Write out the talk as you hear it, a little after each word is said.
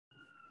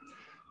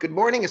Good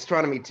morning,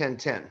 Astronomy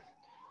 1010.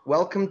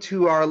 Welcome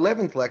to our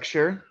 11th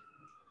lecture,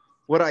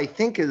 what I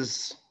think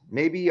is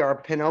maybe our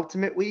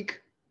penultimate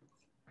week.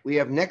 We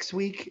have next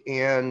week,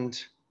 and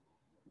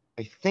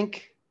I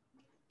think,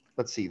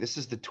 let's see, this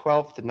is the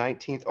 12th, the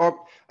 19th,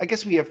 or I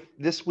guess we have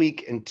this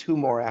week and two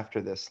more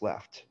after this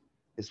left,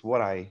 is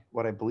what I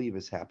believe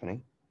is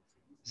happening.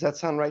 Does that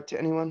sound right to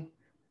anyone?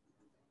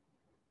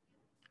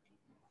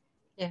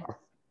 Yeah.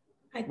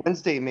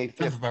 Wednesday, May 5th.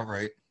 Sounds about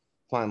right.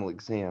 Final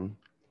exam.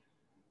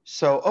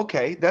 So,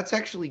 okay, that's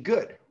actually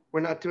good.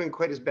 We're not doing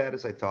quite as bad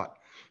as I thought.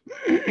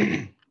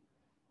 In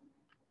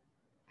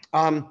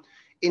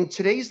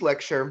today's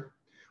lecture,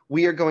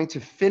 we are going to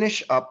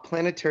finish up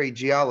planetary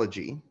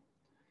geology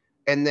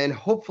and then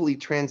hopefully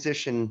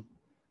transition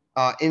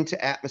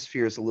into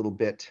atmospheres a little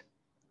bit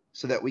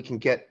so that we can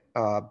get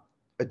a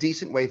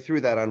decent way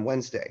through that on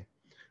Wednesday.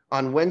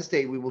 On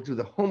Wednesday, we will do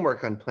the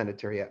homework on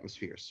planetary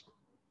atmospheres.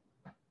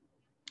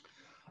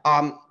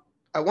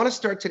 I want to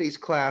start today's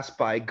class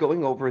by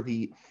going over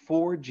the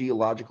 4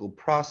 geological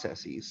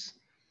processes.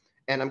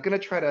 And I'm going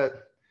to try to,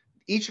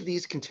 each of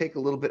these can take a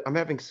little bit. I'm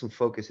having some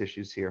focus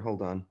issues here.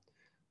 Hold on.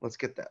 Let's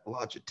get that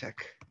Logitech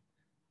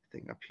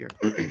thing up here.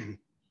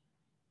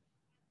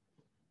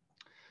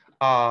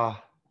 The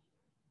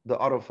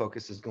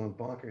autofocus is going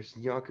bonkers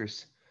and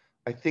yonkers.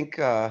 I think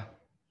the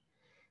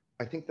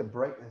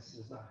brightness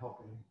is not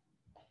helping.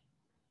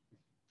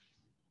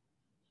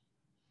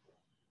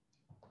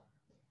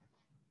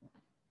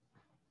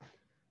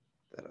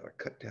 That ought to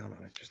cut down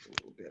on it just a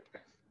little bit.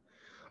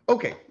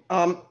 Okay,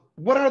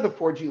 what are the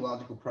 4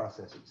 geological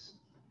processes?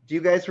 Do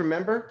you guys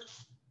remember?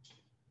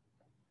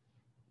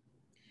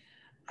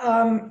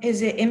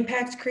 Is it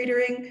impact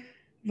cratering,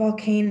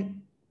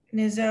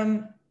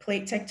 volcanism,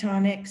 plate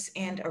tectonics,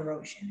 and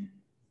erosion?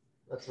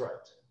 That's right.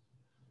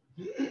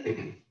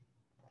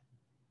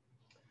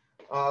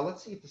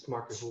 Let's see if this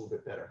marker is a little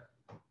bit better.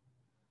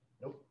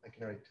 Nope, I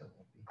can already tell.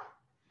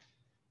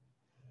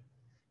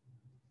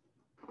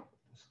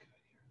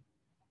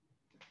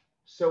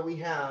 So we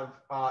have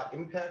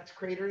impact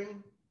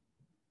cratering.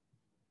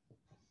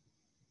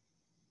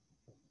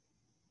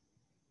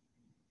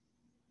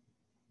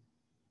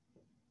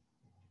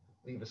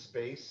 Leave a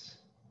space.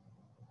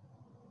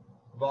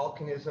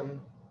 Volcanism.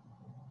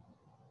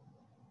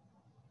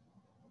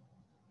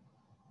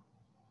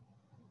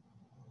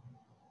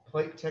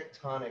 Plate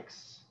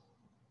tectonics.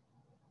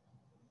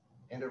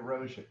 And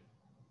erosion.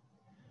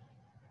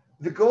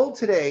 The goal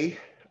today,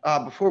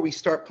 before we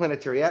start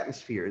planetary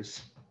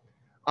atmospheres,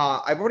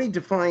 I've already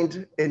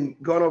defined and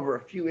gone over a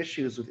few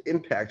issues with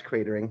impact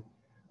cratering.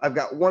 I've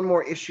got one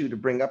more issue to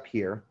bring up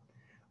here.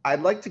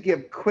 I'd like to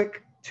give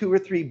quick 2 or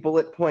 3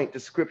 bullet point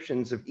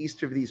descriptions of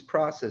each of these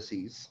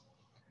processes.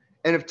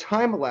 And if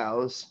time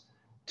allows,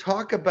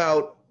 talk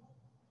about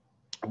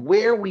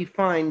where we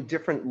find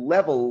different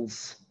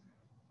levels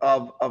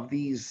of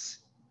these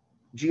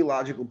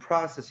geological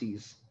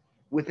processes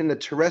within the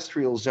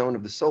terrestrial zone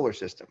of the solar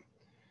system.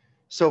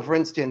 So for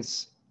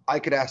instance, I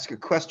could ask a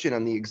question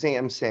on the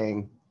exam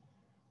saying,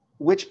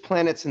 which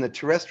planets in the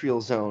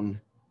terrestrial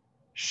zone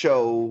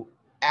show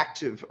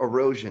active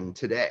erosion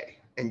today?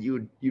 And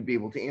you'd be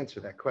able to answer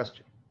that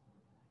question.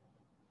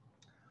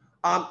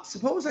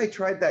 Suppose I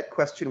tried that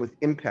question with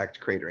impact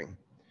cratering.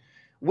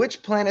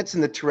 Which planets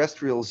in the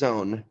terrestrial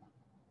zone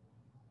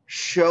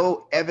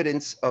show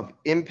evidence of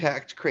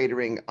impact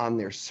cratering on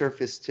their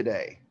surface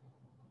today?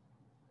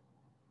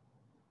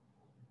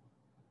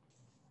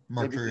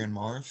 Mercury and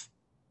Mars.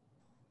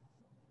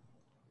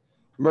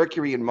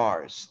 Mercury and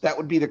Mars. That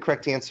would be the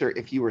correct answer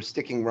if you were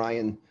sticking,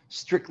 Ryan,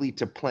 strictly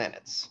to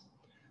planets.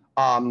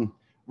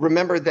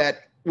 Remember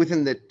that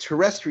within the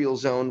terrestrial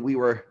zone, we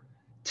were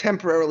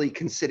temporarily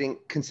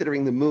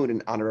considering the moon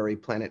an honorary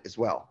planet as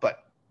well.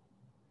 But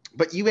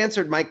you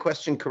answered my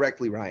question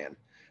correctly, Ryan.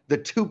 The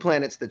 2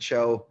 planets that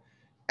show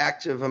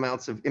active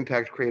amounts of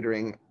impact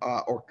cratering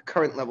or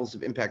current levels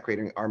of impact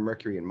cratering are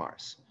Mercury and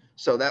Mars.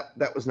 So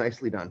that was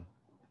nicely done.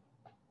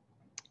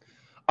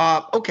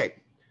 Okay.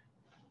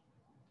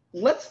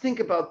 Let's think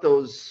about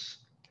those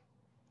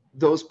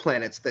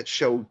planets that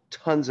show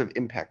tons of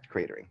impact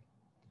cratering.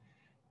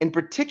 In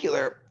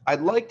particular,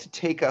 I'd like to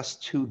take us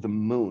to the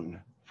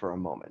moon for a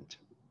moment.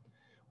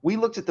 We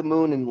looked at the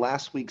moon in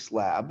last week's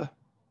lab,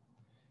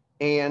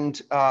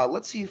 and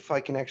let's see if I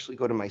can actually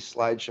go to my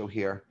slideshow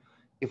here.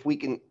 If we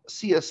can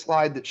see a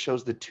slide that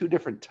shows the 2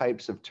 different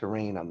types of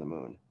terrain on the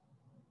moon.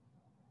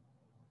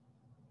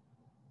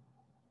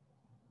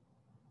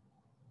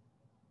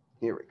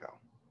 Here we go.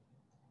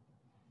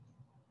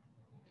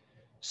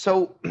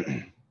 So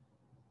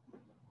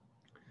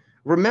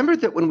remember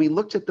that when we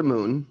looked at the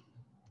moon,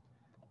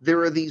 there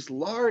are these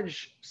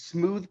large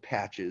smooth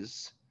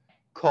patches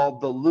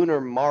called the lunar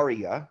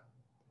maria.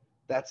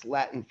 That's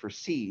Latin for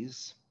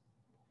seas.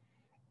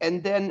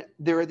 And then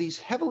there are these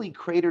heavily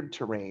cratered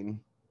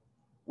terrain,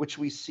 which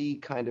we see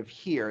kind of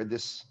here,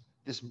 this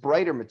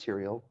brighter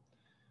material.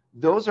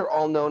 Those are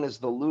all known as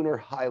the lunar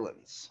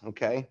highlands,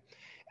 okay?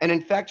 And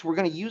in fact, we're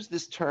going to use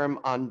this term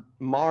on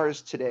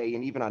Mars today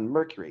and even on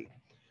Mercury.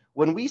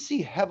 When we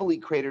see heavily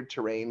cratered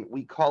terrain,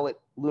 we call it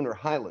lunar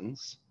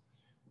highlands.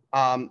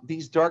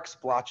 These dark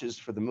splotches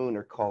for the moon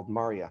are called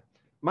maria.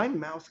 My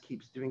mouse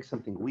keeps doing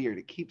something weird.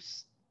 It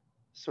keeps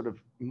sort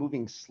of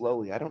moving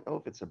slowly. I don't know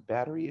if it's a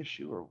battery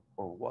issue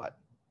or what,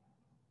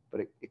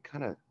 but it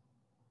kind of,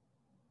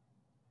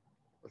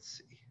 let's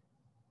see.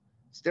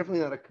 It's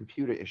definitely not a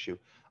computer issue.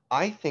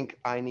 I think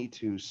I need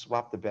to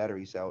swap the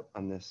batteries out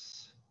on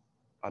this,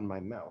 on my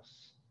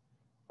mouse.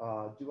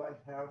 Do I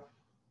have,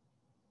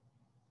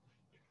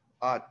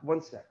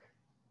 one sec.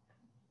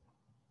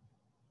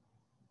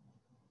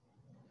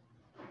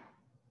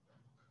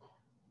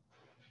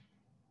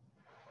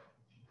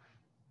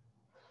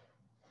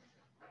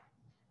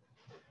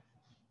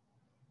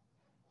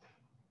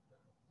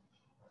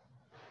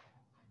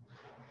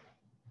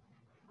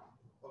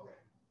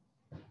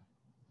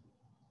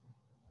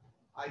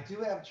 I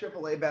do have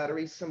AAA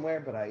batteries somewhere,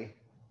 but I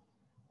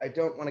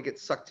don't want to get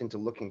sucked into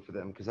looking for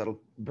them because that'll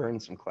burn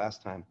some class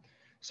time.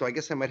 So I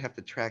guess I might have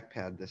to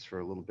trackpad this for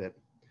a little bit.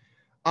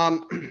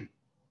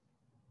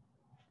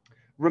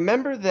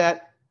 Remember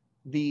that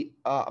the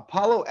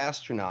Apollo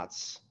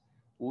astronauts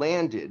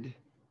landed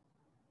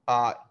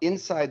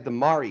inside the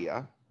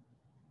Mare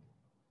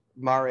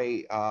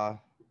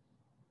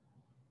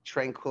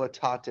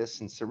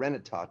Tranquillitatis and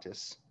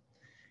Serenitatis.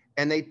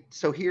 And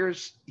so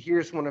here's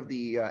one of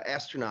the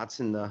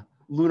astronauts in the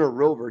lunar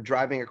rover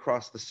driving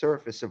across the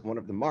surface of one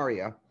of the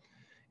Maria.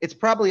 It's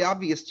probably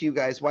obvious to you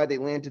guys why they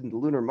landed in the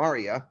lunar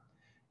Maria.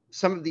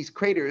 Some of these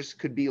craters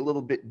could be a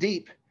little bit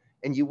deep,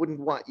 and you wouldn't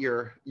want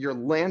your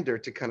lander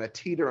to kind of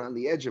teeter on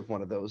the edge of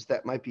one of those.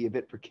 That might be a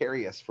bit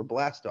precarious for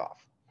blastoff.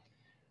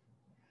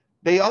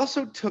 They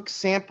also took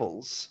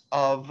samples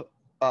of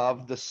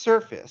the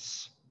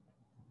surface.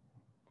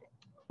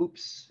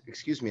 Oops,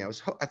 excuse me.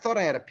 I thought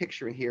I had a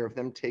picture in here of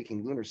them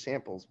taking lunar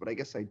samples, but I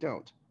guess I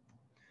don't.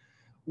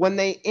 When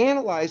they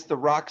analyzed the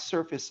rock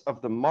surface of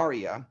the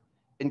Maria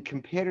and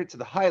compared it to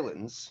the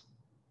highlands,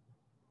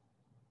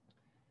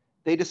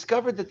 they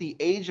discovered that the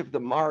age of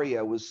the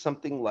Maria was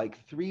something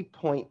like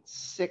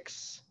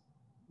 3.6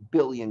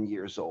 billion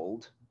years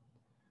old,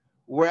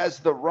 whereas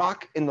the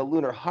rock in the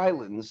lunar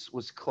highlands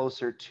was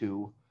closer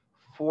to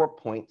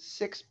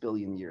 4.6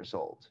 billion years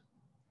old.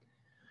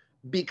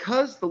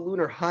 Because the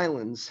lunar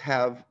highlands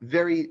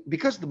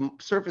because the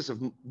surface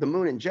of the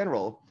moon in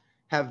general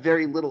have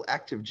very little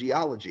active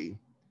geology,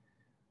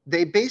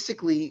 they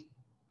basically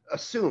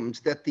assumed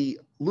that the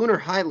lunar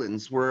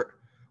highlands were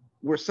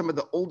some of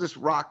the oldest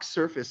rock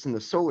surface in the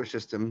solar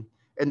system,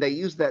 and they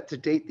used that to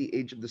date the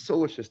age of the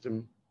solar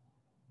system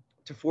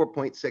to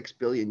 4.6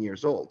 billion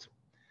years old.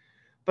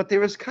 But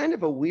there is kind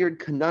of a weird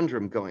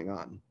conundrum going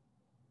on.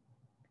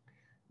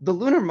 The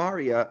lunar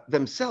Maria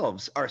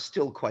themselves are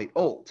still quite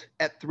old,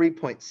 at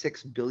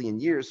 3.6 billion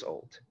years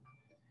old.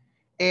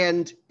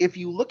 And if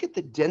you look at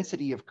the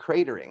density of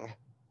cratering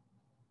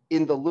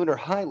in the lunar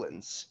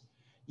highlands,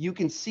 you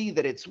can see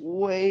that it's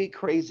way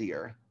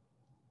crazier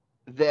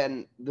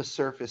than the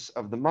surface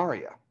of the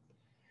Maria.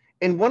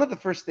 And one of the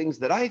first things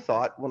that I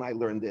thought when I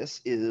learned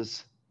this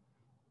is,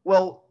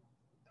 well,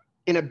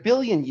 in a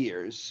billion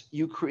years,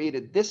 you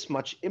created this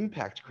much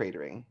impact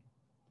cratering,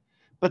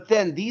 but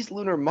then these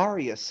lunar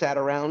Maria sat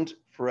around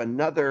for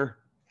another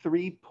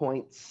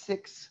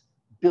 3.6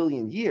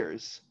 billion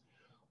years.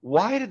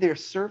 Why do their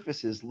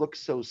surfaces look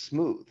so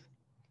smooth?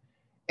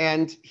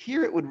 And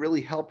here it would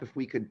really help if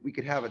we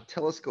could have a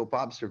telescope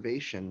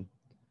observation.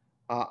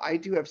 I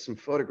do have some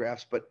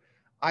photographs, but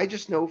I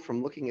just know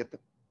from looking at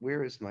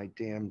where is my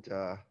damned,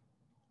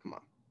 come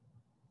on,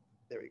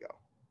 there we go.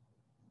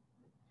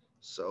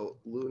 So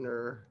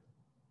lunar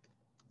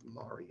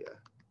Maria.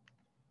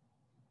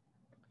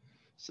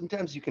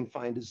 Sometimes you can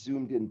find a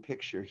zoomed in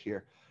picture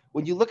here.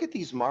 When you look at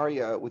these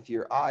Maria with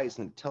your eyes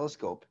in a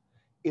telescope,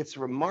 it's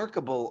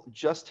remarkable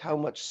just how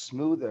much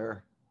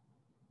smoother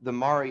the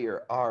Maria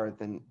are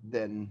than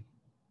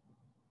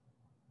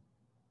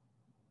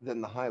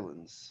the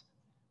highlands.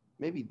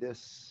 Maybe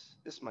this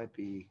might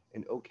be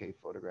an okay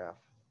photograph.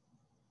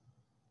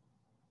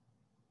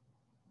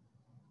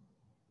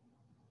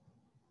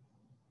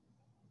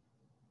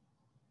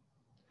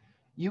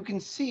 You can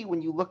see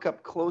when you look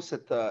up close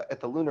at the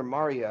lunar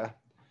Maria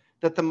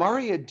that the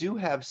Maria do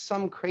have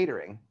some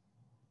cratering,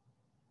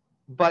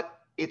 but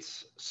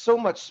it's so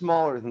much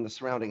smaller than the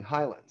surrounding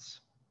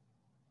highlands.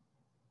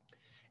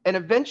 And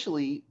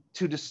eventually,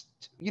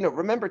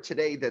 remember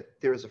today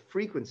that there is a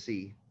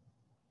frequency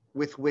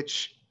with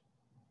which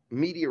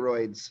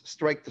meteoroids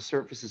strike the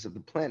surfaces of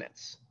the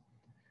planets.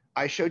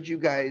 I showed you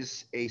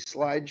guys a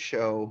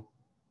slideshow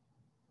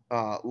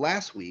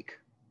last week.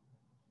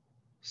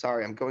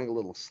 Sorry, I'm going a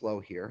little slow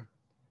here.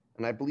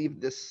 And I believe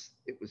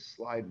it was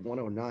slide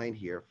 109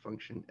 here,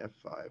 function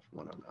F5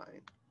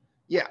 109.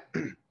 Yeah,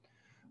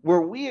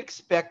 where we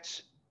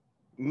expect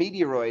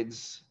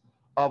meteoroids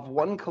of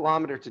 1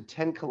 kilometer to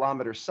 10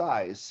 kilometer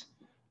size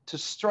to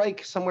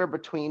strike somewhere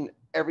between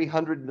every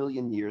 100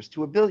 million years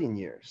to a billion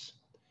years.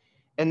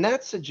 And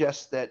that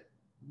suggests that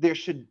there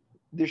should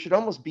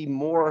almost be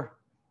more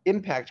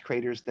impact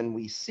craters than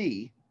we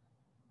see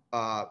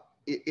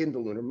in the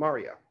lunar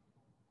Maria.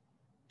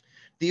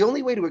 The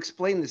only way to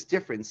explain this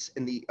difference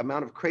in the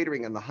amount of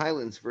cratering on the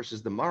highlands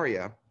versus the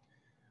Maria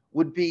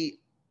would be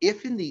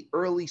if in the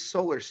early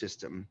solar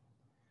system,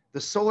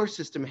 the solar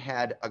system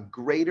had a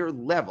greater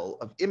level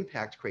of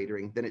impact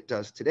cratering than it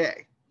does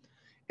today.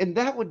 And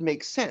that would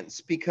make sense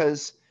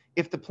because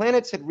if the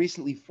planets had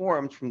recently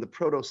formed from the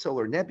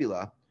protosolar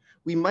nebula,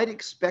 we might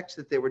expect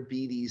that there would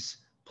be these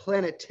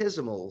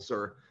planetesimals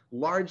or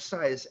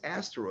large-sized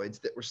asteroids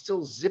that were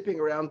still zipping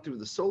around through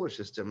the solar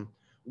system,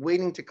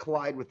 waiting to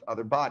collide with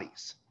other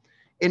bodies.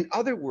 In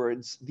other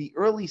words, the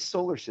early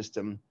solar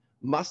system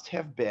must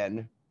have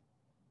been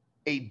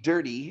a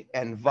dirty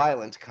and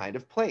violent kind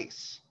of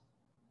place.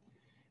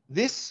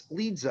 This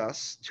leads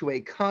us to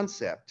a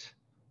concept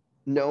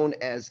known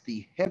as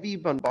the heavy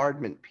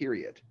bombardment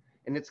period,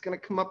 and it's going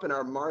to come up in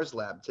our Mars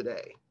lab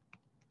today.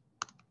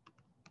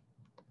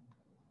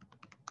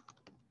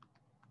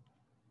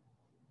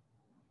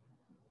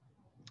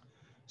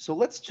 So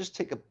let's just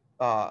take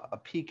a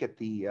peek at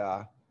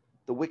the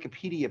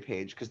Wikipedia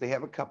page because they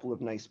have a couple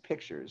of nice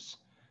pictures.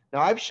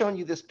 Now, I've shown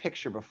you this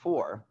picture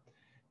before.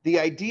 The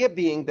idea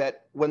being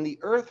that when the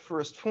Earth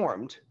first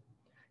formed,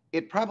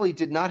 it probably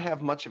did not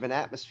have much of an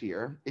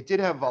atmosphere. It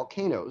did have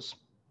volcanoes,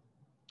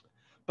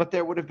 but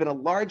there would have been a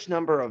large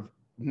number of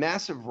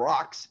massive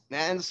rocks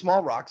and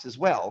small rocks as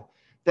well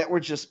that were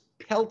just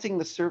pelting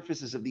the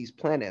surfaces of these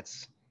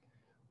planets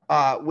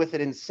with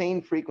an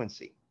insane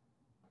frequency.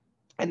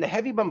 And the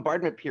heavy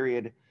bombardment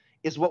period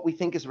is what we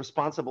think is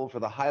responsible for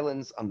the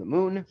highlands on the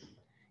moon.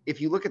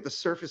 If you look at the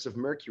surface of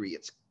Mercury,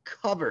 it's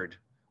covered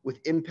with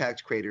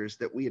impact craters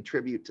that we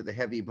attribute to the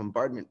heavy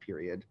bombardment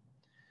period.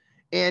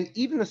 And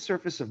even the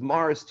surface of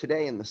Mars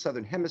today in the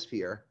southern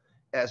hemisphere,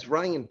 as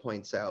Ryan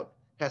points out,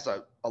 has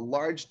a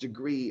large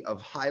degree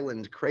of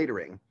highland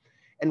cratering.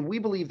 And we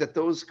believe that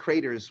those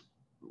craters,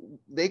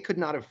 they could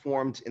not have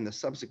formed in the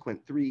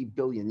subsequent 3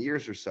 billion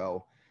years or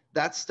so.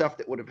 That's stuff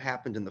that would have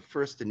happened in the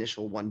first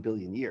initial 1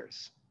 billion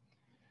years.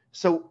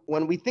 So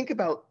when we think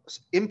about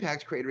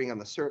impact cratering on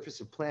the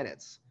surface of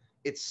planets,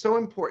 it's so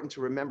important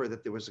to remember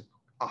that there was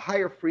a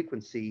higher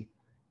frequency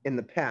in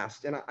the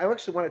past. And I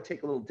actually want to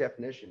take a little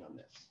definition on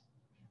this.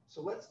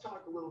 So let's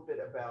talk a little bit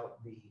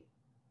about the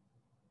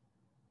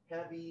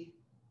heavy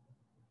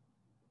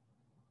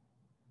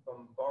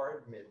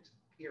bombardment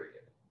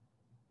period.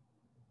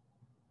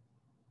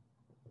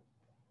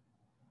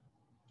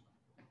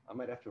 I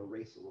might have to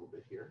erase a little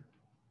bit here.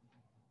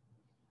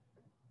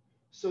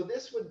 So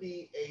this would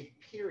be a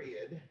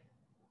period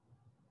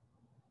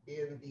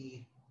in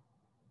the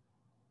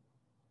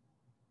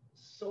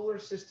solar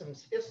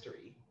system's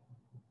history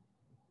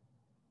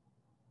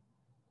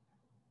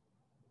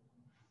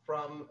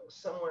from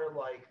somewhere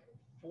like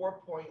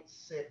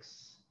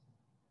 4.6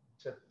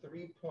 to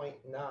 3.9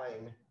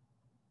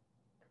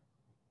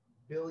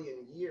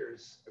 billion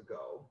years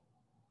ago.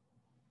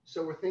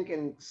 So we're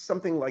thinking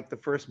something like the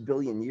first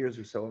billion years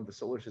or so of the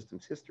solar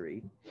system's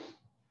history,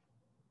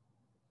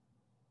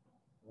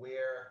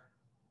 where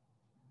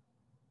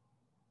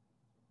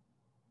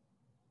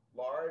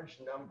large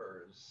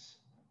numbers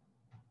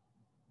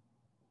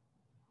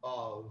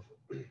of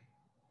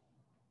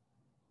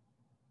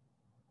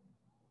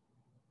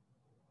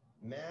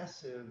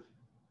massive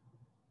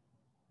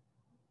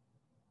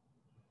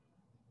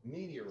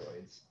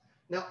meteoroids.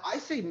 Now, I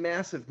say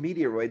massive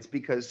meteoroids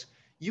because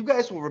you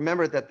guys will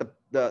remember that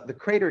the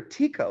crater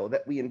Tycho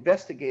that we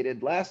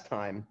investigated last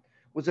time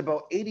was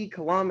about 80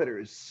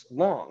 kilometers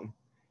long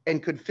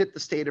and could fit the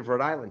state of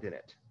Rhode Island in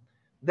it.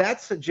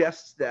 That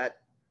suggests that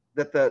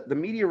the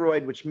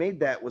meteoroid which made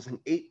that was an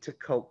 8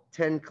 to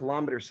 10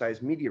 kilometer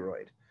sized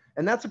meteoroid.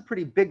 And that's a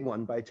pretty big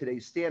one by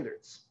today's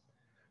standards.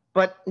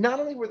 But not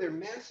only were there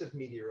massive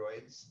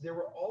meteoroids, there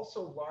were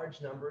also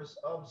large numbers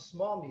of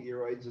small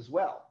meteoroids as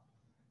well.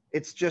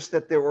 It's just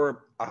that there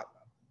were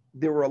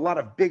a lot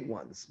of big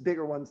ones,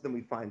 bigger ones than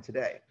we find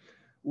today.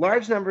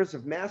 Large numbers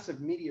of massive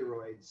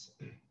meteoroids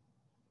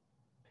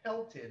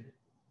pelted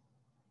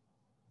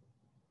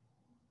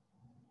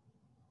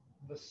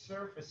the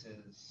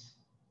surfaces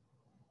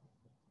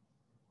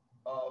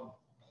of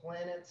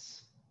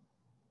planets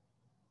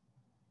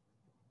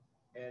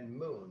and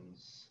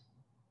moons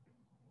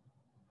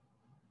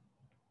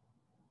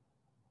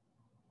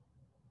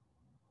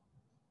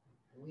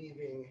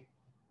leaving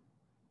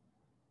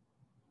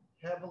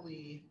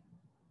heavily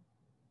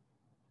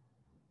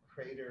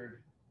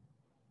cratered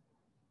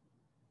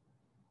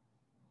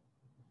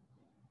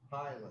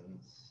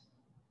highlands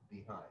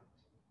behind.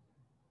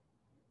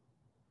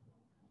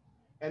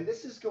 And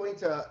this is going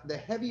to, the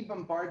heavy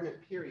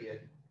bombardment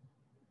period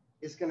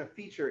is going to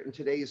feature in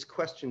today's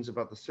questions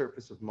about the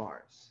surface of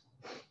Mars.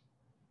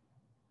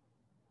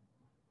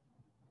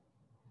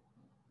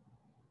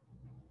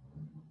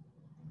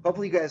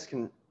 Hopefully you guys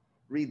can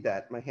read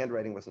that. My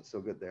handwriting wasn't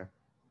so good there.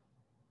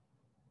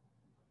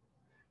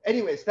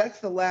 Anyways, that's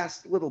the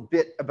last little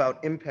bit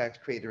about impact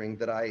cratering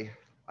that I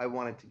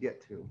wanted to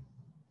get to.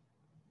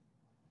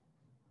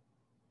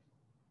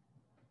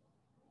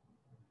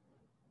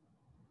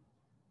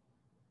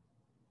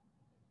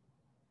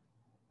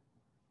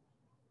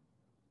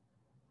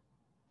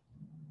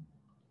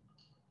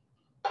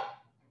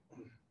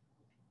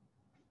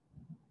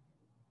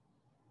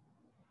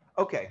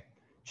 Okay.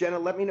 Jenna,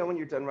 let me know when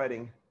you're done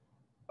writing.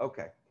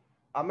 Okay.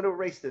 I'm going to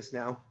erase this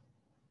now.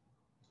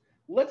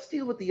 Let's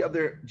deal with the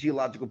other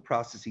geological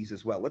processes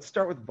as well. Let's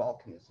start with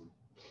volcanism.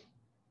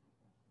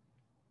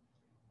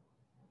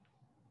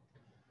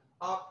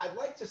 I'd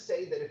like to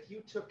say that if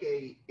you took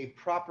a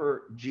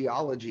proper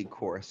geology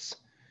course,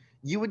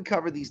 you would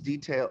cover these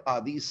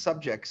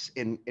subjects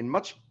in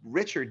much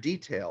richer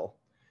detail,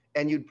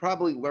 and you'd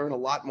probably learn a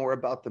lot more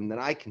about them than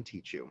I can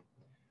teach you.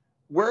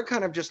 We're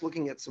kind of just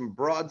looking at some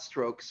broad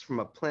strokes from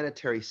a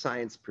planetary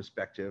science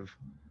perspective,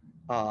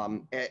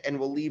 and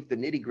we'll leave the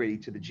nitty-gritty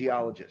to the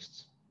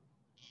geologists.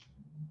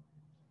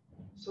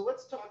 So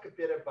let's talk a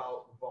bit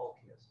about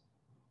volcanism.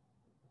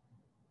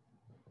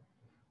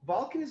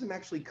 Volcanism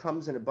actually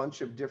comes in a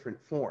bunch of different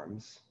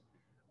forms,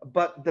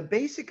 but the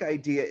basic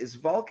idea is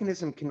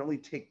volcanism can only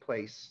take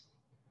place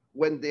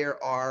when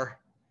there are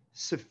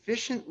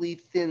sufficiently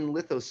thin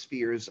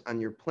lithospheres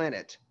on your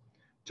planet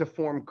to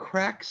form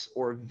cracks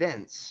or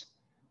vents,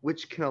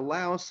 which can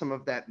allow some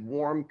of that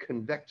warm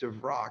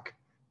convective rock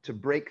to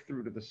break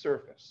through to the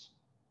surface.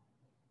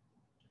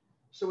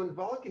 So in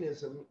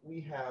volcanism,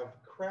 we have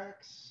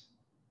cracks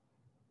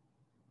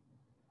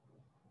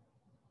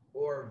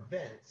or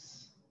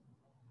vents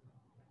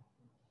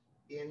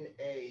in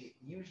a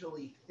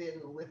usually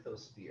thin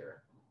lithosphere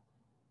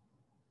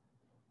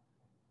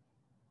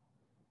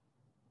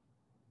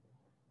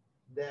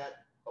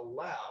that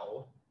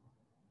allow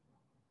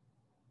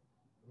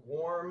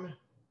warm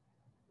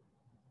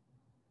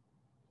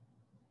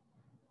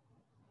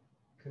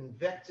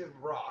convective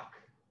rock.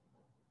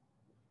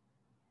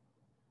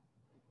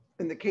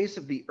 In the case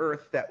of the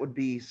Earth, that would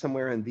be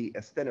somewhere in the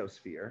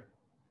asthenosphere.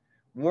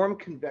 Warm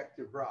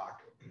convective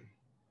rock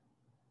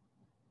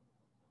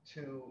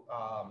to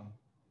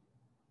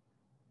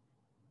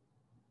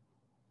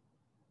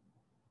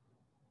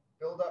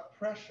build up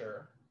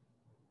pressure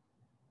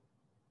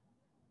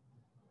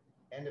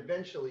and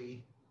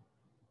eventually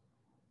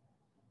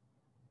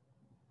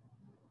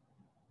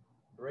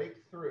break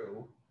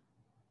through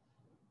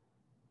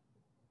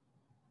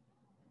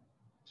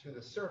to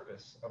the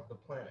surface of the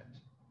planet.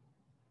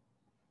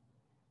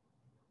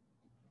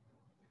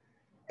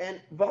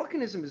 And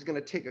volcanism is going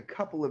to take a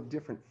couple of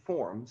different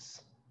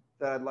forms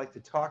that I'd like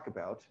to talk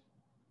about.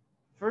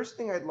 First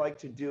thing I'd like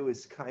to do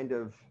is kind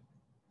of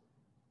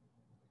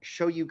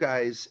show you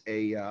guys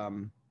a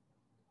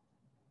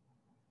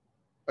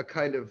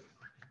kind of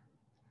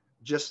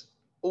just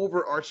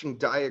overarching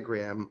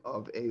diagram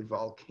of a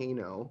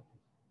volcano.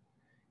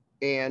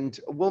 And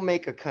we'll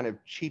make a kind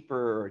of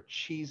cheaper or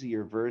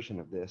cheesier version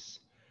of this.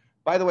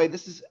 By the way,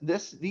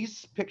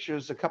 these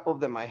pictures, a couple of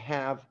them I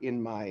have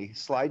in my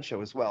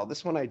slideshow as well.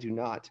 This one I do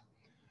not.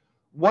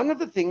 One of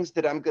the things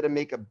that I'm going to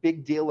make a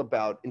big deal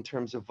about in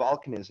terms of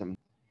volcanism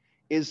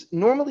is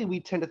normally we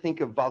tend to think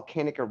of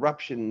volcanic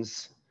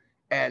eruptions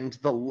and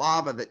the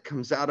lava that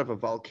comes out of a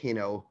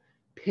volcano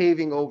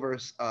paving over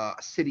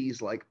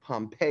cities like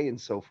Pompeii and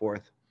so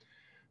forth.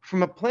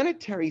 From a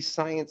planetary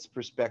science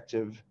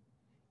perspective,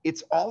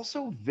 it's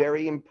also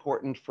very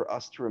important for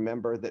us to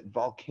remember that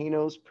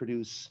volcanoes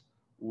produce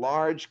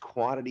large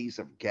quantities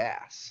of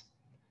gas.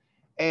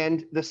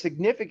 And the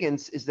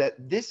significance is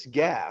that this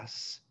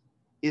gas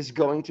is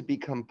going to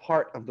become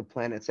part of the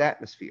planet's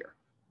atmosphere.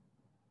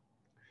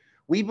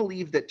 We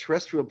believe that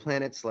terrestrial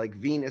planets like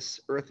Venus,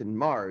 Earth, and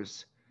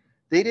Mars,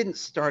 they didn't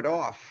start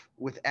off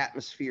with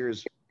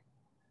atmospheres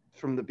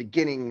from the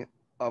beginning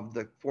of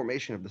the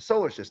formation of the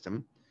solar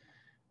system.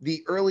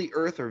 The early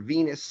Earth or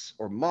Venus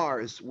or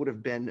Mars would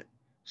have been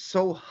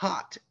so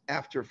hot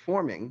after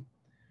forming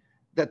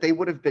that they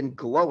would have been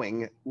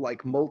glowing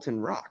like molten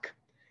rock.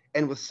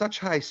 And with such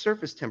high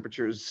surface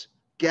temperatures,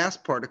 gas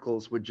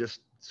particles would just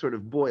sort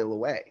of boil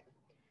away.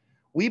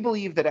 We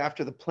believe that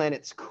after the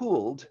planets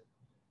cooled,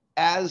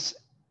 as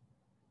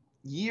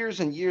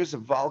years and years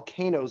of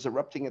volcanoes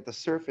erupting at the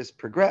surface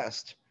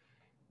progressed,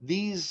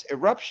 these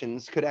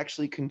eruptions could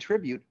actually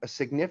contribute a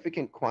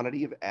significant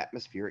quantity of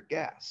atmospheric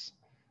gas.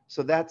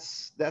 So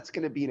that's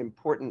going to be an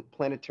important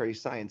planetary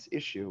science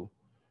issue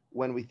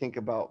when we think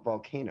about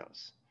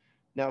volcanoes.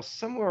 Now,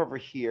 somewhere over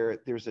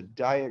here, there's a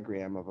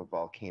diagram of a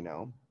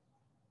volcano.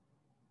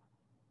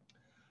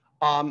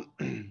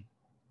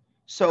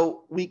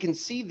 So we can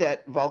see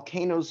that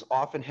volcanoes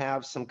often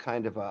have some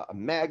kind of a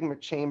magma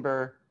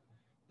chamber.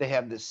 They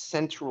have this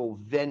central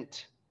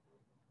vent.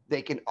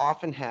 They can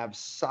often have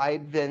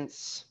side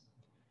vents.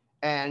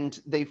 And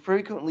they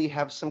frequently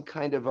have some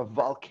kind of a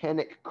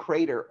volcanic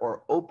crater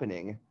or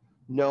opening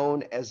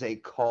known as a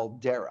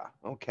caldera,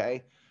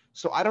 okay?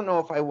 So I don't know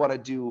if I want to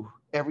do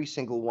every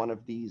single one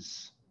of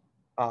these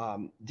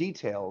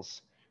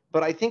details,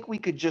 but I think we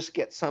could just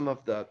get some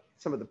of the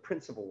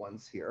principal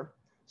ones here.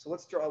 So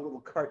let's draw a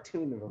little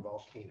cartoon of a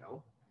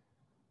volcano.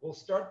 We'll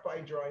start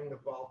by drawing the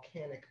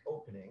volcanic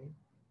opening.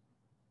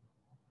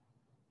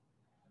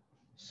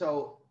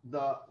 So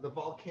the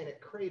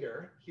volcanic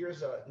crater,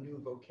 here's a new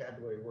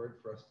vocabulary word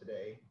for us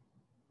today.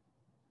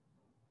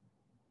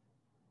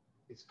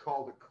 It's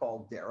called a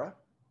caldera.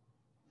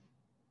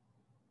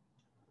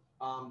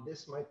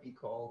 This might be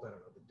called, I don't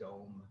know, the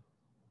dome.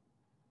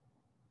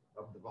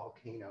 of the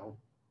volcano.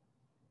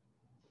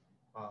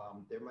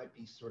 There might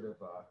be sort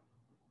of a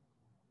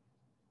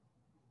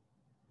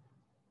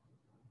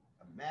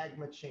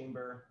magma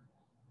chamber,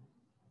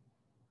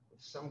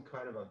 some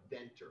kind of a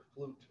vent or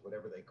flute,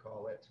 whatever they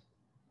call it.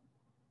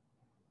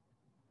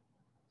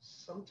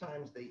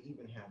 Sometimes they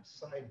even have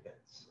side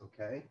vents,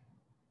 okay?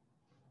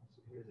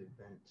 So here's a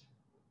vent.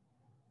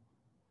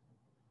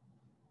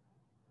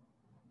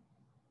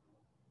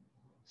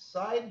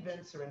 Side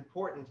vents are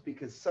important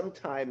because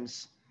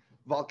sometimes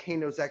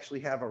volcanoes actually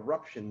have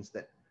eruptions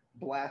that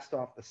blast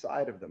off the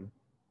side of them.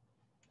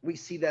 We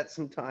see that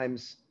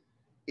sometimes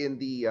in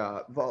the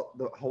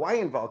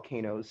Hawaiian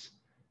volcanoes.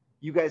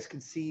 You guys can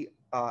see,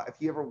 if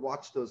you ever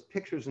watch those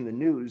pictures in the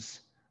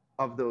news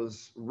of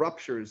those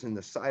ruptures in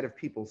the side of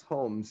people's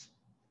homes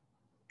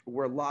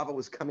where lava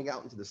was coming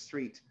out into the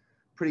street,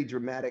 pretty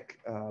dramatic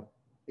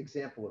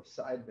example of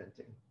side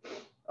venting.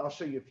 I'll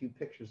show you a few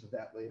pictures of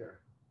that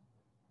later.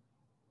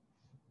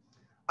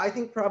 I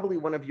think probably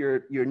one of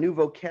your new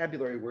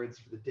vocabulary words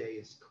for the day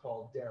is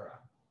caldera,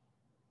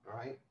 all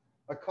right?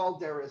 A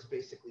caldera is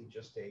basically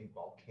just a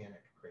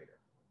volcanic crater.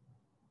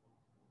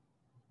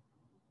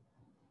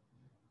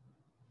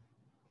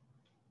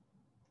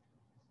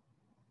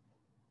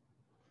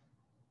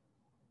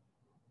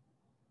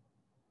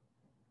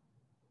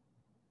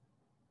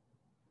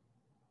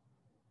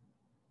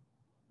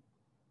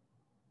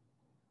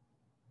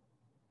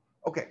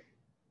 Okay,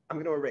 I'm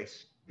going to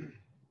erase.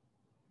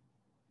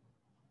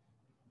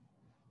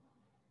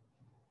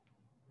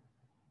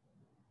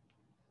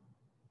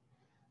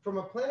 From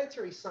a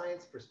planetary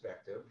science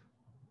perspective,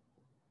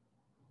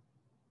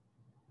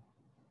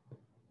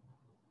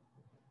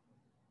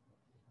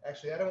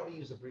 actually, I don't want to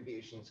use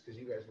abbreviations because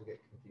you guys will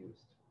get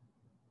confused.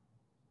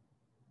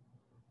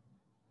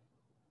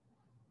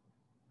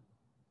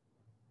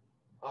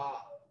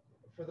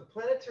 For the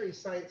planetary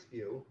science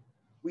view,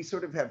 we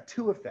sort of have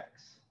two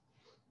effects.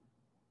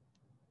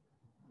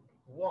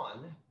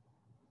 One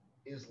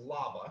is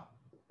lava.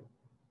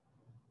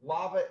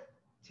 Lava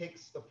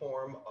takes the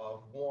form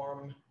of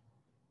warm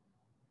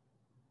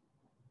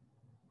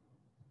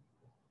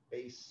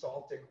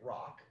basaltic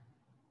rock.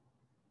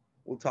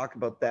 We'll talk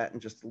about that in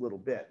just a little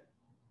bit.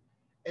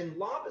 And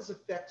lava's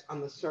effect on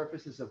the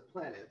surfaces of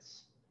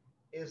planets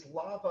is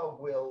lava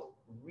will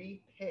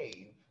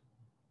repave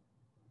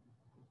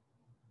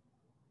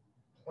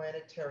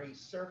planetary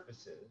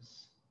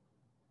surfaces.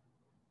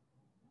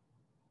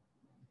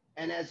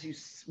 And as you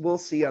will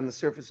see on the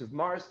surface of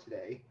Mars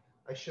today,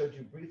 I showed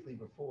you briefly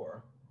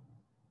before,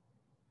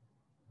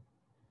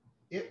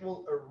 it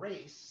will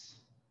erase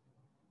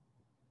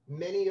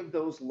many of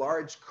those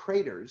large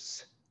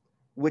craters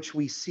which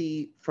we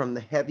see from the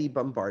heavy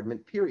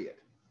bombardment period.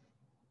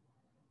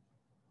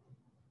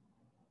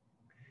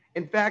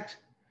 In fact,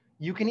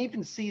 you can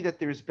even see that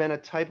there's been a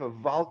type of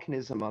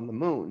volcanism on the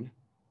moon.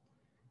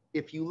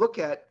 If you look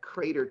at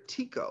crater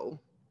Tycho,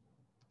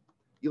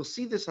 you'll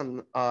see this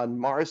on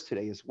Mars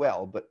today as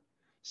well, but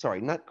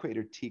sorry, not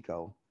crater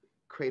Tycho,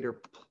 crater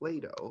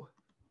Plato.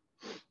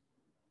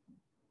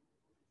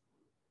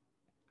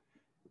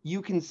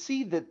 You can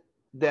see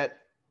that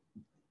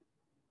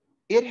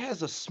it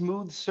has a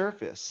smooth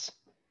surface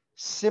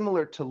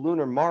similar to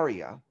lunar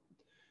Maria,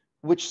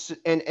 which,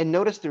 and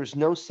notice there's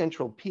no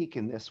central peak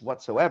in this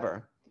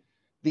whatsoever.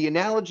 The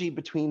analogy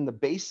between the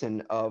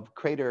basin of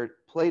crater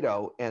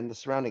Plato and the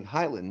surrounding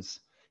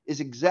highlands is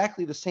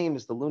exactly the same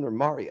as the lunar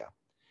Maria.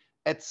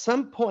 At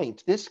some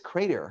point, this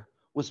crater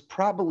was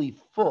probably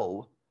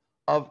full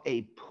of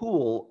a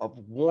pool of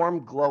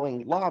warm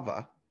glowing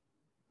lava.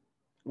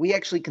 We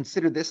actually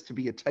consider this to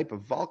be a type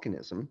of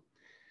volcanism.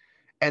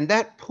 And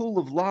that pool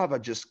of lava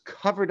just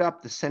covered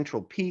up the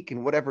central peak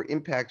and whatever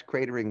impact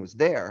cratering was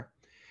there.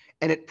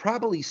 And it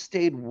probably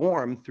stayed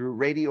warm through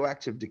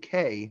radioactive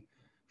decay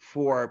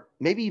for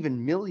maybe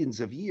even millions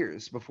of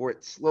years before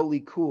it slowly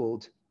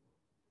cooled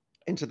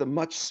into the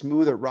much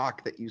smoother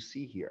rock that you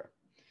see here.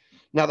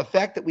 Now, the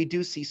fact that we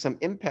do see some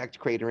impact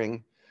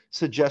cratering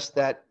suggests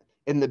that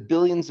in the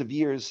billions of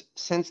years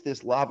since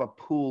this lava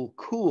pool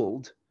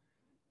cooled,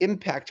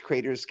 impact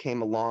craters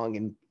came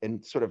along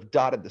and sort of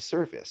dotted the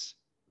surface.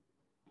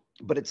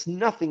 But it's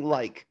nothing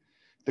like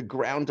the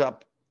ground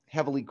up,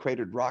 heavily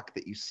cratered rock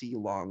that you see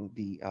along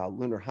the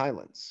lunar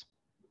highlands.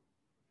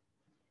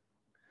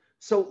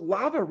 So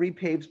lava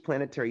repaves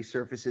planetary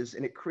surfaces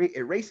and it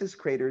erases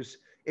craters.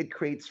 It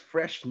creates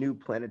fresh new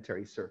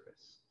planetary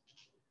surface.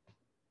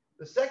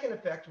 The second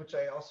effect, which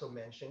I also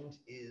mentioned,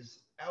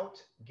 is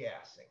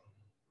outgassing.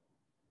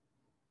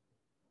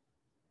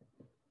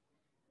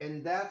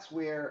 And that's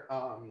where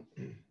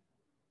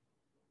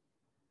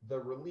the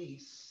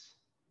release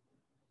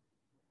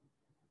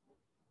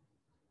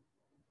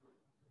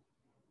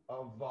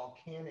of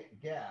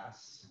volcanic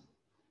gas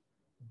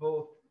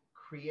both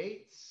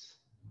creates,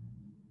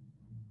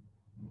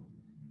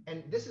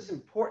 and this is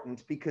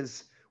important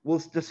because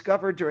we'll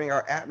discover during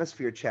our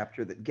atmosphere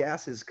chapter that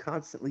gases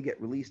constantly get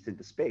released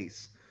into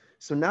space.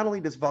 So not only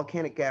does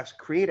volcanic gas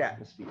create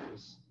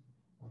atmospheres,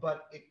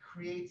 but it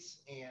creates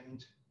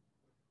and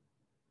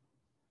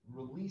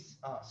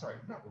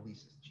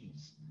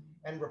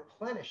and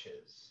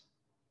replenishes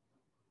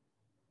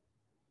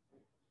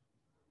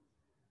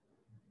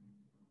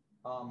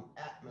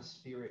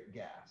atmospheric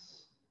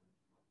gas.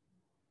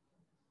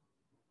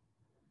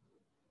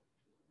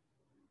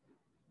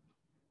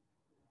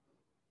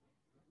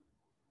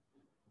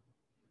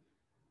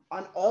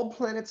 On all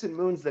planets and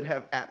moons that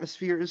have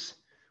atmospheres,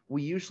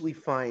 we usually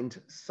find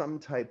some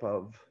type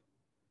of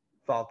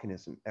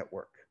volcanism at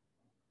work.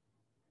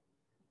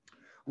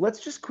 Let's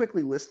just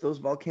quickly list those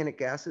volcanic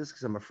gases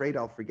because I'm afraid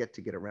I'll forget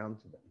to get around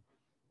to them.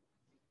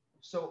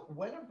 So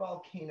when a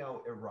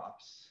volcano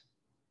erupts,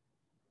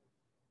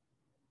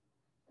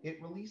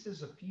 it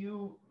releases a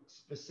few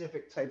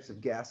specific types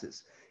of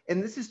gases.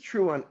 And this is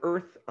true on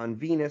Earth, on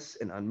Venus,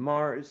 and on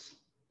Mars.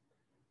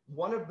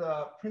 One of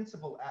the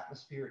principal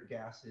atmospheric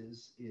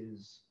gases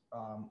is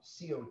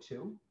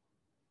CO2.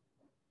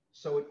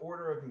 So in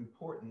order of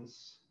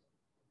importance,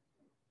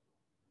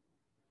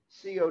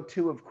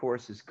 CO2, of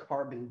course, is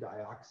carbon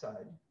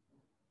dioxide.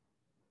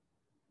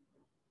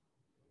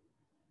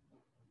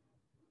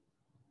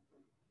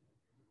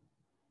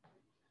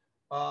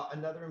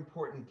 Another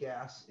important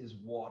gas is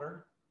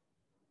water.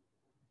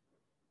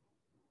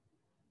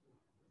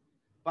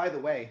 By the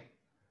way,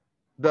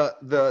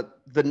 the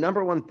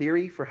number one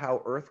theory for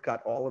how Earth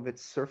got all of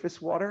its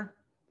surface water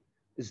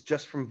is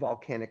just from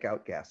volcanic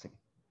outgassing.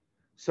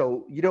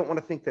 So you don't want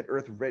to think that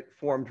Earth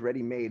formed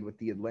ready-made with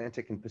the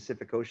Atlantic and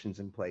Pacific Oceans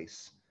in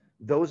place.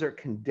 Those are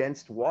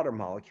condensed water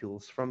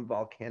molecules from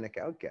volcanic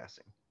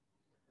outgassing.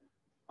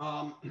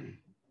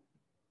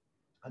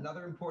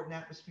 Another important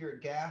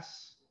atmospheric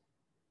gas,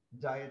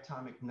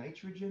 diatomic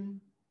nitrogen.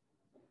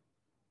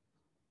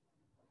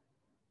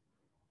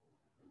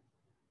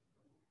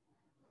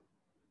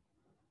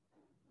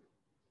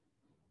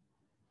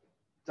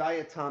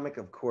 Diatomic,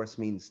 of course,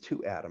 means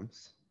two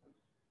atoms.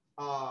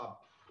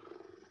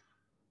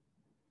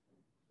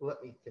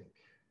 Let me think.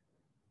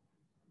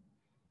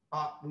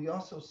 We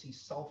also see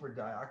sulfur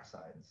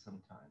dioxide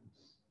sometimes.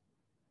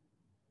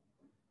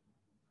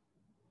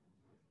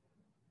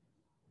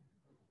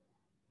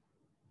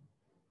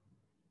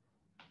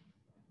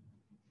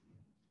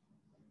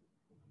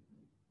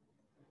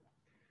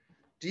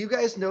 Do you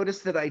guys notice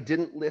that I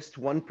didn't list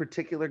one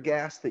particular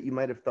gas that you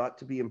might have thought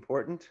to be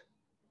important?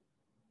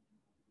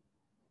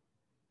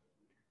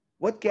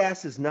 What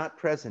gas is not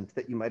present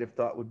that you might have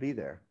thought would be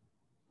there?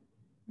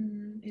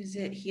 Is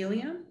it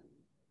helium?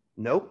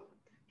 Nope.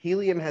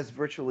 Helium has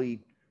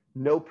virtually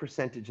no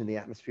percentage in the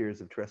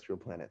atmospheres of terrestrial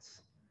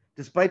planets.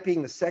 Despite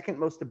being the second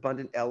most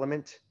abundant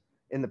element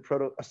in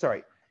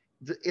the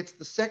it's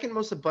the second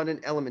most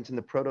abundant element in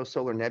the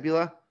protosolar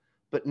nebula,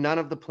 but none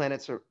of the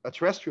planets or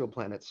terrestrial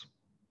planets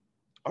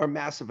are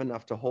massive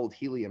enough to hold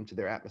helium to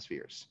their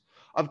atmospheres.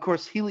 Of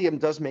course, helium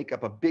does make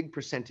up a big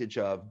percentage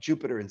of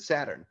Jupiter and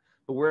Saturn,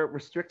 but we're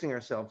restricting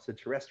ourselves to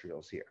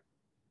terrestrials here.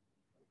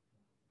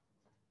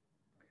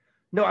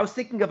 No, I was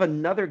thinking of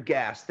another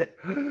gas that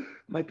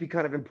might be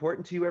kind of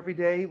important to you every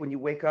day when you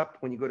wake up,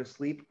 when you go to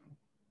sleep.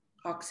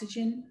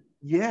 Oxygen?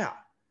 Yeah.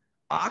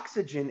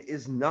 Oxygen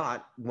is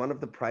not one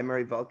of the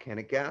primary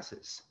volcanic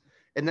gases.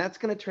 And that's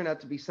going to turn out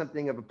to be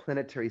something of a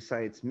planetary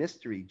science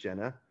mystery,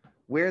 Jenna.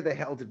 Where the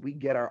hell did we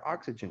get our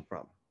oxygen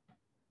from?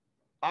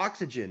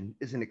 Oxygen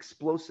is an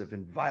explosive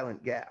and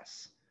violent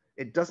gas.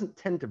 It doesn't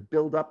tend to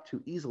build up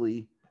too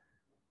easily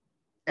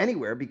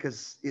anywhere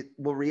because it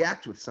will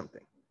react with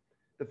something.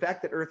 The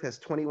fact that Earth has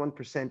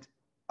 21%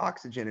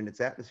 oxygen in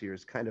its atmosphere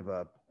is kind of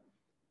a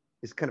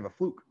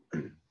fluke.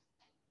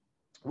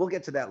 We'll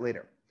get to that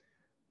later.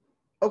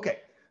 Okay,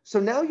 so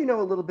now you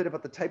know a little bit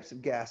about the types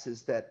of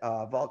gases that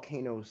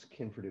volcanoes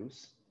can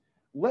produce.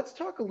 Let's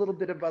talk a little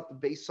bit about the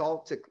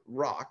basaltic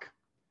rock.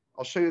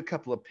 I'll show you a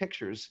couple of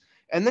pictures,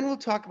 and then we'll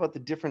talk about the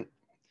different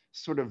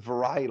sort of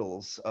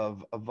varietals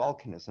of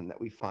volcanism that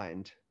we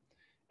find.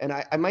 And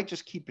I might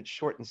just keep it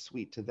short and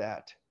sweet to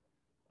that.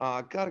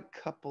 Got a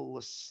couple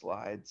of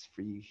slides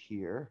for you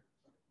here.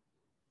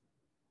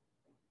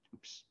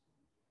 Oops.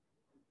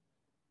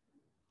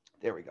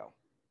 There we go.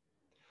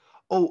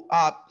 Oh,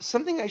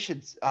 something I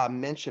should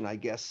mention, I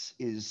guess,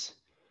 is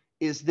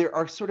there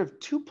are sort of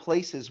two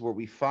places where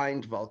we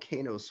find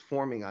volcanoes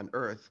forming on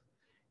Earth,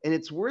 and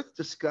it's worth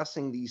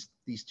discussing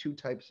these two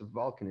types of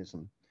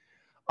volcanism.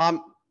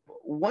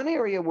 One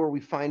area where we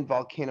find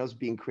volcanoes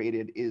being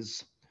created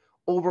is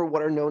over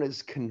what are known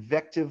as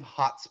convective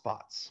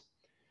hotspots.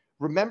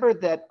 Remember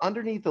that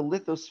underneath the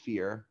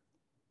lithosphere,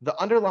 the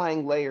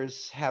underlying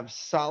layers have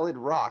solid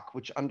rock,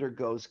 which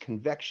undergoes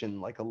convection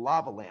like a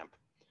lava lamp.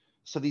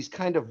 So these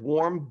kind of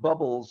warm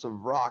bubbles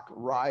of rock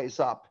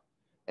rise up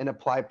and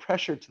apply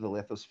pressure to the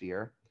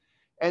lithosphere,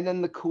 and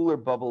then the cooler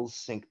bubbles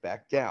sink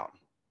back down.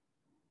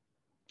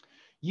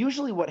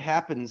 Usually what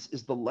happens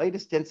is the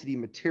lightest density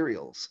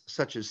materials,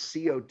 such as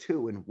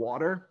CO2 and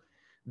water,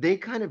 they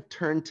kind of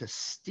turn to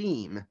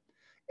steam,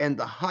 and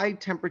the high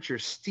temperature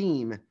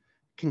steam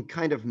can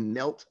kind of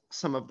melt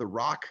some of the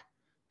rock,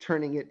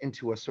 turning it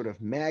into a sort of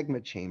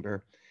magma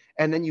chamber.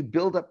 And then you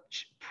build up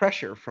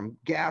pressure from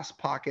gas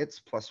pockets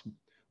plus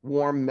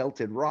warm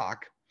melted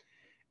rock.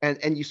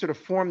 and you sort of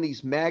form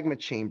these magma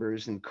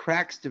chambers and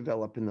cracks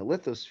develop in the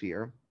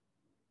lithosphere,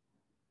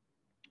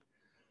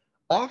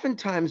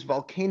 oftentimes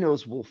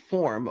volcanoes will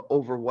form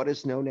over what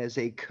is known as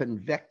a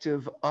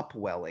convective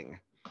upwelling.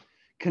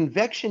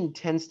 Convection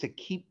tends to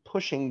keep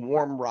pushing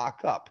warm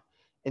rock up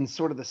in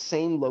sort of the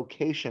same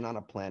location on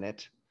a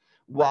planet,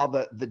 while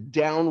the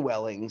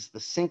downwellings, the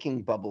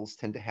sinking bubbles,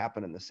 tend to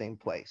happen in the same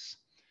place.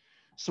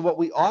 So what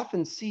we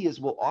often see is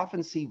we'll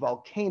often see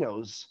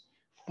volcanoes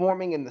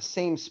forming in the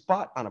same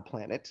spot on a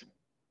planet.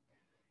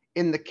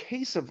 In the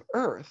case of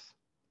Earth,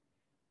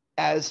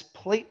 as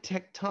plate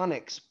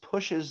tectonics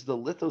pushes the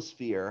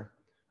lithosphere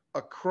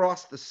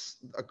across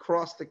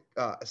the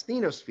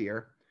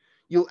asthenosphere,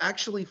 you'll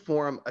actually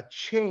form a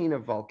chain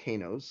of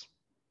volcanoes.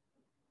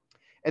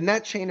 And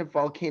that chain of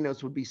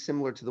volcanoes would be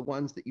similar to the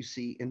ones that you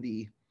see in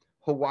the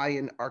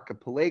Hawaiian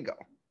archipelago.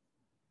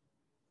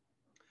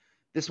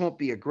 This won't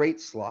be a great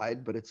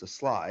slide, but it's a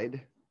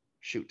slide.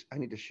 Shoot, I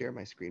need to share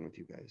my screen with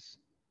you guys.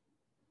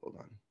 Hold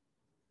on.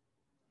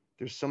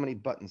 There's so many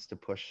buttons to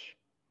push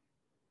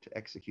to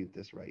execute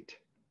this right.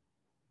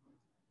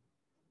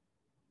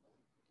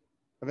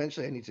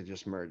 Eventually, I need to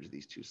just merge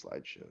these two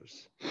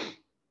slideshows.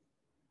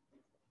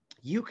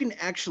 You can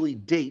actually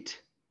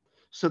date,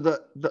 so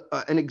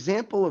an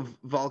example of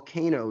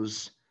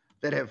volcanoes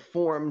that have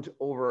formed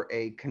over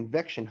a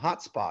convection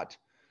hotspot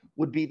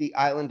would be the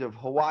island of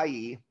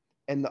Hawaii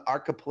and the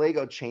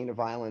archipelago chain of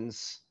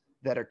islands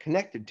that are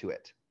connected to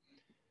it.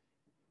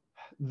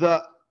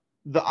 The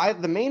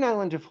main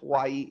island of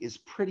Hawaii is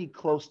pretty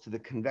close to the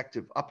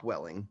convective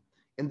upwelling,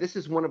 and this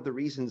is one of the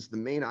reasons the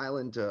main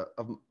island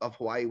of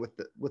Hawaii with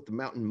the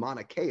mountain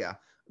Mauna Kea,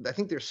 I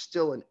think there's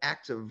still an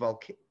active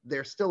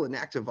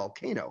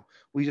volcano.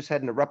 We just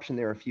had an eruption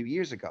there a few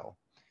years ago.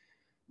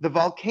 The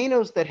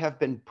volcanoes that have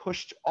been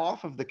pushed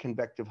off of the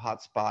convective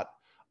hotspot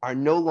are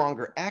no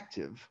longer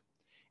active,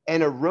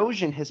 and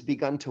erosion has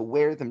begun to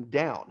wear them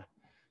down.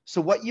 So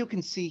what you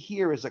can see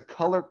here is a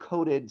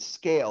color-coded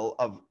scale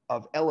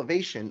of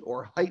elevation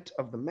or height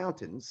of the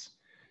mountains.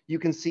 You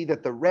can see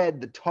that the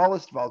red, the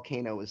tallest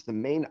volcano, is the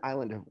main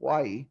island of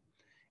Hawaii.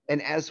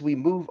 And as we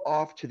move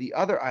off to the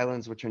other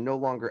islands, which are no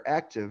longer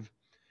active,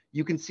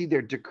 you can see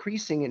they're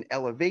decreasing in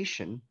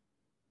elevation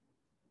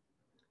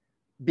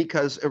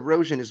because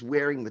erosion is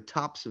wearing the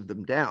tops of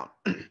them down.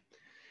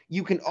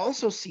 You can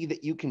also see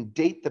that you can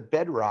date the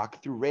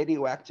bedrock through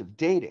radioactive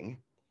dating.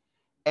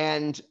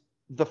 And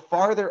the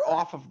farther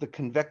off of the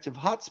convective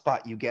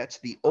hotspot you get,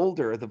 the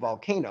older the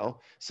volcano.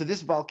 So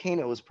this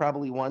volcano was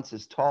probably once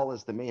as tall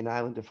as the main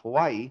island of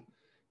Hawaii,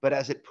 but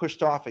as it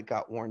pushed off, it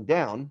got worn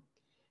down.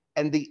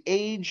 And the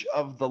age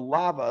of the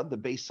lava, the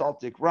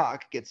basaltic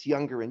rock, gets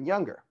younger and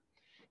younger.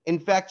 In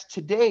fact,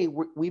 today,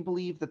 we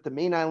believe that the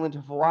main island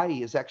of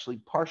Hawaii is actually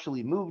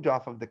partially moved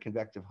off of the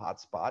convective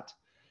hotspot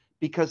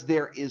because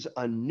there is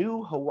a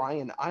new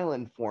Hawaiian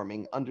island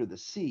forming under the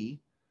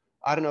sea.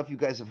 I don't know if you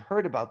guys have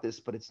heard about this,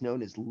 but it's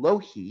known as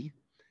Lohi,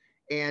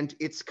 and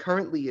it's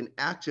currently an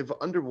active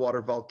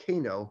underwater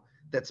volcano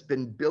that's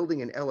been building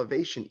in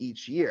elevation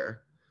each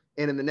year.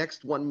 And in the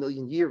next 1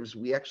 million years,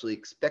 we actually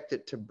expect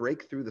it to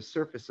break through the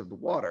surface of the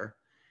water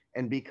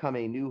and become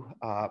a new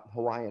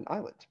Hawaiian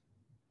island.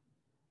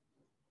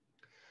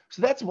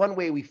 So that's one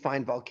way we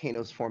find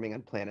volcanoes forming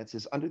on planets,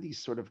 is under these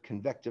sort of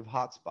convective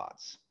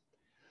hotspots.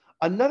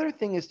 Another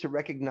thing is to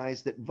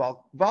recognize that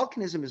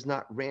volcanism is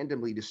not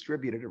randomly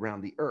distributed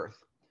around the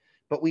Earth,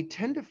 but we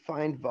tend to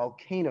find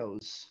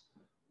volcanoes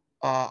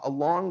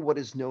along what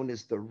is known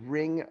as the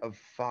ring of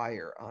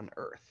fire on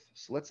Earth.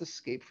 So let's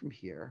escape from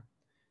here.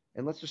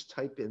 And let's just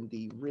type in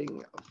the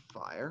ring of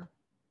fire.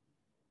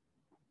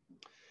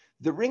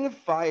 The ring of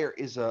fire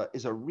is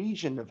a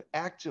region of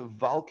active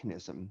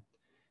volcanism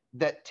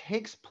that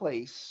takes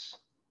place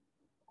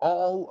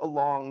all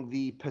along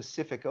the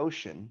Pacific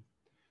Ocean,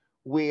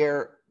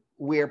 where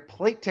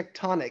plate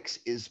tectonics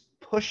is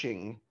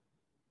pushing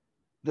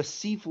the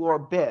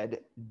seafloor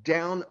bed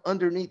down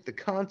underneath the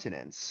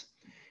continents.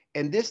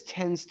 And this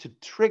tends to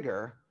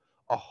trigger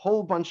a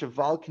whole bunch of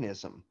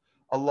volcanism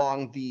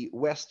along the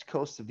west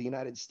coast of the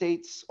United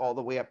States, all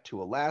the way up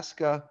to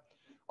Alaska,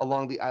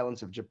 along the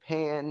islands of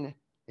Japan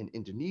and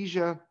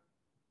Indonesia,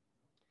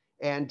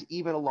 and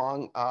even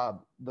along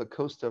the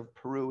coast of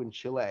Peru and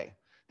Chile.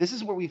 This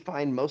is where we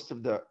find most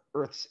of the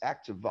Earth's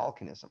active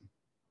volcanism.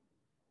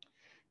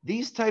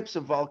 These types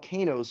of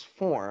volcanoes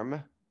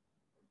form,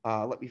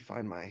 let me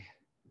find my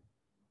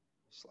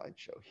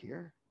slideshow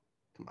here.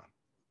 Come on.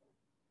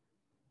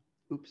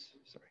 Oops,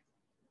 sorry.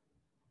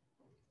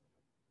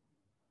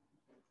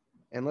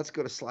 And let's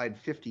go to slide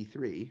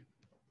 53.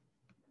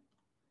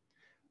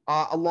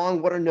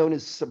 Along what are known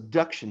as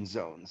subduction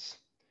zones.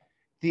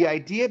 The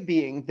idea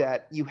being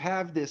that you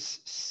have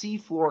this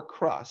seafloor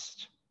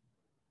crust,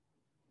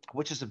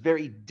 which is a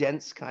very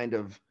dense kind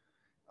of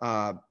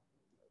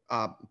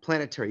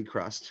planetary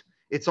crust.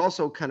 It's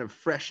also kind of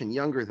fresh and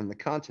younger than the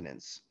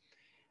continents.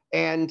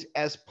 And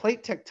as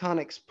plate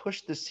tectonics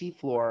push the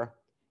seafloor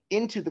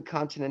into the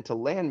continental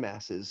land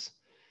masses,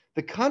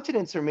 the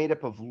continents are made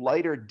up of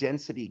lighter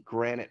density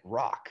granite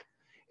rock.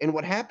 And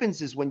what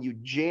happens is when you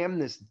jam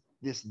this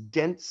this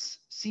dense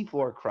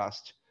seafloor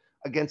crust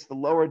against the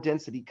lower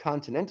density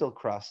continental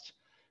crust,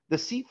 the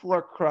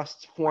seafloor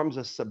crust forms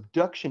a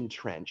subduction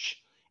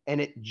trench, and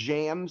it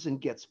jams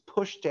and gets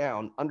pushed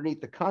down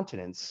underneath the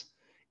continents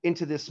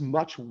into this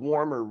much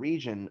warmer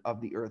region of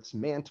the Earth's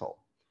mantle.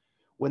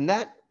 When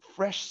that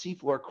fresh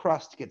seafloor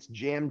crust gets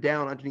jammed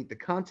down underneath the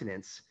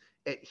continents,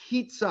 it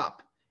heats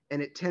up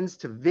and it tends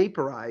to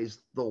vaporize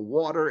the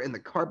water and the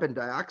carbon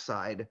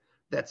dioxide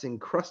that's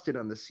encrusted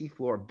on the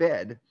seafloor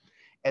bed.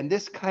 And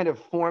this kind of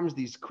forms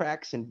these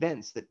cracks and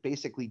vents that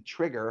basically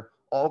trigger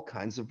all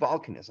kinds of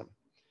volcanism.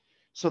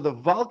 So the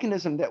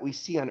volcanism that we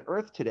see on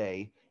Earth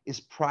today is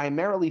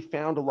primarily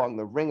found along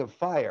the Ring of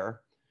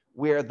Fire,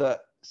 where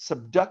the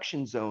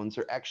subduction zones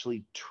are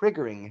actually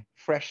triggering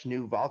fresh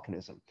new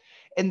volcanism.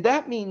 And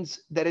that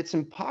means that it's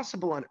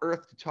impossible on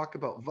Earth to talk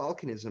about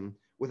volcanism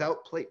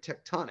without plate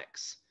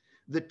tectonics.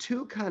 The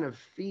two kind of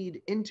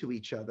feed into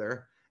each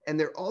other, and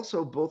they're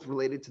also both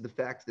related to the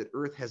fact that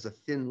Earth has a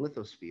thin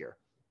lithosphere.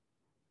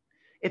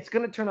 It's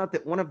going to turn out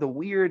that one of the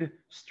weird,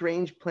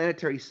 strange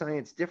planetary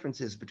science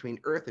differences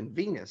between Earth and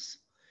Venus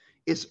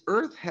is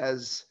Earth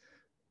has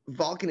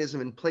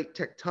volcanism and plate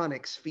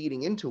tectonics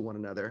feeding into one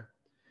another.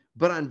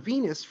 But on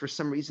Venus, for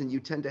some reason, you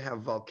tend to have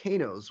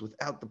volcanoes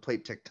without the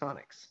plate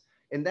tectonics.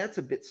 And that's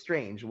a bit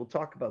strange. We'll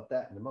talk about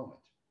that in a moment.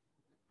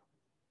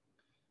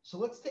 So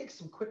let's take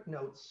some quick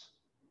notes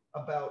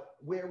about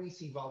where we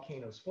see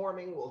volcanoes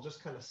forming. We'll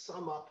just kind of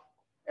sum up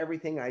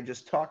everything I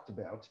just talked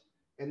about.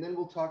 And then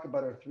we'll talk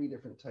about our three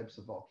different types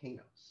of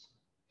volcanoes.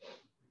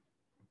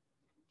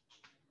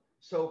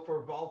 So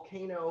for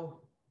volcano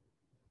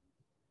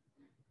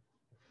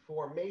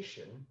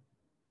formation,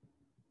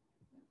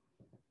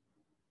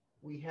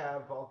 we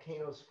have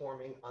volcanoes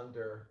forming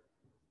under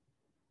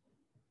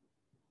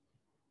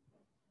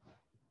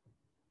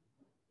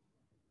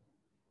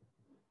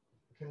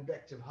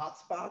convective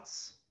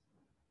hotspots.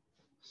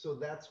 So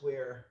that's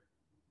where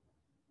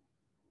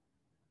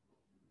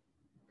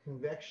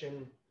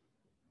convection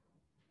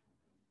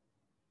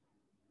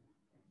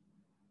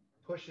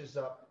pushes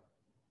up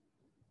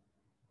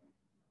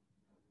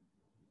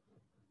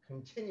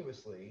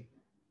continuously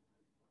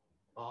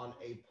on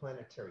a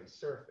planetary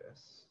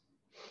surface.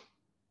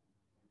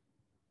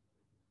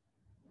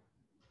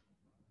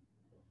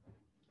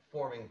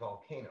 Forming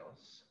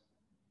volcanoes.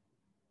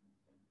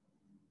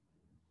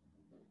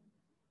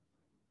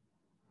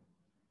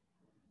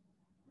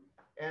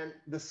 And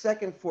the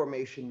second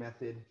formation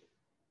method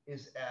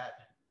is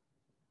at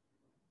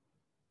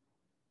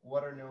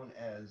what are known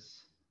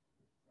as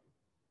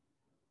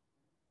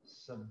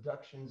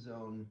subduction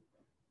zone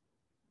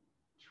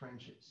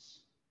trenches.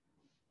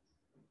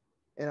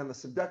 And on the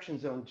subduction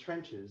zone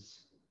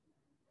trenches,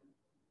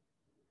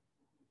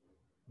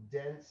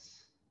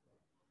 dense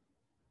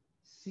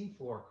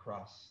seafloor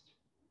crust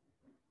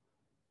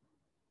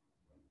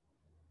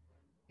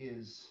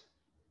is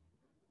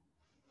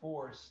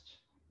forced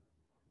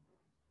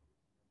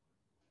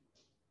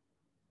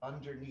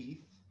underneath,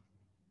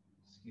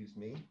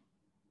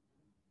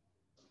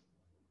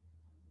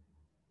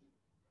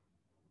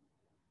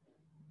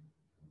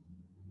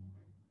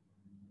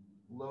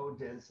 low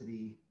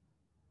density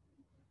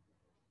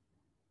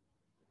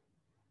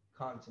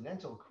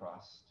continental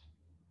crust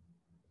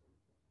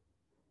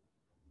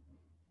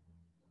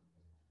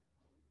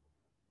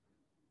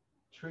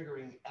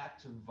triggering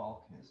active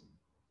volcanism.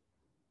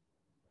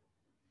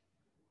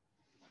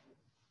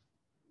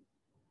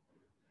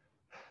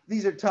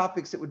 These are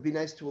topics that would be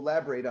nice to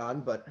elaborate on,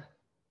 but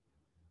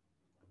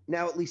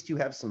now at least you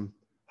have some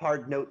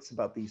hard notes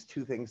about these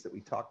two things that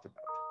we talked about.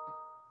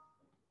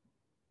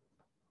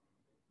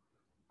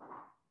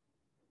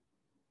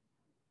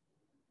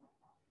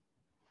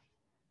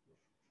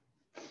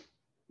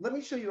 Let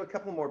me show you a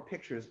couple more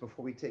pictures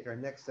before we take our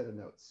next set of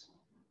notes.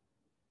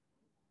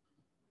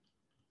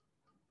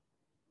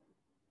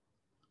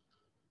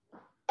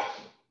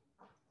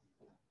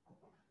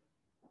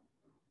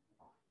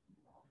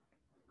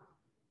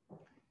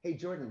 Hey,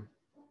 Jordan,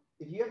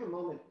 if you have a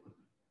moment,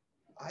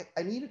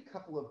 I need a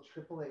couple of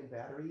AAA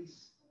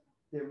batteries.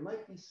 There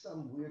might be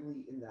some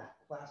weirdly in that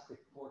plastic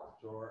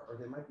fork drawer, or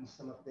there might be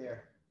some up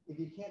there. If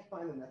you can't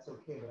find them, that's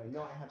okay, but I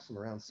know I have some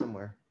around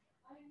somewhere.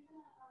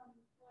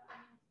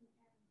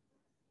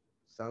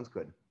 Sounds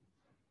good.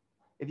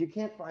 If you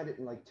can't find it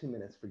in like 2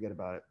 minutes, forget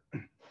about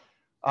it.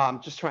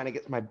 Just trying to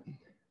get my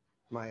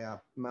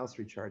mouse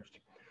recharged.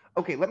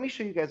 Okay, let me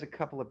show you guys a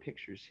couple of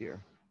pictures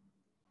here.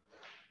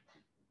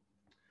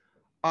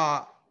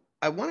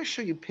 I want to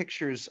show you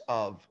pictures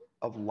of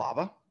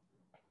lava,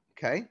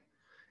 okay?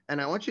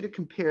 And I want you to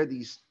compare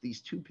these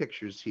two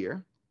pictures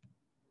here.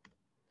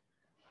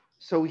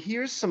 So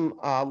here's some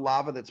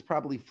lava that's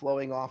probably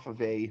flowing off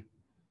of a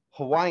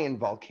Hawaiian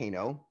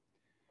volcano.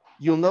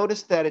 You'll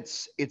notice that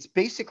it's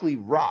basically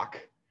rock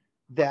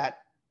that,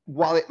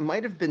 while it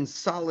might have been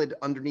solid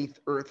underneath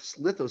Earth's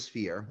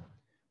lithosphere,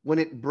 when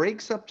it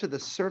breaks up to the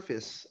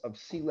surface of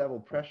sea level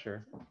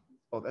pressure,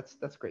 oh,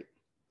 that's great.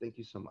 Thank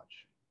you so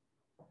much.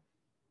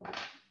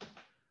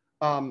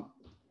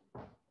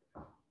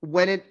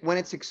 When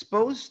it's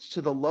exposed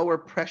to the lower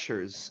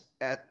pressures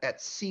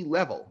at sea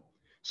level.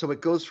 So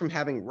it goes from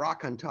having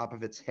rock on top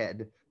of its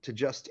head to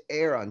just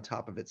air on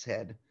top of its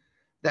head.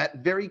 That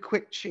very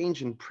quick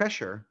change in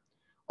pressure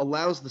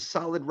allows the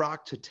solid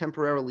rock to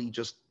temporarily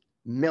just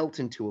melt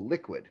into a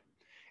liquid.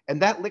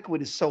 And that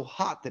liquid is so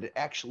hot that it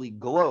actually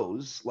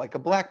glows like a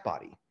black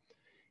body.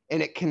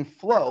 And it can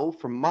flow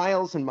for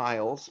miles and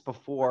miles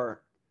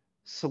before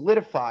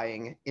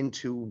solidifying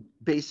into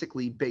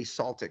basically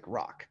basaltic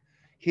rock.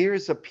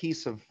 Here's a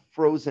piece of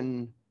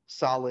frozen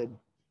solid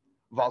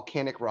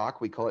volcanic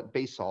rock. We call it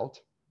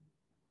basalt.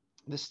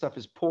 This stuff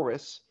is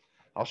porous.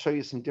 I'll show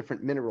you some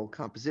different mineral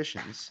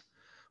compositions.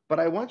 But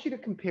I want you to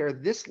compare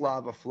this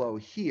lava flow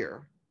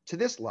here to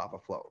this lava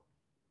flow.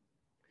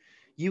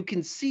 You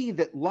can see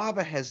that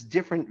lava has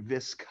different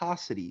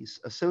viscosities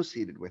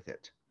associated with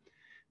it.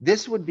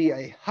 This would be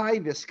a high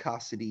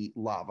viscosity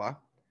lava.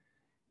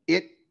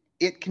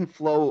 It can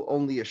flow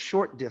only a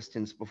short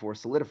distance before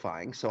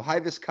solidifying. So high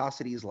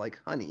viscosity is like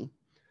honey.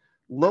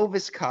 Low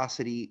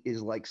viscosity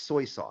is like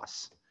soy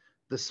sauce.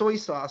 The soy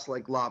sauce,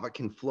 like lava,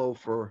 can flow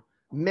for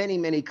many,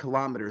 many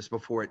kilometers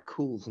before it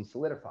cools and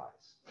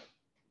solidifies.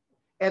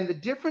 And the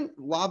different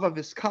lava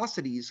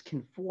viscosities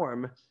can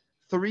form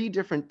 3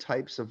 different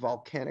types of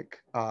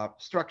volcanic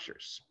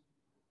structures.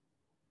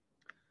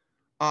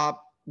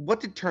 What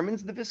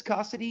determines the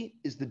viscosity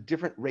is the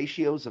different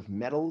ratios of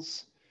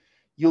metals.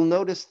 You'll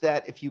notice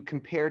that if you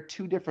compare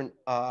 2 different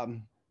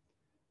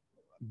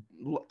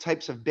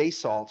types of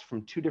basalt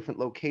from 2 different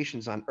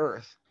locations on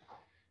Earth,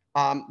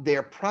 they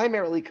are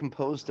primarily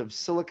composed of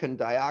silicon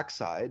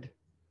dioxide.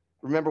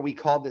 Remember, we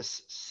call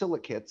this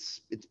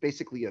silicates. It's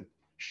basically a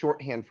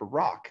shorthand for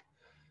rock.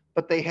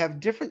 But they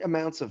have different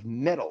amounts of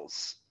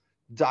metals,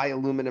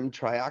 dialuminum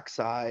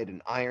trioxide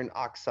and iron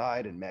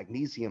oxide and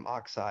magnesium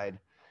oxide.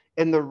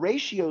 And the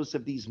ratios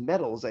of these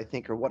metals, I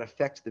think, are what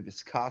affect the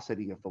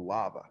viscosity of the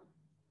lava.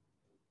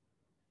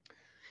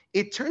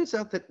 It turns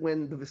out that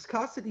when the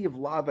viscosity of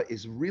lava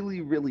is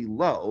really, really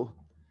low,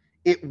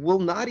 it will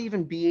not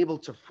even be able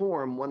to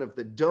form one of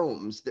the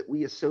domes that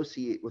we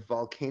associate with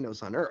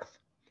volcanoes on Earth.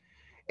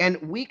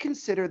 And we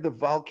consider the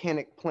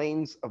volcanic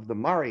plains of the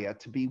Maria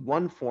to be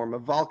one form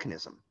of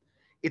volcanism.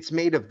 It's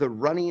made of the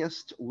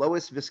runniest,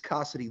 lowest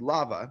viscosity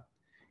lava.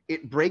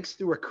 It breaks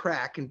through a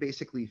crack and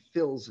basically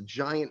fills a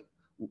giant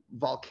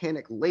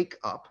volcanic lake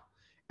up.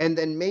 And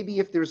then maybe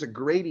if there's a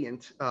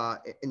gradient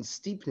in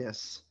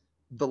steepness,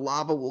 the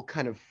lava will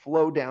kind of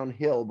flow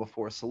downhill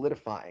before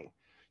solidifying.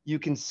 You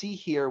can see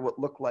here what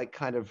look like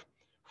kind of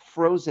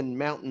frozen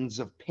mountains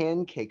of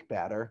pancake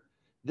batter.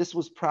 This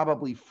was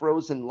probably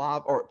frozen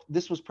lava, or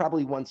this was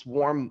probably once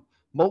warm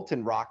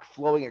molten rock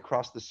flowing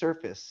across the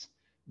surface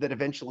that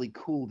eventually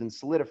cooled and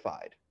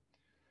solidified.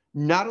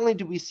 Not only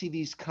do we see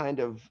these kind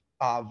of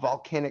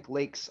volcanic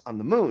lakes on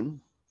the moon,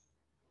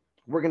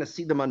 we're going to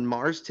see them on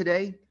Mars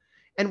today,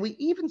 and we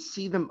even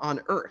see them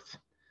on Earth.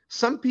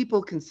 Some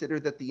people consider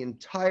that the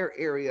entire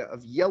area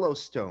of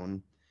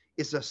Yellowstone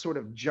is a sort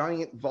of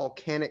giant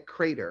volcanic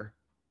crater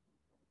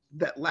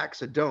that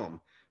lacks a dome.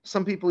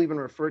 Some people even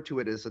refer to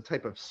it as a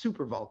type of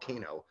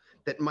supervolcano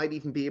that might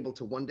even be able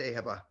to one day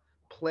have a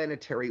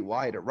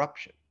planetary-wide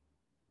eruption.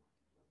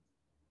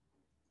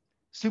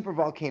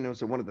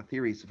 Supervolcanoes are one of the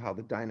theories of how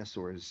the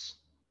dinosaurs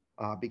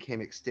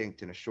became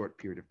extinct in a short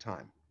period of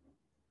time.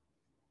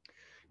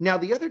 Now,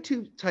 the other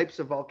 2 types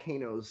of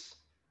volcanoes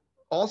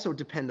also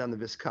depend on the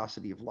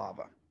viscosity of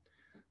lava.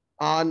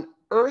 On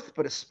Earth,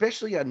 but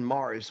especially on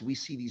Mars, we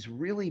see these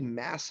really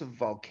massive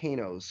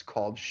volcanoes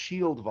called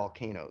shield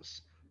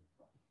volcanoes.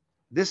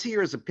 This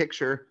here is a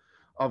picture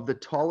of the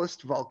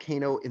tallest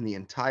volcano in the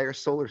entire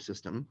solar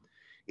system.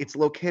 It's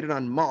located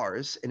on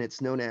Mars, and it's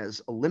known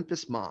as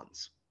Olympus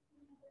Mons.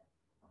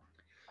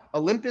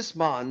 Olympus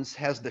Mons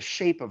has the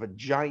shape of a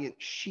giant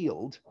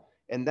shield,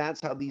 and that's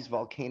how these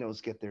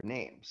volcanoes get their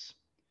names.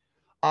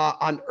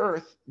 On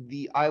Earth,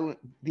 the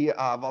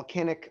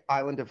volcanic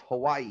island of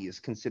Hawaii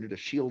is considered a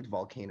shield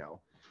volcano,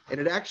 and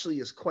it actually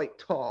is quite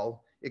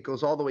tall. It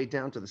goes all the way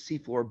down to the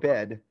seafloor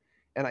bed,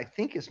 and I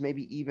think is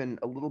maybe even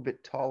a little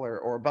bit taller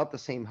or about the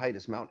same height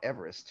as Mount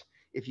Everest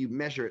if you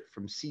measure it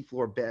from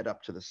seafloor bed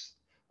up to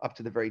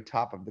the very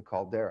top of the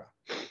caldera.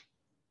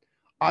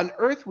 On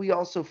Earth, we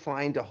also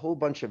find a whole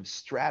bunch of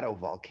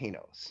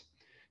stratovolcanoes.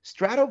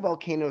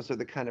 Stratovolcanoes are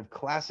the kind of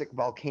classic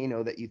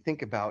volcano that you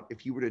think about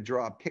if you were to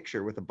draw a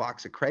picture with a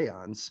box of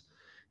crayons.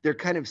 They're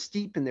kind of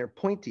steep and they're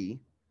pointy,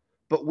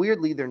 but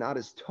weirdly, they're not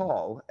as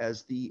tall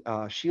as the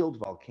shield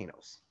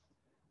volcanoes.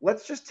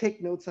 Let's just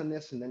take notes on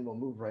this and then we'll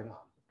move right on.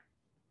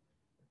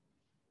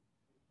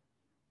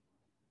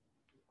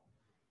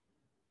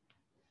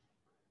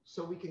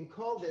 So we can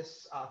call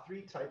this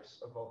 3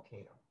 types of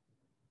volcano.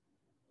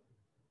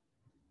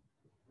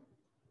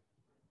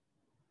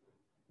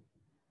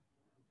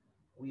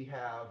 We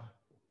have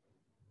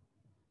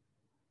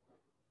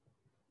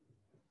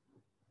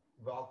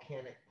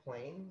volcanic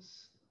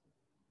plains.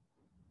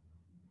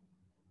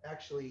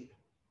 Actually,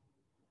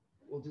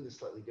 we'll do this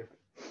slightly different.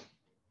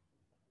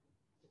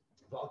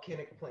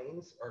 Volcanic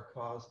plains are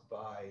caused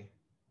by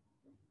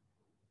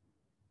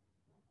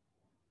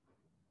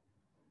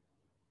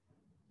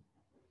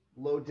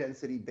low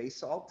density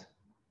basalt.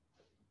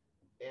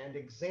 And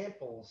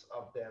examples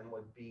of them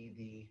would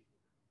be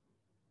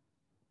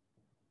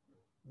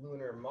the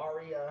lunar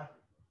maria,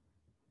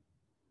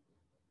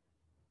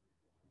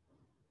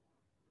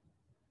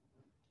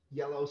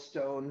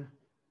 Yellowstone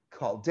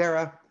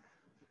caldera.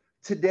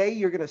 Today,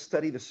 you're going to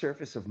study the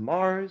surface of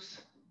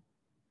Mars,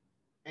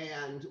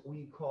 and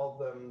we call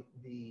them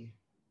the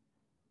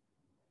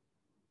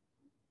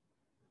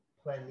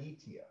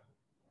planitia.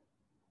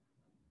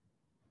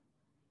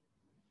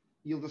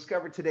 You'll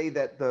discover today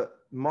that the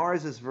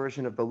Mars's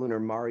version of the lunar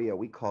maria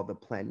we call the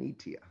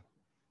planitia.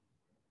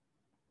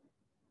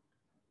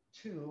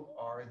 Two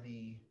are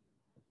the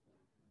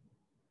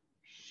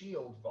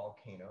shield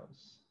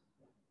volcanoes.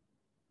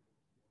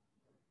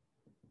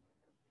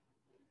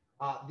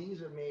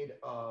 These are made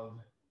of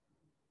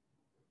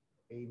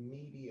a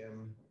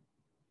medium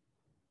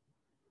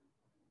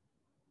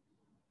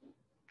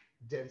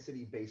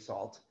density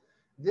basalt.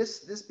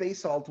 This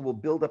basalt will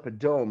build up a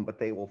dome, but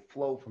they will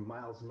flow for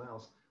miles and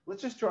miles.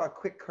 Let's just draw a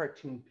quick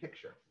cartoon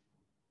picture.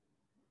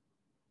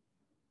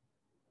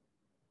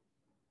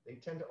 They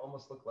tend to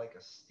almost look like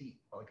a steep,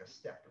 like a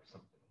step or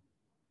something.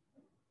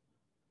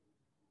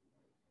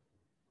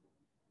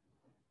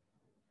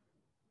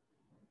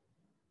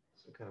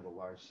 So kind of a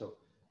large, so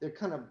they're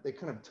kind of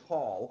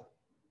tall,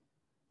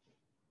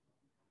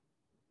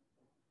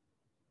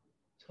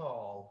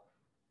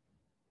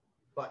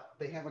 but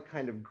they have a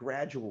kind of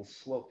gradual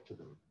slope to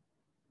them.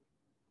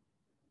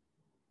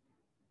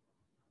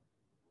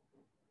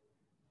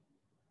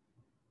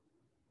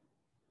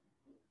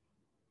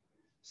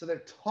 So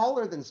they're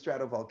taller than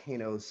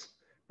stratovolcanoes,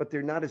 but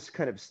they're not as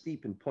kind of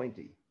steep and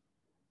pointy.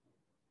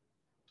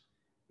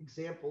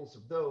 Examples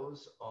of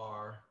those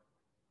are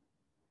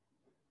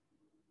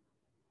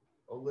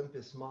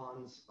Olympus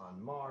Mons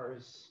on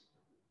Mars,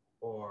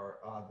 or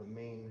the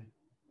main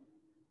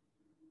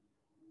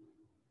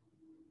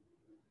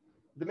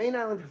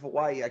island of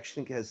Hawaii. I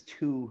actually think has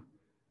two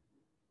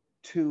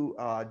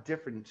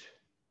different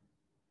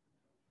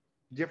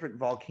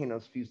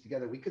volcanoes fused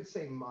together. We could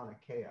say Mauna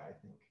Kea, I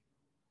think.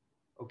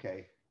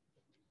 Okay.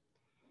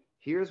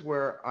 Here's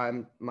where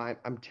I'm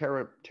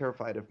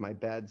terrified of my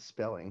bad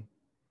spelling.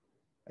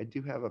 I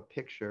do have a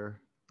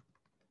picture.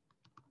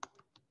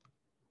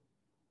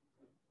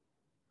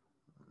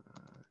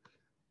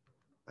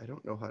 I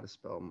don't know how to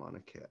spell Mauna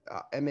Kea.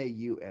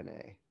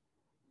 M-A-U-N-A.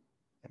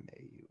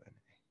 M-A-U-N-A.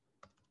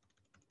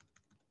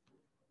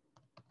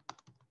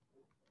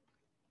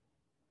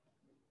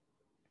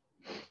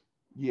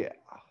 Yeah.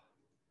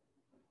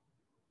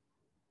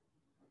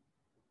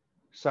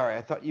 Sorry,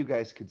 I thought you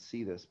guys could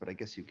see this, but I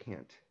guess you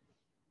can't.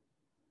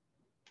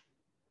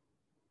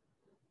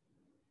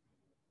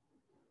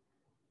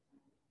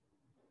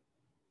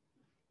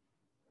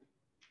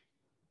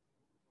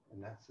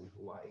 And that's in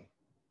Hawaii.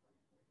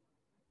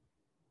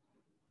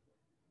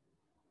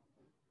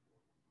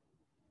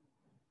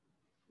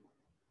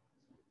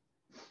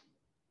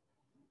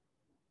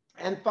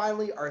 And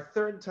finally, our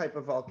third type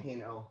of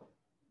volcano,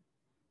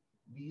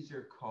 these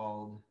are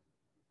called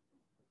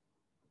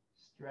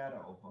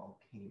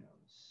stratovolcanoes.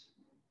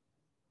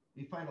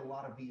 We find a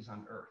lot of these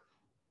on Earth.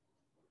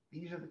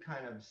 These are the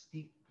kind of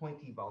steep,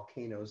 pointy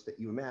volcanoes that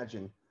you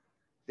imagine.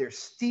 They're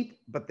steep,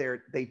 but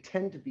they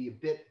tend to be a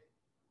bit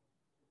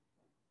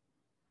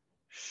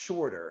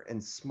shorter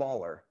and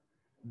smaller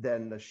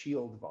than the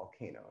shield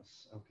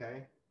volcanoes,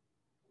 okay?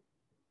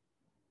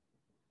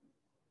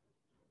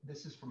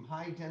 This is from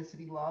high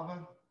density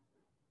lava,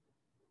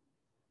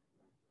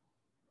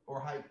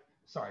 or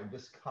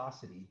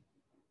viscosity.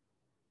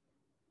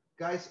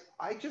 Guys,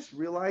 I just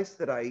realized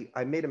that I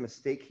made a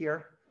mistake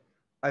here.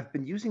 I've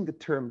been using the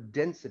term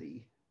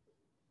density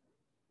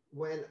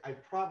when I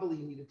probably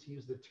needed to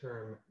use the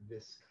term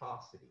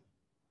viscosity.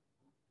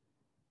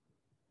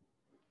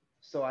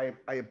 So I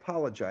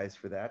apologize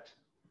for that.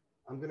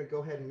 I'm going to go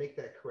ahead and make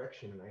that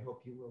correction, and I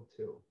hope you will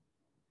too.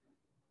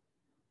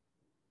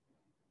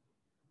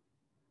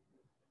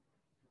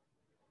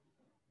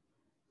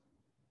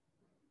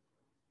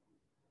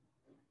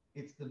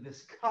 It's the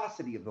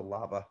viscosity of the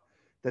lava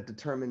that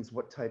determines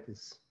what type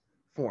is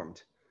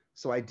formed.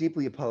 So I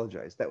deeply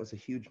apologize. That was a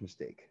huge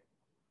mistake.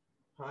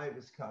 High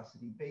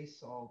viscosity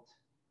basalt.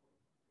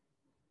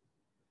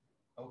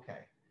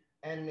 Okay.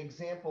 And an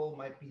example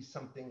might be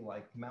something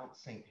like Mount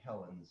St.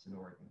 Helens in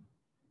Oregon.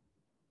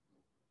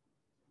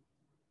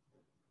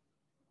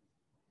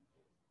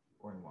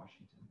 Or in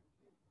Washington.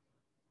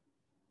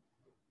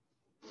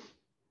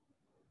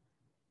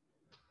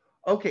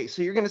 Okay,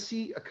 so you're going to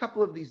see a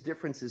couple of these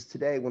differences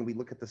today when we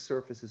look at the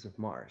surfaces of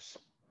Mars.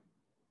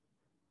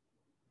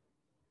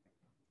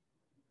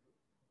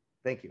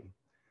 Thank you.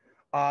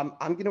 I'm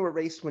going to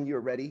erase when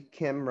you're ready.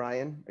 Kim,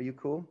 Ryan, are you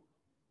cool?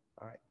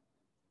 All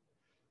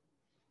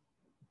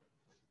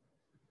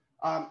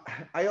right.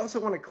 I also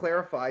want to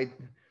clarify,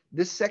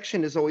 this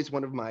section is always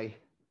one of my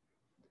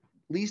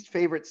least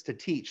favorites to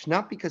teach,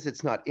 not because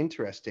it's not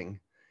interesting,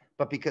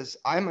 but because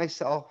I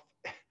myself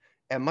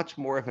am much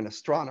more of an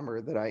astronomer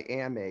than I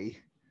am a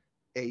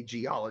a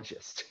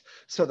geologist.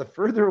 So the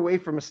further away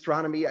from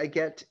astronomy I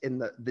get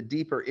and the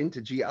deeper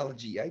into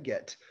geology I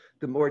get,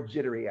 the more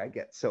jittery I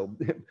get. So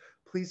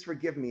please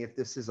forgive me if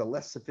this is a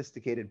less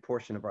sophisticated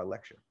portion of our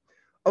lecture.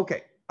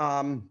 Okay.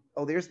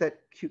 Oh, there's that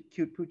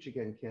cute pooch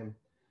again, Kim.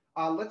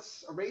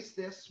 Let's erase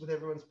this with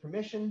everyone's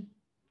permission.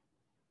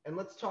 And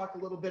let's talk a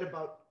little bit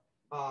about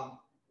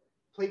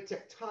plate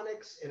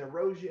tectonics and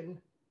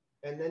erosion,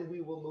 and then we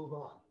will move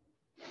on.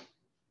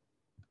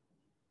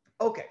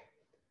 Okay,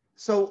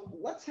 so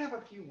let's have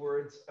a few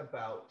words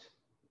about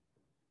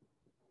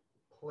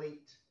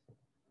plate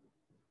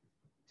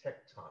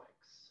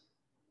tectonics.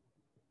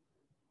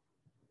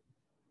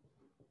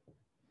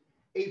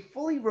 A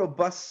fully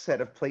robust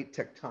set of plate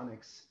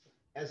tectonics,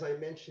 as I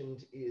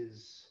mentioned,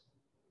 is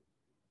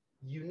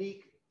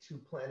unique to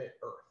planet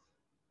Earth.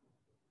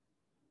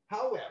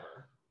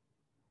 However,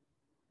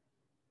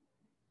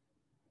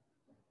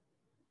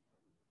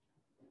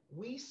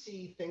 we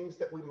see things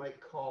that we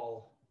might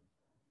call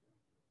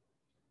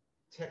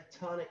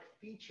tectonic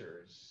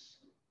features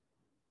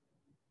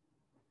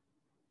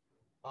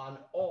on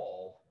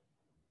all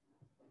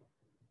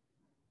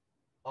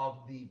of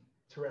the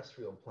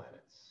terrestrial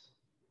planets.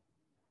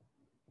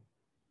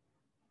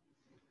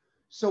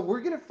 So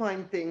we're going to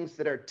find things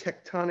that are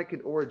tectonic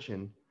in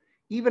origin,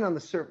 even on the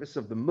surface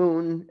of the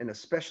moon, and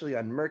especially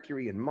on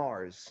Mercury and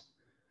Mars.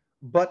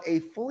 But a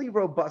fully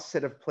robust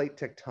set of plate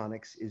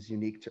tectonics is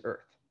unique to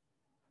Earth.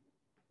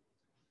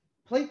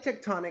 Plate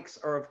tectonics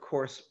are, of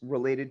course,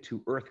 related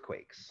to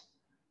earthquakes.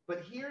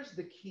 But here's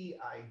the key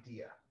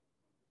idea.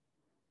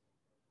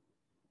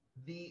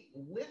 The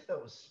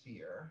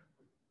lithosphere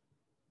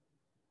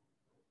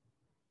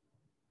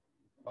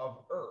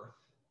of Earth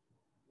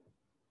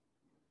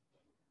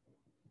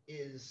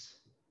is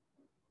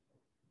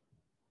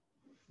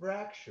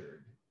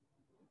fractured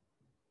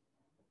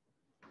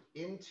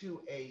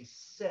into a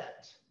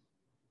set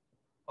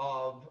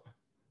of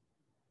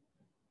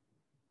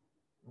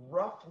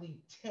roughly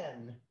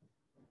 10,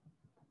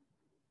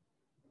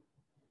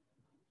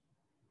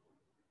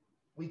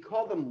 we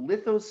call them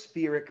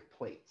lithospheric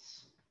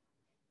plates.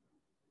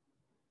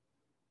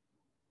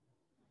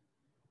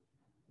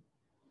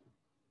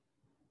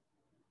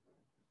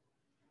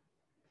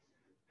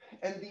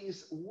 And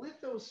these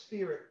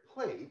lithospheric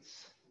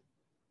plates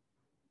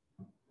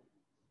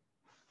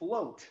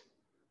float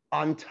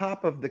on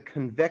top of the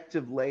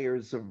convective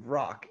layers of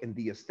rock in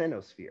the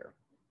asthenosphere.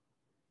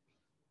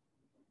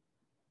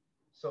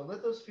 So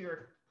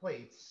lithospheric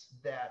plates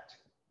that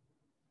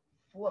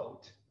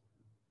float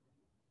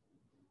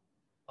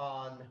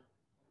on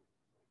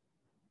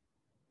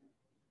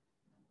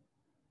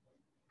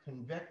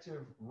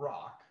convective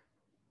rock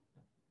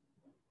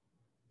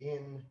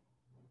in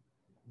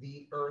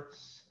the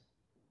Earth's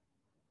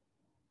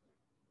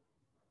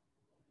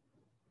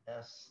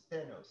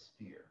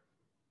asthenosphere.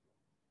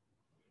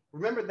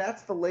 Remember,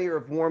 that's the layer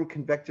of warm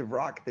convective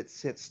rock that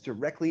sits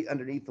directly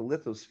underneath the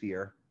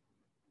lithosphere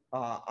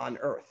on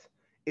Earth.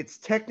 It's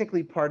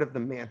technically part of the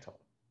mantle.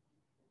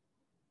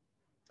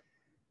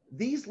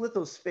 These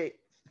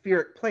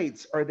lithospheric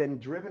plates are then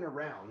driven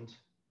around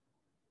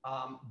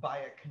by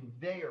a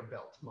conveyor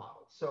belt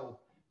model.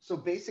 So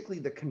basically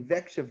the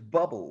convective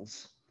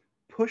bubbles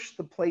push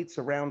the plates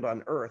around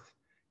on Earth,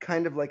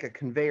 kind of like a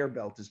conveyor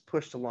belt is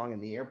pushed along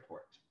in the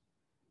airport.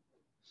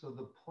 So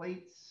the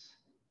plates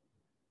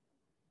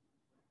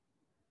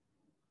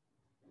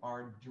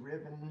are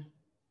driven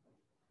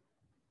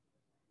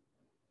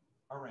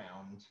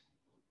around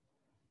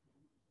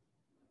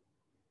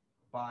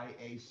by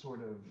a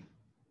sort of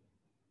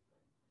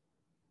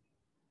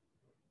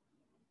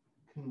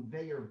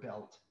conveyor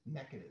belt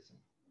mechanism.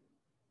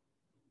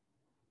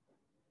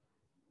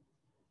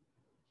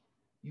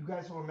 You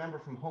guys will remember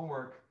from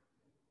homework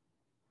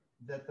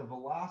that the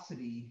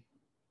velocity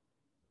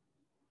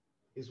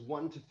is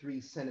 1 to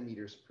 3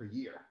 centimeters per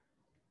year.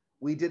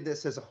 We did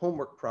this as a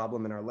homework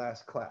problem in our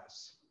last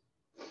class.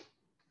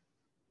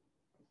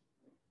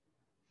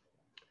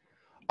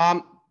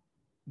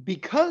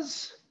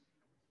 Because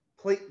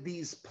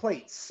these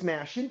plates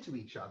smash into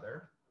each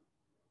other,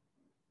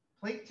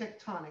 plate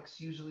tectonics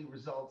usually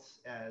results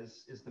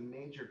is the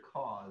major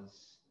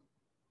cause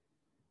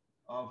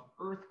of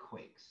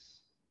earthquakes.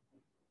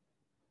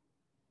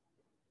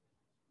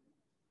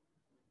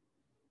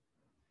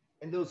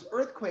 And those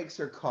earthquakes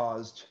are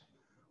caused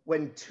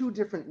when two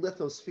different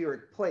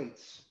lithospheric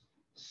plates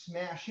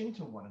smash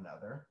into one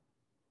another.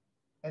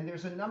 And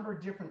there's a number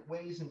of different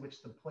ways in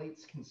which the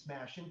plates can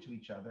smash into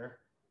each other.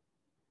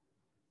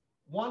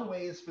 One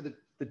way is for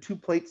the two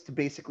plates to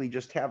basically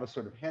just have a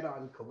sort of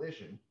head-on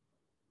collision.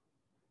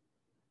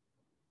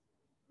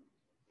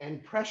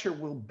 And pressure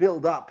will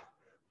build up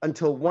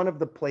until one of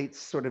the plates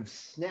sort of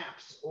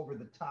snaps over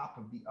the top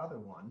of the other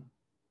one.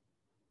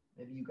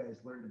 Maybe you guys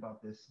learned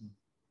about this in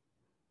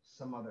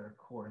some other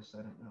course,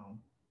 I don't know.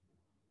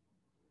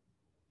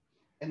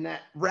 And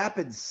that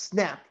rapid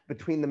snap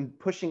between them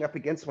pushing up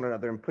against one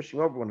another and pushing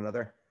over one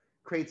another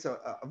creates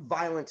a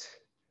violent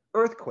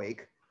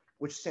earthquake,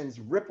 which sends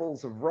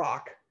ripples of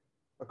rock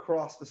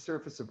across the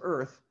surface of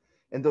Earth,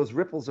 And those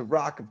ripples of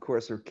rock, of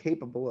course, are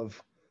capable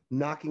of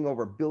knocking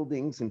over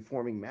buildings and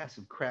forming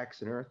massive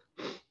cracks in Earth.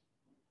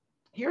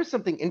 Here's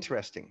something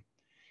interesting.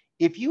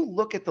 If you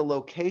look at the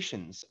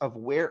locations of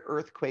where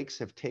earthquakes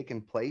have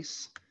taken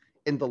place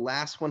in the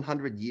last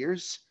 100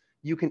 years,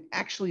 you can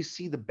actually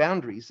see the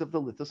boundaries of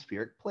the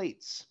lithospheric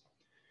plates.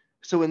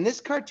 So in this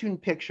cartoon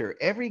picture,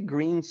 every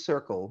green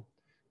circle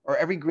or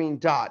every green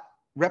dot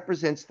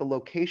represents the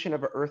location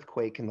of an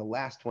earthquake in the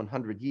last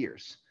 100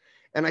 years.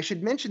 And I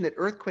should mention that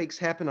earthquakes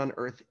happen on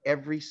Earth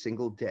every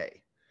single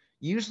day.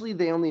 Usually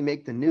they only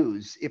make the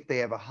news if they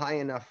have a high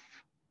enough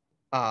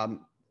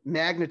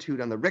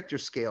magnitude on the Richter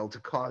scale to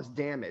cause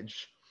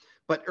damage.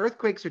 But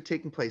earthquakes are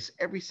taking place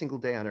every single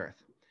day on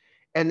Earth.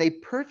 And they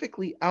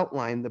perfectly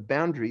outline the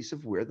boundaries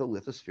of where the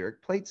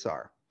lithospheric plates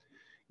are.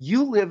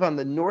 You live on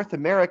the North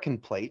American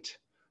plate,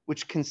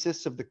 which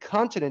consists of the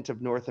continent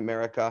of North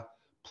America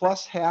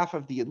plus half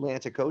of the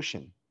Atlantic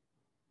Ocean.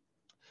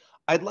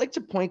 I'd like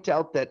to point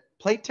out that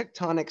plate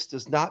tectonics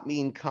does not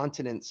mean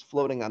continents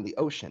floating on the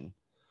ocean,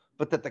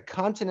 but that the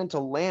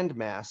continental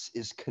landmass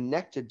is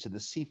connected to the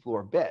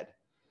seafloor bed.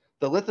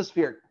 The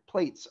lithospheric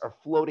plates are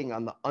floating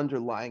on the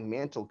underlying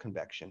mantle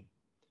convection.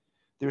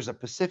 There's a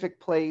Pacific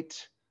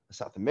plate, a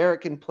South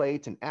American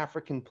plate, an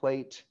African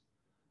plate.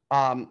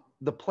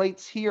 The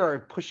plates here are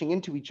pushing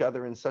into each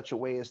other in such a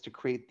way as to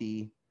create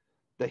the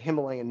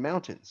Himalayan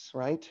mountains,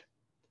 right?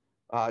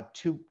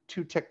 Two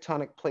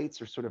tectonic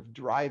plates are sort of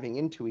driving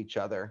into each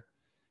other,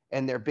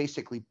 and they're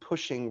basically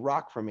pushing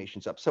rock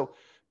formations up. So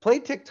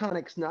plate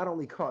tectonics not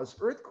only cause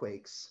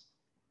earthquakes,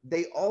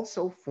 they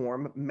also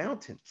form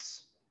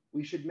mountains.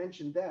 We should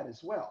mention that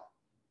as well.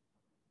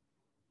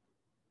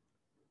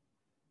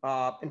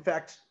 In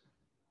fact,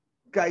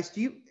 guys,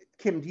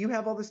 Kim, do you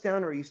have all this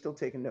down, or are you still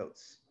taking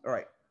notes? All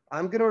right,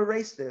 I'm going to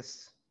erase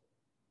this.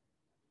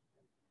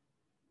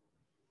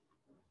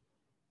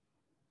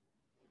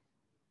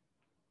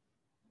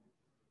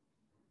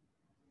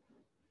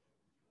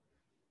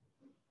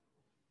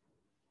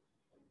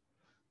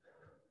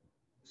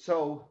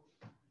 So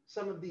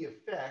some of the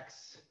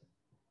effects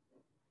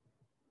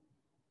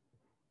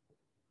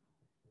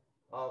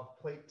of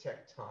plate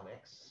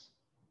tectonics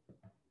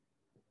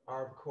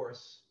are, of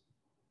course,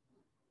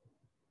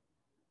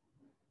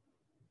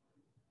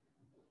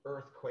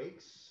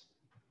 earthquakes.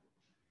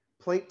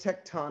 Plate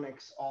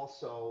tectonics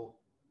also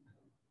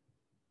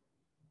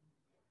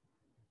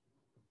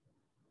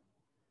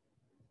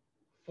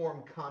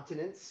form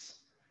continents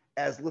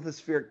as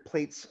lithospheric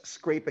plates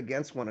scrape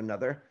against one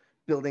another,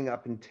 building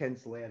up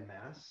intense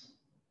landmass.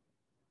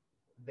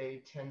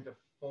 They tend to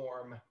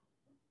form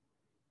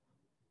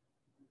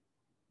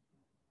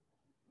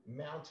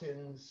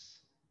mountains,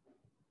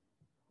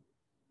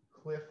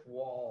 cliff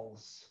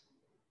walls,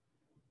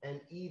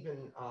 and even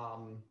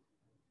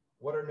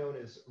what are known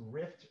as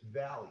rift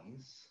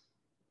valleys.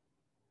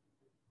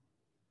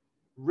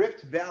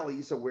 Rift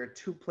valleys are where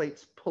two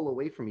plates pull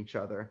away from each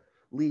other,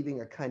 leaving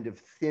a kind of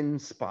thin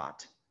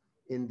spot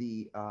in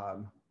the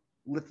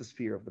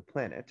lithosphere of the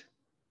planet.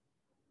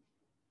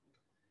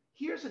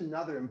 Here's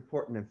another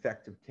important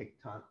effect of plate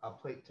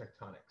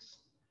tectonics.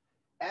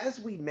 As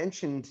we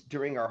mentioned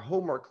during our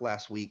homework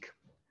last week,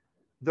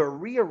 the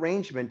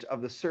rearrangement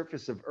of the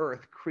surface of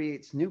Earth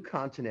creates new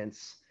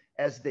continents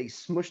as they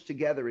smush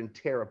together and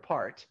tear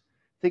apart.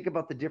 Think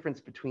about the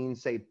difference between,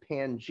 say,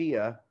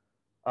 Pangea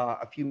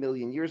a few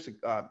million years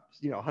ago,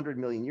 100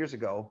 million years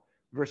ago,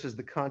 versus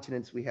the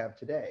continents we have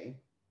today.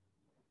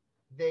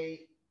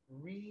 They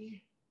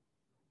reshape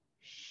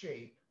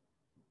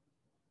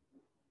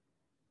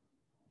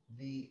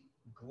the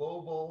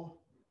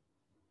global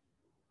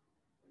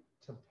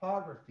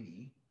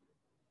topography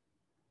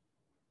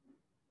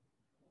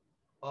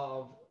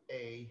of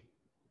a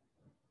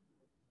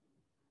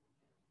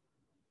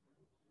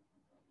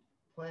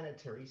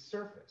planetary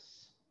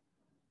surface.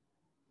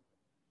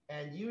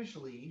 And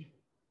usually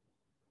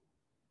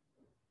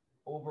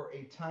over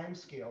a time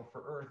scale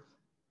for Earth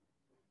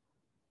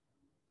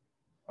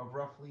of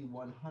roughly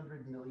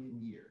 100 million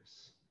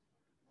years.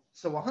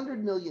 So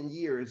 100 million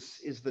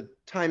years is the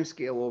time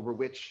scale over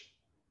which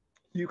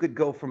you could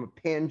go from a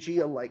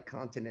Pangea-like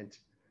continent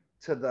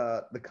to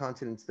the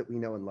continents that we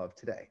know and love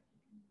today.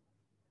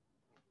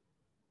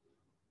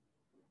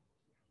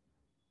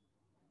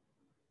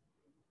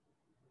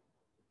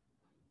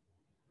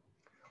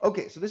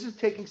 Okay, so this is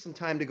taking some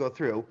time to go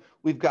through.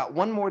 We've got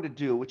one more to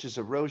do, which is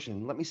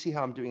erosion. Let me see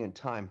how I'm doing in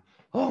time.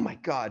 Oh my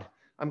God,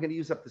 I'm going to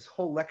use up this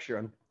whole lecture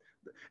on.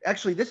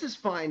 Actually, this is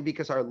fine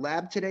because our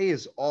lab today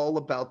is all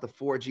about the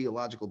 4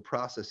 geological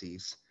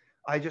processes.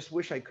 I just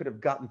wish I could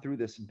have gotten through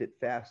this a bit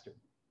faster.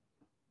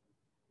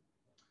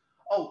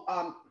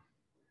 Oh,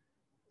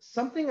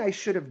 something I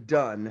should have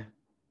done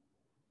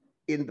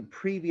in the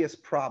previous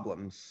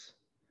problems.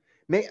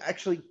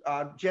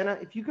 Jenna,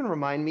 if you can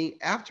remind me,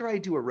 after I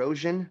do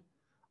erosion,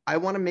 I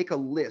want to make a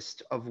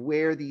list of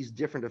where these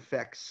different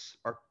effects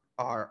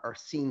are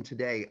seen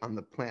today on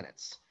the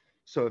planets.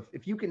 So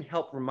if you can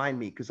help remind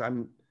me, because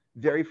I'm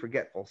very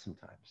forgetful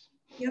sometimes.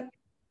 Yep.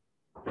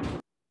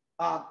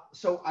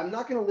 So I'm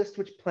not going to list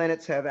which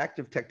planets have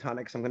active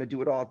tectonics. I'm going to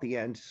do it all at the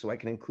end so I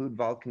can include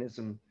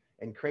volcanism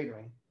and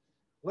cratering.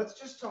 Let's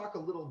just talk a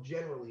little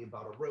generally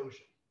about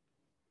erosion.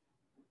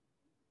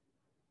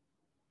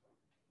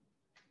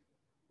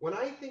 When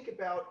I think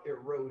about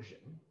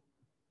erosion,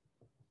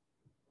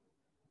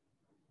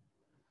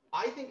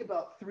 I think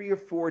about 3 or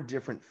 4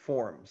 different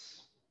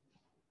forms.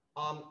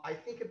 I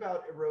think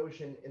about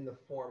erosion in the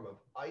form of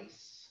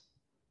ice.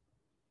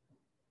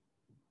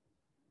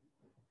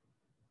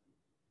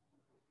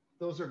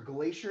 Those are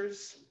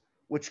glaciers,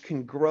 which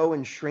can grow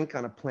and shrink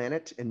on a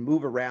planet and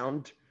move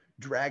around,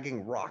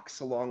 dragging rocks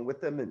along with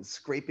them and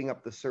scraping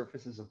up the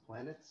surfaces of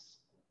planets.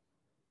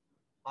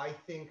 I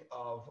think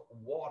of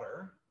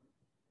water.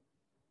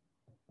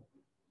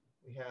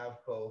 We have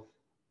both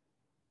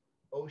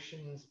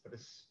oceans, but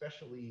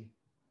especially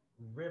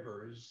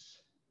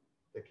rivers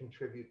that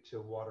contribute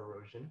to water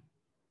erosion.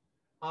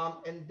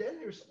 And then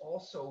there's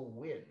also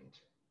wind.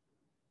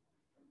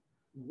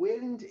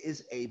 Wind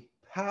is a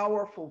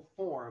powerful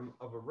form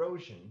of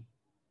erosion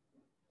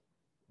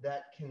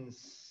that can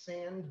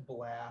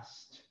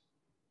sandblast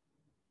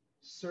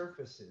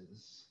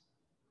surfaces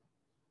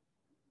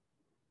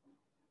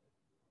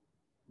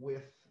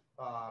with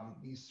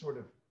these sort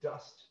of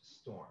dust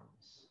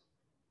storms.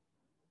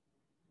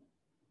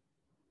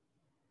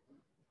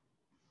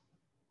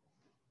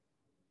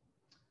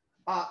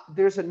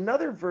 There's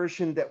another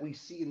version that we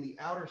see in the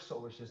outer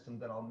solar system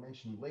that I'll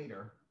mention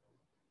later.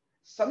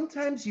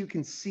 Sometimes you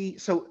can see,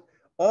 so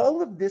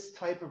all of this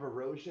type of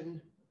erosion,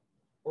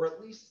 or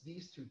at least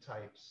these 2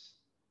 types,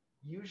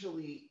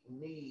 usually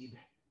need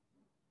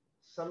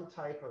some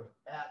type of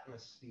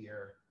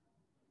atmosphere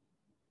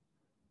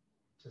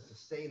to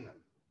sustain them.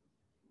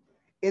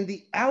 In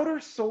the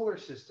outer solar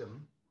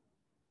system,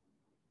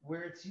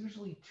 where it's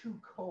usually too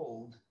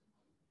cold,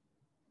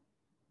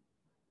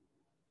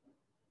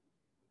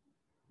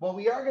 well,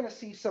 we are going to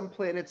see some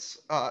planets,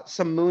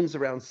 some moons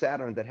around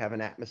Saturn that have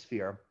an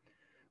atmosphere.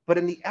 But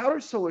in the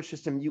outer solar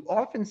system, you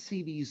often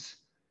see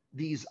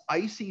these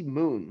icy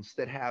moons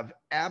that have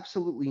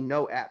absolutely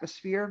no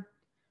atmosphere,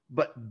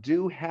 but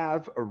do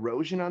have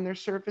erosion on their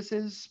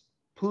surfaces.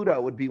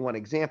 Pluto would be one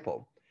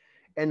example.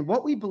 And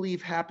what we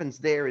believe happens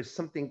there is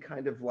something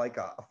kind of like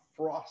a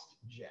frost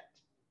jet.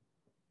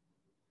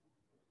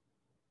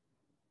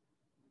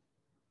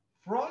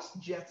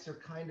 Frost jets are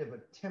kind of a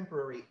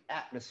temporary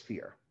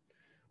atmosphere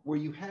where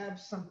you have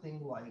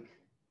something like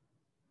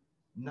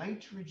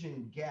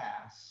nitrogen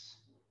gas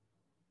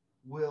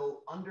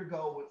will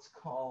undergo what's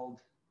called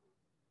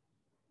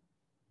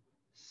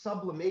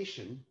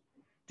sublimation.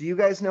 Do you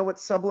guys know what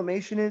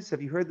sublimation is?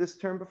 Have you heard this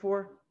term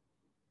before?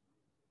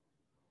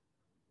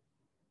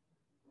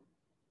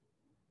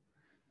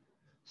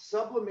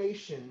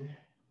 Sublimation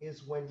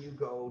is when you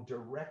go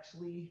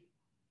directly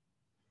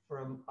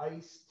from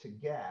ice to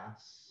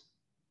gas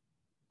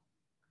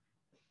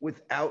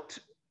without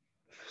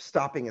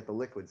stopping at the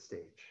liquid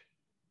stage.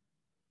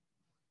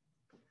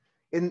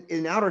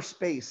 In outer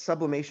space,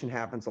 sublimation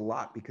happens a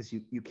lot because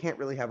you can't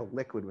really have a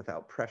liquid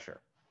without pressure.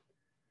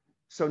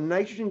 So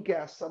nitrogen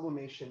gas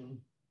sublimation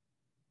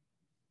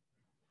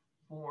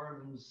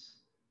forms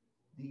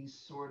these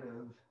sort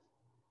of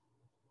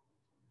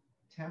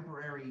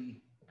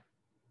temporary,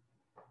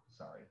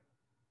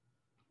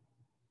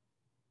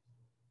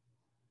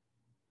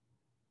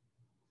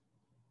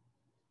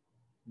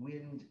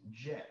 wind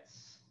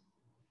jets.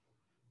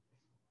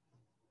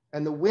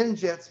 And the wind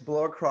jets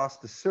blow across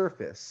the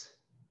surface,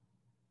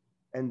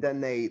 and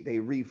then they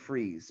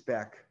refreeze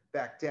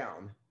back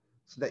down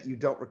so that you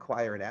don't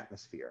require an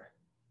atmosphere.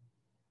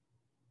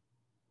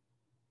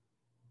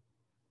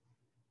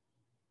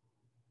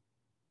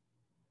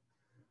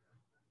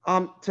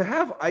 To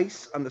have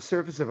ice on the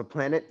surface of a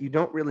planet, you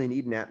don't really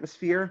need an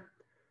atmosphere,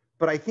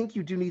 but I think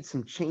you do need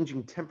some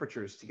changing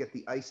temperatures to get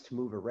the ice to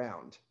move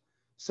around.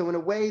 So in a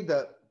way,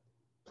 the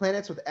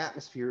planets with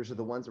atmospheres are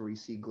the ones where we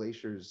see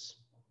glaciers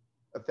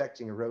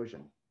affecting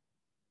erosion.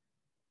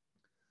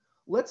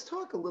 Let's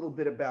talk a little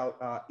bit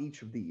about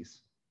each of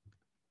these.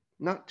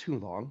 Not too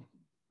long.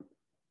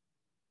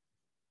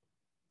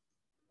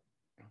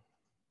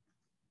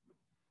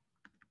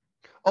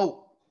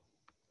 Oh,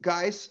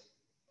 guys,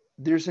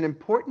 there's an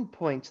important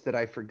point that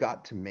I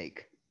forgot to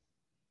make.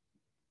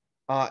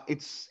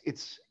 It's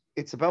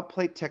about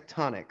plate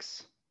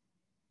tectonics.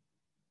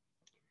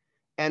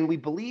 And we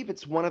believe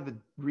it's one of the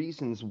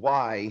reasons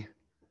why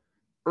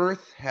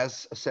Earth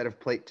has a set of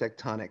plate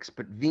tectonics,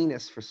 but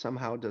Venus for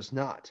somehow does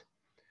not.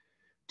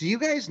 Do you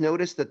guys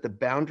notice that the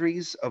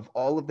boundaries of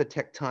all of the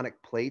tectonic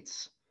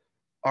plates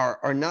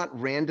are not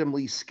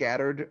randomly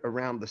scattered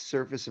around the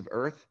surface of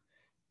Earth,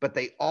 but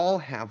they all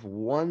have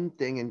one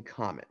thing in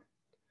common?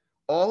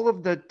 All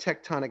of the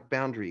tectonic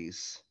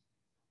boundaries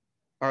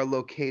are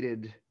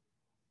located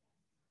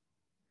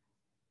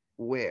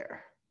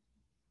where?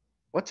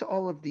 What do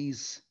all of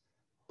these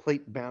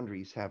plate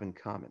boundaries have in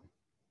common?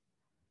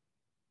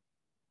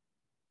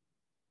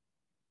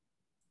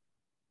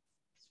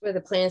 Where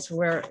the planets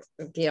were,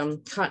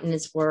 the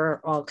continents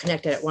were all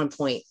connected at one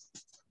point.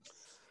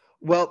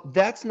 Well,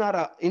 that's not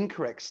an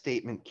incorrect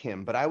statement,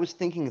 Kim, but I was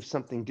thinking of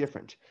something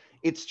different.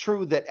 It's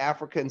true that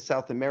Africa and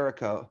South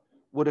America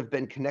would have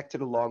been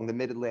connected along the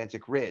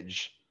mid-Atlantic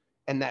ridge,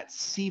 and that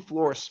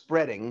seafloor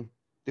spreading,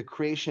 the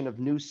creation of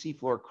new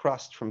seafloor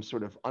crust from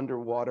sort of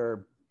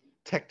underwater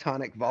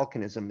tectonic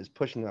volcanism is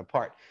pushing them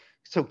apart.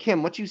 So,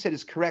 Kim, what you said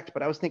is correct,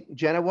 but I was thinking,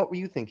 Jenna, what were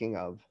you thinking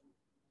of?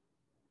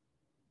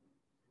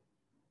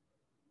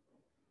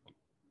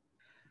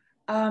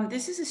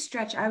 This is a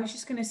stretch. I was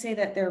just going to say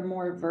that they're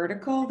more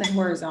vertical than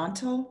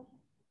horizontal.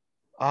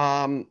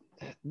 Um,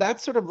 that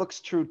sort of looks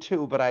true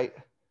too, but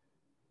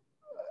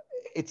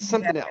it's Yeah.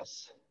 something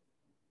else.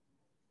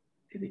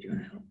 Maybe do you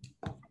want to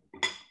help?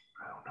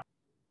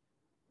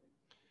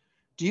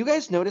 Do you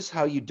guys notice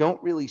how you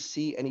don't really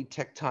see any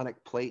tectonic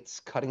plates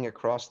cutting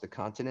across the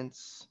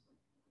continents?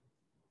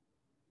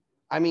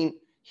 I mean,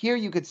 here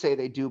you could say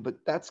they do,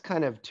 but that's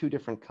kind of two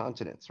different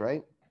continents,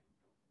 right?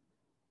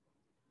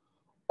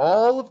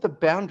 All of the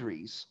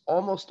boundaries,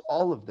 almost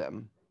all of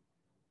them,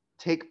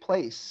 take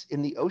place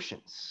in the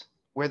oceans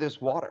where there's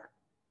water.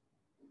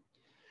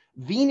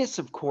 Venus,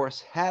 of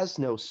course, has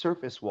no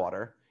surface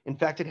water. In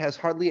fact, it has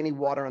hardly any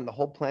water on the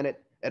whole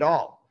planet at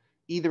all,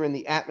 either in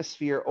the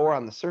atmosphere or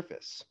on the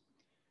surface.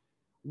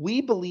 We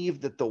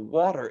believe that the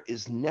water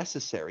is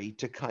necessary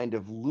to kind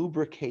of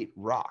lubricate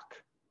rock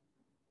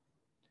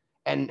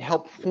and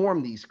help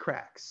form these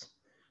cracks.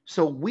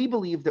 So we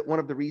believe that one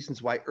of the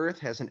reasons why Earth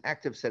has an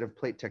active set of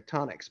plate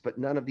tectonics, but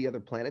none of the other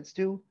planets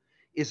do,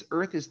 is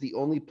Earth is the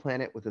only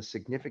planet with a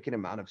significant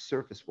amount of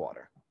surface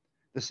water.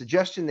 The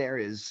suggestion there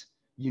is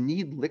you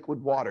need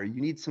liquid water,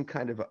 you need some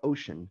kind of an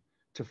ocean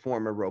to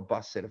form a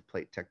robust set of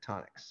plate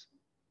tectonics.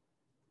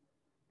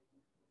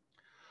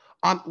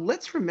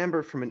 Let's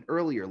remember from an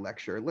earlier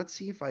lecture, let's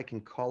see if I can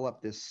call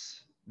up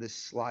this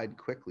slide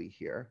quickly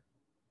here,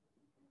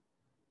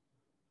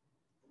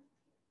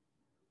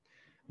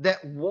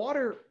 that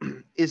water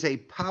is a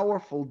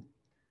powerful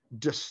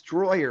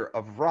destroyer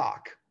of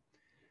rock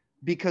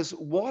because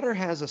water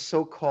has a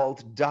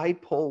so-called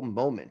dipole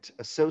moment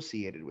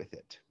associated with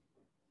it.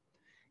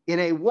 In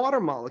a water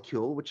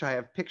molecule, which I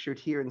have pictured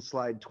here in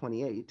slide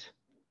 28,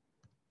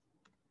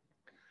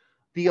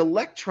 the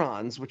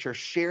electrons, which are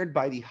shared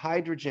by the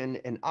hydrogen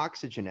and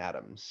oxygen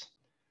atoms,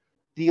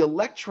 the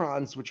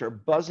electrons which are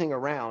buzzing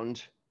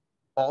around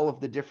all of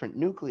the different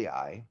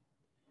nuclei,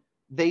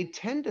 they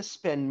tend to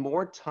spend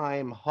more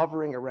time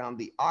hovering around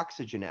the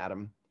oxygen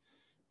atom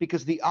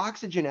because the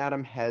oxygen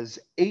atom has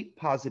 8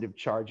 positive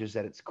charges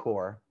at its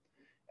core,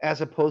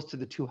 as opposed to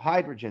the 2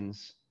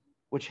 hydrogens,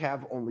 which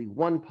have only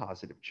 1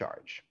 positive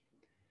charge.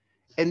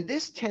 And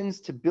this tends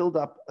to build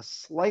up a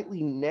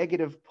slightly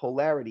negative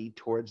polarity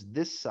towards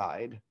this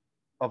side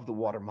of the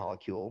water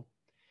molecule.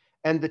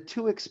 And the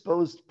 2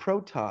 exposed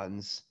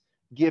protons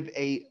give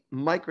a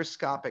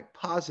microscopic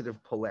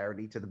positive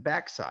polarity to the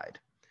backside.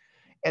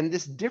 And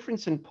this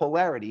difference in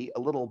polarity, a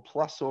little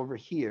plus over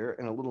here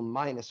and a little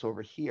minus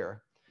over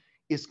here,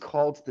 is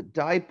called the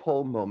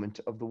dipole moment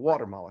of the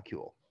water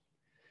molecule.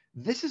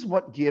 This is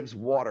what gives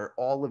water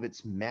all of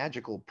its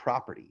magical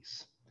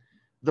properties.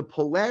 The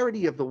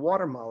polarity of the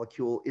water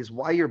molecule is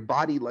why your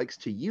body likes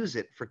to use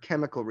it for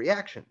chemical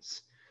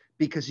reactions,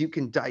 because you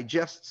can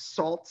digest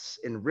salts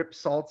and rip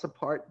salts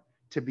apart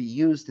to be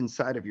used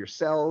inside of your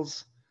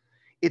cells.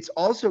 It's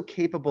also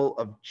capable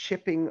of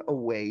chipping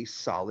away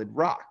solid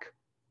rock.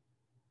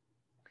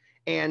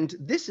 And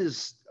this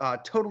is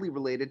totally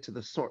related to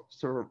the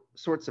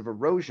sorts of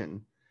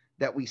erosion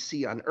that we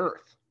see on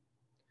Earth.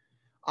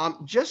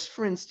 Just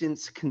for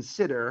instance,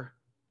 consider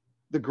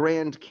the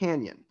Grand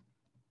Canyon,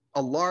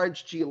 a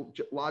large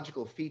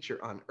geological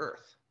feature on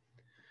Earth.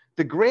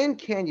 The Grand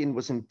Canyon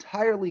was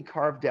entirely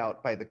carved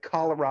out by the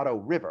Colorado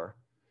River,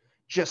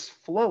 just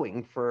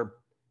flowing for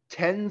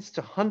tens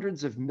to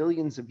hundreds of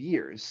millions of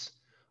years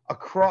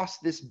across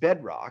this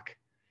bedrock,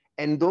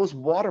 and those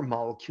water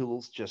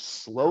molecules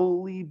just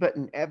slowly but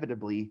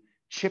inevitably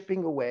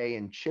chipping away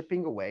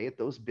at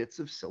those bits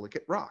of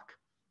silicate rock.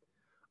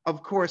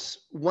 Of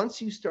course,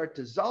 once you start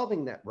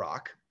dissolving that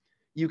rock,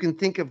 you can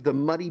think of the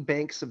muddy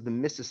banks of the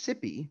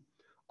Mississippi.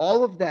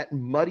 All of that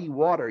muddy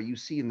water you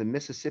see in the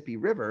Mississippi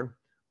River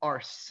are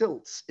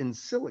silts and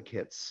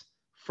silicates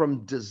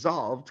from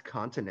dissolved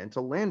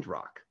continental land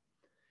rock.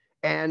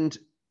 And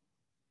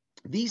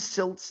these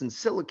silts and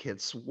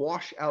silicates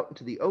wash out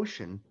into the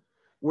ocean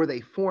where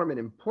they form an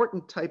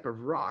important type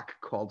of rock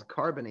called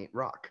carbonate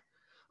rock.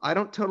 I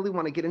don't totally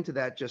want to get into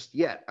that just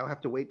yet. I'll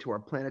have to wait to our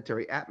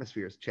planetary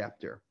atmospheres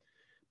chapter.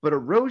 But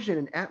erosion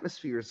and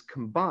atmospheres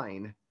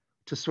combine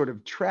to sort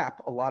of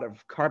trap a lot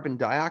of carbon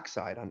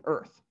dioxide on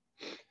Earth.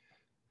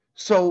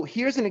 So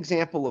here's an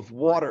example of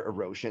water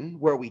erosion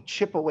where we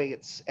chip away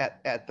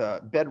at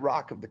the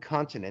bedrock of the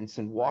continents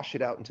and wash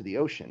it out into the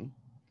ocean.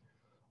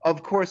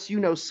 Of course, you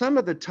know, some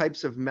of the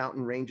types of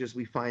mountain ranges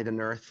we find on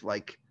Earth,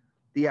 like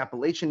the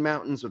Appalachian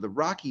Mountains or the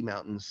Rocky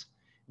Mountains,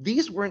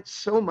 these weren't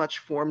so much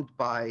formed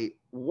by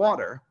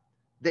water,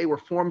 they were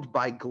formed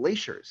by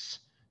glaciers,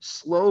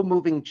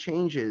 slow-moving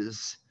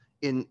changes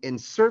in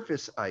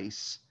surface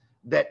ice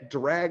that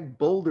drag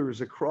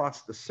boulders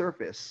across the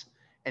surface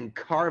and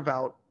carve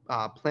out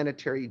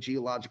planetary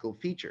geological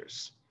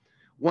features.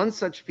 One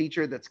such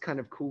feature that's kind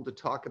of cool to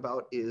talk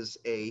about is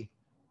a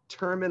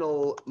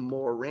terminal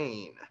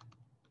moraine.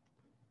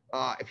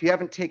 If you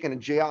haven't taken a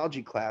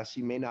geology class,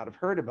 you may not have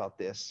heard about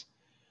this,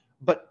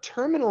 but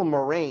terminal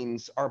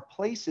moraines are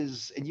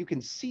places, and you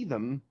can see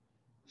them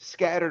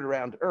scattered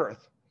around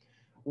Earth,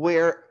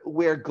 where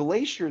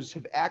glaciers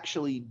have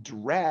actually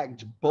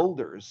dragged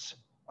boulders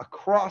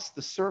across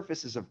the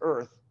surfaces of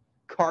Earth,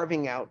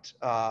 carving out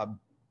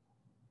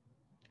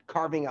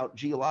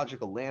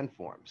geological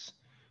landforms.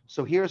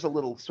 So here's a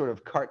little sort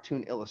of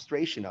cartoon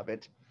illustration of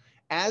it.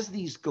 As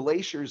these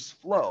glaciers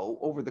flow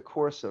over the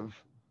course of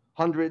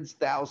hundreds,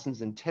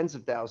 thousands, and tens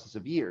of thousands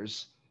of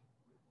years,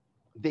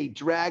 they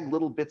drag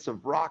little bits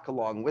of rock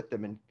along with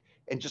them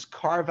and just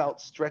carve out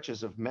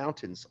stretches of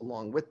mountains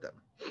along with them.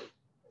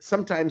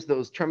 Sometimes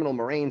those terminal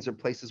moraines are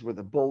places where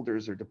the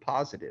boulders are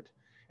deposited.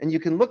 And you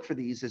can look for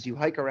these as you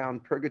hike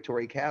around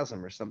Purgatory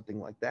Chasm or something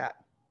like that.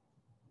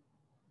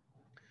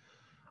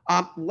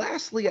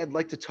 Lastly, I'd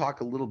like to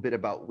talk a little bit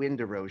about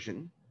wind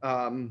erosion.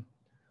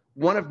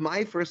 One of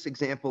my first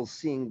examples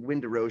seeing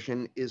wind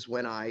erosion is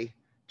when I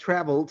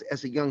traveled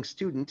as a young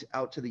student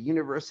out to the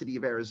University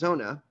of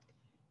Arizona,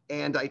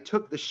 and I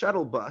took the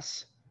shuttle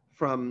bus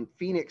from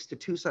Phoenix to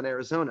Tucson,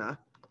 Arizona,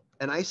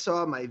 and I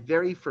saw my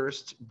very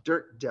first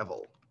dirt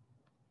devil.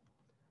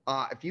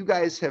 If you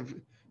guys have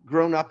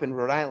grown up in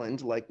Rhode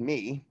Island like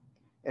me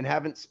and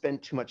haven't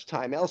spent too much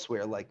time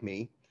elsewhere like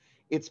me,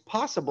 it's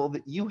possible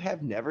that you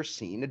have never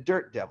seen a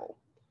dirt devil.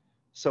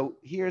 So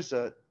here's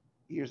a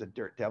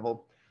dirt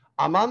devil.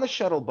 I'm on the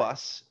shuttle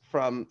bus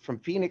from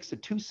Phoenix to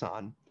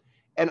Tucson,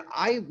 and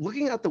I'm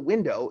looking out the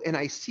window and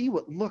I see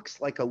what looks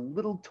like a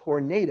little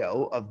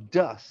tornado of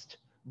dust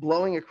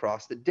blowing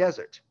across the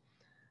desert.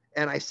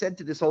 And I said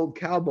to this old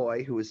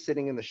cowboy who was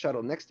sitting in the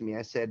shuttle next to me,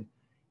 I said,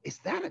 "Is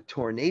that a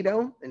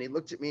tornado?" And he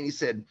looked at me and he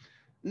said,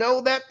 "No,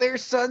 that there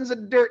son's a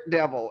dirt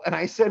devil." And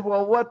I said,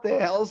 "Well, what the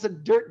hell's a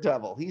dirt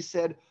devil?" He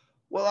said,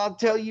 "Well, I'll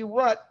tell you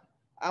what,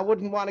 I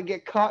wouldn't want to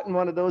get caught in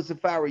one of those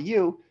if I were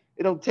you.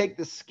 It'll take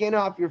the skin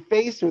off your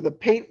face or the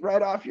paint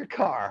right off your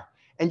car."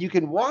 And you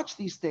can watch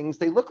these things.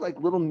 They look like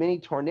little mini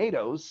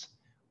tornadoes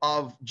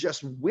of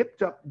just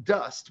whipped up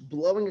dust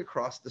blowing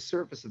across the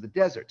surface of the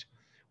desert.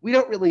 We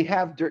don't really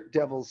have dirt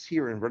devils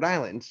here in Rhode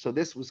Island, so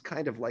this was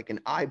kind of like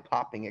an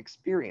eye-popping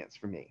experience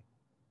for me.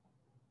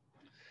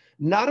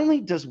 Not only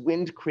does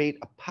wind create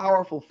a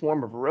powerful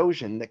form of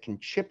erosion that can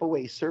chip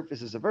away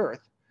surfaces of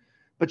Earth,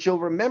 but you'll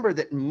remember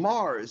that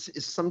Mars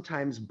is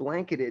sometimes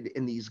blanketed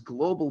in these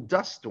global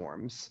dust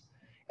storms,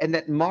 and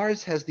that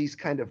Mars has these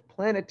kind of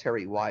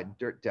planetary-wide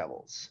dirt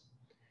devils.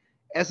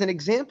 As an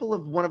example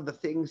of one of the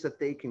things that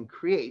they can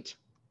create,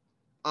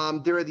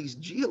 there are these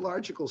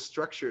geological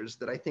structures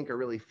that I think are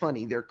really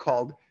funny. They're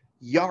called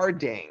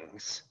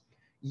yardangs.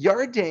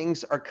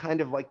 Yardangs are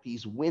kind of like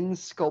these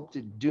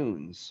wind-sculpted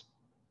dunes,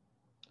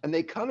 and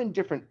they come in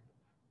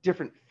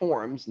different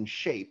forms and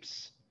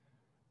shapes.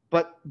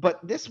 But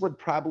this would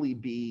probably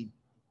be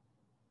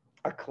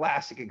a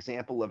classic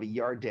example of a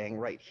yardang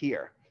right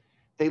here.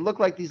 They look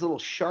like these little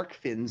shark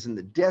fins in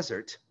the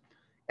desert,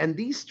 and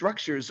these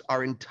structures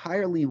are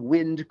entirely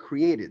wind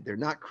created. They're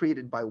not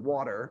created by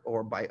water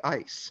or by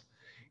ice.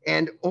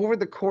 And over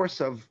the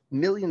course of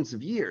millions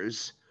of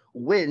years,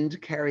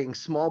 wind carrying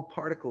small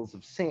particles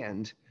of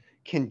sand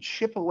can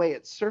chip away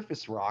at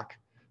surface rock,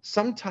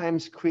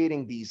 sometimes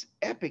creating these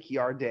epic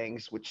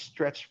yardangs which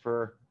stretch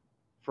for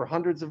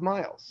hundreds of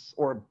miles,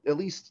 or at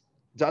least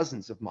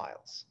dozens of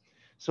miles.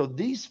 So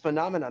these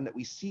phenomena that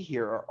we see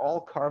here are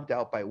all carved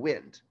out by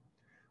wind.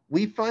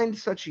 We find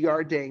such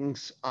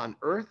yardangs on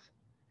Earth,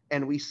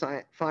 and we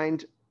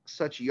find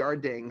such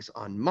yardangs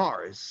on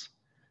Mars,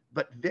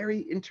 but very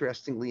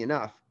interestingly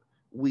enough,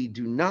 we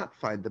do not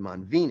find them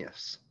on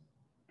Venus.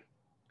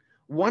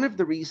 One of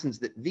the reasons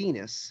that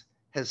Venus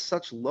has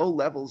such low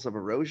levels of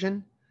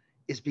erosion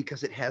is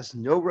because it has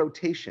no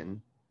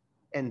rotation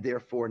and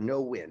therefore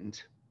no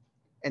wind.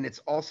 And it's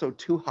also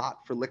too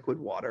hot for liquid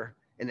water,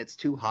 and it's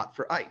too hot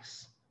for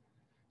ice.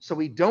 So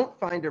we don't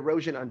find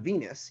erosion on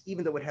Venus,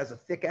 even though it has a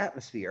thick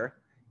atmosphere.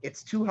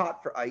 It's too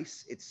hot for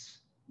ice,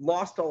 it's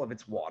lost all of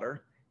its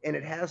water, and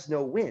it has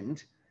no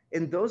wind.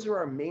 And those are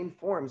our main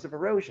forms of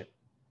erosion.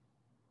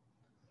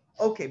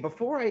 Okay,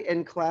 before I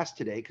end class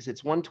today, because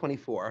it's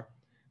 1:24,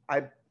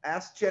 I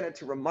asked Jenna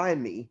to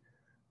remind me,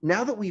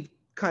 now that we've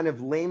kind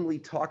of lamely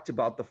talked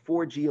about the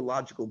 4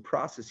 geological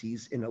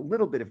processes in a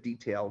little bit of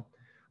detail,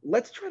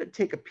 let's try to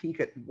take a peek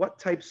at what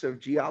types of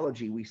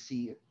geology we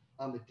see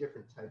on the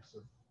different types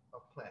of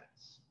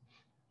planets.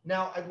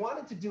 Now, I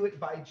wanted to do it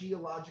by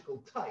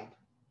geological type,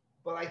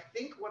 but I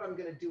think what I'm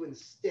going to do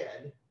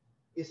instead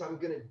is I'm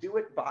going to do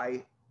it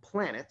by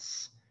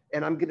planets,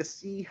 and I'm going to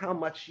see how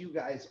much you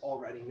guys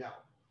already know.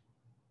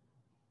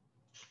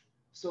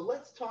 So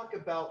let's talk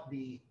about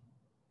the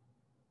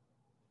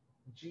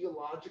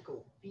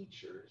geological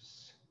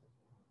features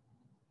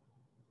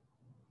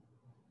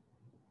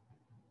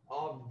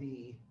of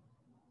the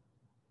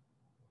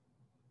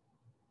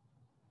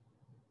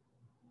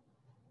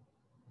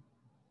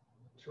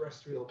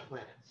terrestrial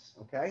planets,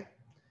 okay?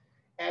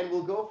 And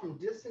we'll go from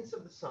distance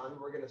of the sun.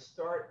 We're going to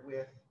start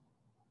with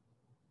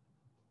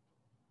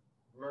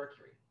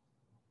Mercury.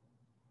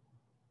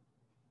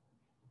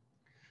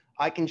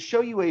 I can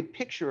show you a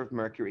picture of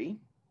Mercury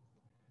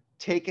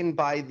taken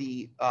by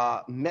the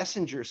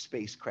Messenger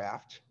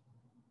spacecraft,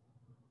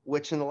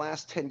 which in the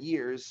last 10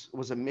 years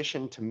was a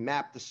mission to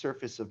map the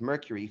surface of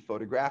Mercury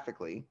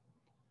photographically.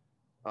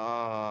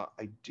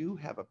 I do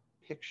have a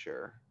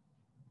picture.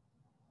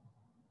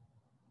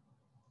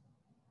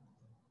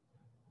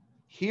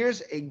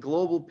 Here's a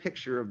global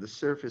picture of the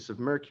surface of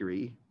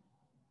Mercury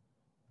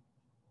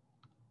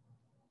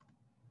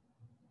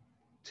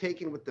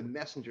taken with the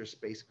Messenger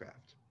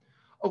spacecraft.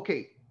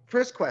 Okay,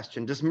 first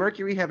question, does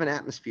Mercury have an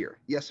atmosphere?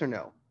 Yes or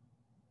no?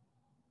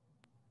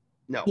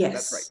 No, Yes.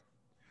 that's right.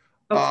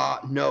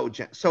 Okay. No,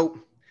 Jen. So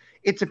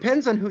it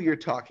depends on who you're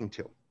talking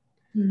to.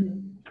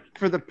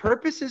 For the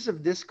purposes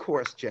of this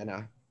course,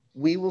 Jenna,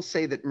 we will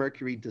say that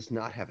Mercury does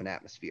not have an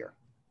atmosphere.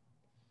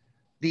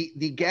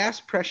 The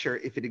gas pressure,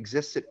 if it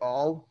exists at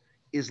all,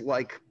 is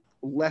like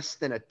less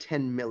than a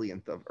 10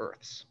 millionth of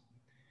Earth's.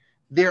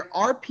 There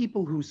are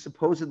people who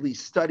supposedly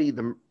study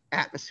the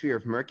atmosphere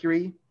of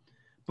Mercury,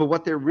 but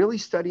what they're really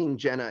studying,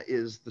 Jenna,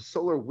 is the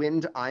solar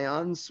wind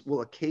ions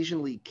will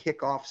occasionally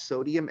kick off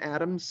sodium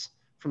atoms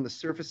from the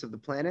surface of the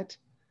planet,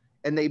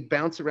 and they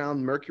bounce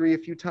around Mercury a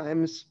few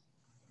times,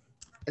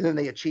 and then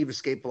they achieve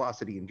escape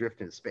velocity and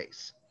drift into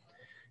space.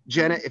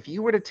 Jenna, if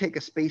you were to take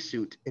a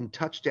spacesuit and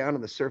touch down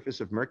on the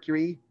surface of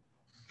Mercury,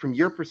 from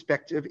your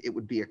perspective, it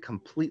would be a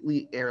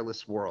completely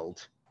airless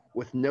world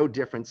with no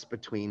difference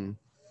between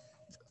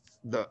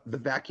the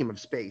vacuum of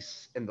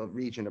space and the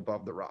region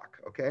above the rock,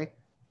 okay?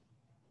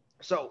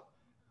 So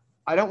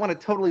I don't want to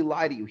totally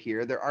lie to you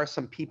here. There are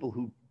some people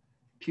who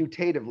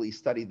putatively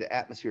study the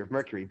atmosphere of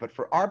Mercury, but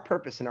for our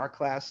purpose in our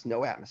class,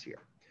 no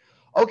atmosphere.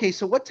 Okay,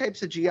 so what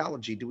types of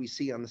geology do we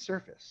see on the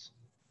surface?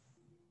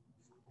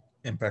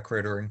 Impact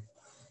cratering.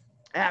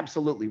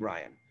 Absolutely,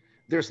 Ryan.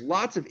 There's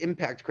lots of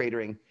impact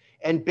cratering,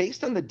 and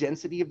based on the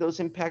density of those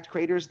impact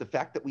craters, the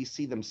fact that we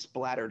see them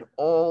splattered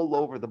all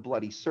over the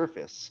bloody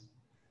surface,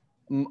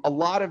 a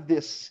lot of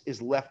this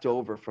is left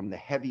over from the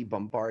heavy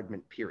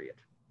bombardment period.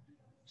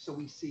 So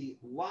we see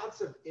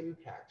lots of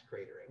impact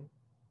cratering.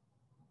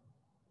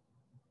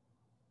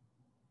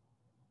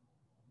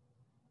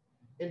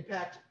 In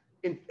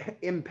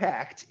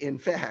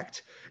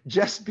fact,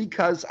 just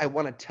because I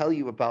want to tell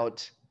you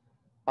about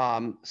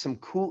some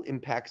cool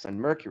impacts on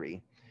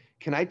Mercury,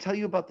 can I tell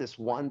you about this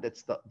one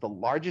that's the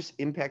largest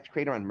impact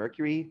crater on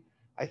Mercury?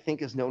 I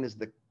think is known as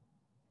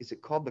is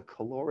it called the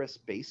Caloris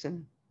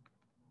Basin?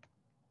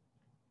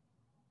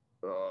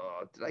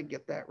 Did I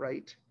get that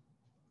right?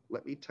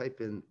 Let me type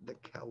in the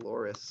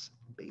Caloris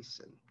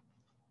Basin.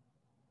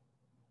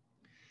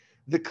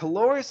 The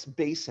Caloris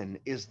Basin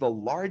is the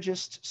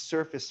largest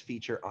surface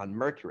feature on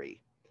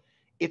Mercury.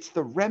 It's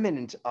the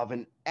remnant of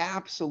an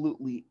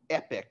absolutely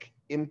epic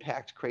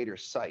impact crater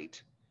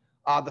site.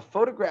 The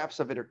photographs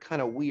of it are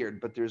kind of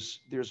weird, but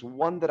there's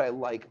one that I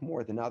like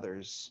more than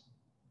others.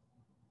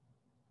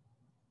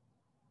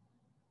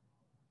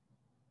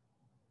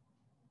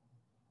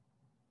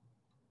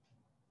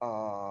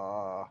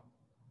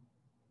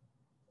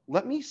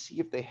 Let me see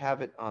if they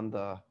have it on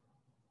the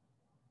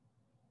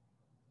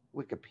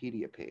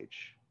Wikipedia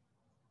page.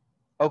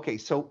 Okay,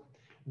 so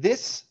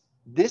this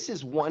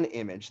is one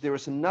image. There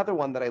was another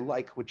one that I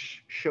like,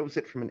 which shows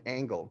it from an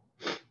angle.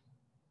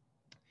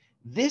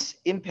 This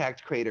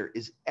impact crater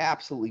is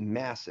absolutely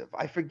massive.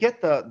 I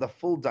forget the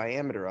full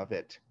diameter of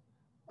it.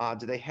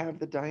 Do they have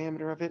the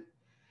diameter of it?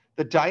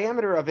 The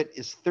diameter of it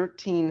is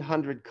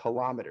 1,300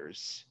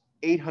 kilometers,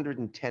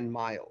 810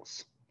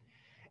 miles.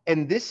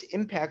 And this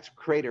impact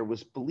crater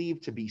was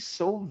believed to be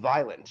so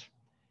violent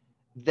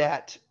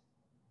that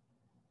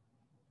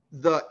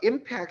the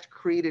impact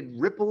created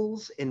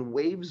ripples and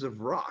waves of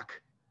rock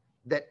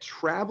that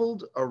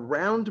traveled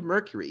around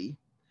Mercury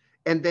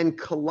and then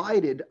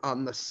collided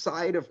on the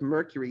side of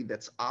Mercury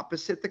that's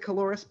opposite the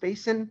Caloris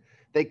Basin.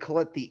 They call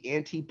it the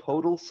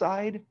antipodal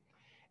side.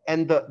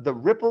 And the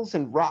ripples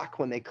and rock,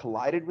 when they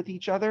collided with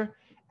each other,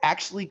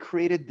 actually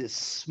created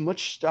this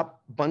smushed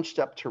up, bunched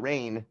up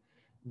terrain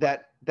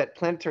that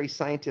planetary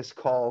scientists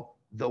call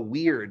the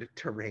weird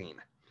terrain.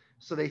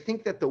 So they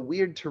think that the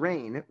weird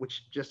terrain,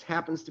 which just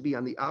happens to be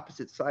on the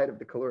opposite side of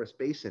the Caloris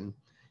Basin,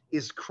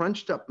 is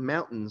crunched up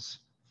mountains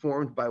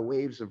formed by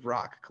waves of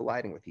rock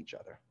colliding with each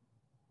other.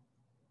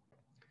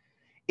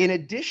 In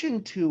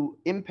addition to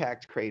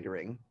impact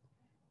cratering,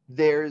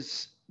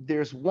 there's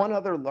one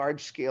other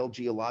large-scale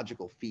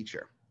geological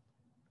feature.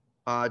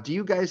 Do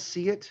you guys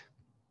see it?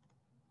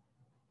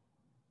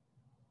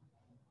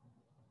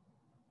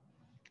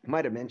 I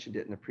might have mentioned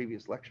it in a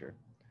previous lecture.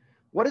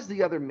 What is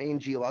the other main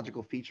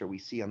geological feature we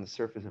see on the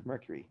surface of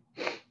Mercury?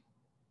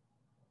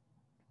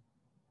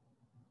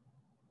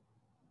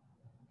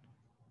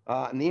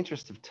 In the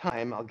interest of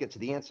time, I'll get to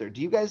the answer.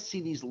 Do you guys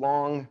see these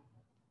long,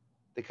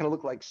 they kind of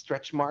look like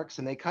stretch marks,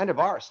 and they kind of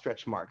are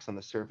stretch marks on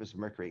the surface of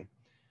Mercury.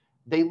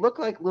 They look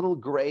like little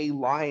gray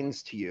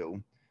lines to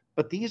you,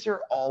 but these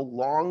are all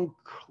long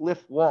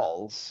cliff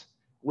walls,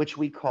 which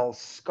we call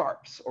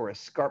scarps or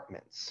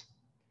escarpments.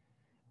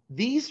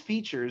 These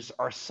features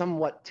are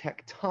somewhat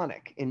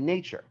tectonic in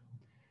nature.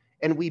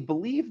 And we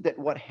believe that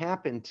what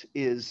happened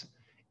is,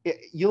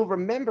 you'll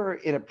remember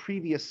in a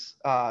previous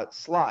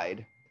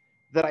slide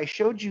that I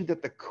showed you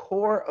that the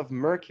core of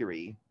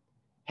Mercury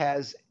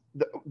has,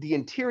 the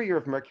interior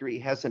of Mercury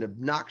has an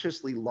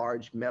obnoxiously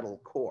large metal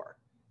core.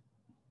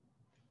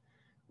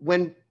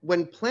 When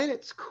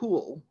planets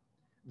cool,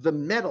 the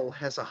metal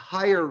has a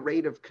higher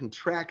rate of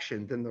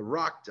contraction than the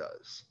rock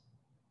does.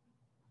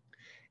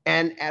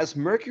 And as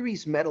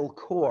Mercury's metal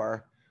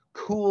core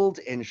cooled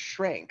and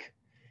shrank,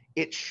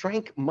 it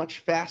shrank much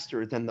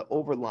faster than the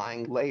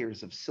overlying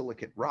layers of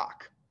silicate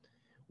rock.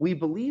 We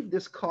believe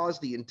this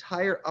caused the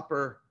entire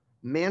upper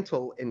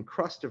mantle and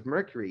crust of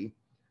Mercury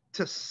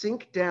to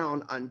sink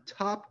down on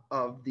top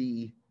of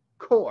the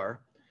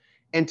core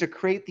and to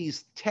create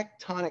these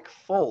tectonic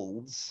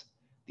folds,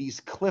 these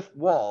cliff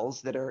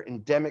walls that are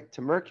endemic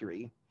to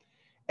Mercury.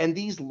 And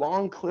these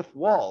long cliff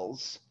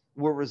walls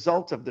were a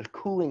result of the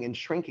cooling and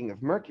shrinking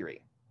of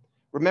Mercury.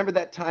 Remember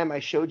that time I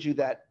showed you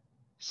that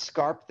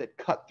scarp that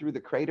cut through the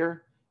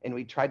crater, and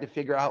we tried to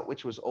figure out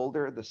which was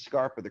older, the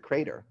scarp or the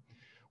crater?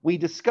 We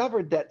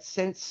discovered that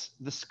since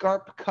the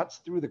scarp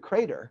cuts through the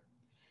crater,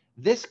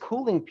 this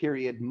cooling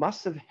period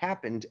must have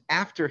happened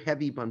after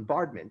heavy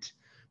bombardment,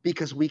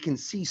 because we can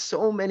see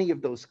so many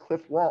of those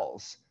cliff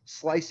walls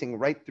slicing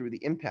right through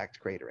the impact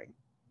cratering.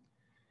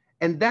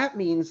 And that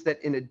means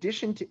that in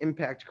addition to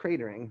impact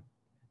cratering,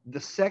 the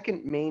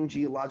second main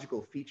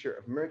geological feature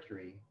of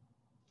Mercury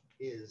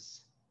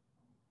is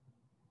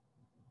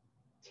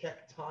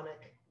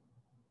tectonic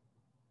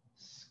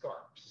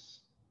scarps.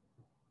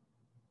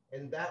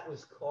 And that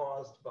was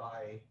caused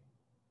by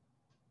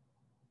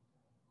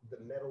the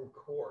metal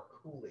core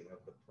cooling of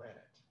the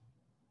planet.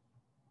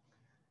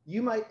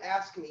 You might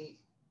ask me,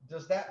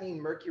 does that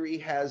mean Mercury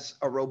has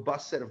a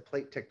robust set of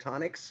plate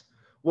tectonics?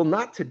 Well,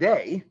 not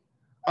today.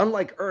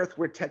 Unlike Earth,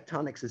 where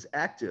tectonics is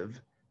active,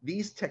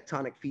 these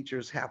tectonic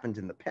features happened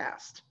in the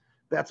past.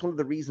 That's one of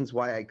the reasons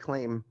why I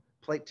claim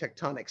plate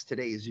tectonics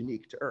today is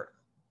unique to Earth.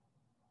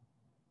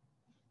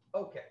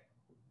 Okay.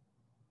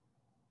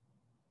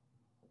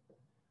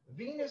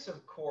 Venus,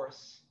 of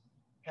course,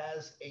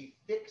 has a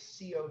thick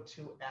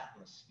CO2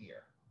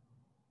 atmosphere.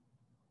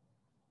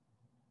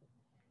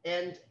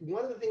 And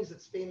one of the things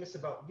that's famous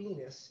about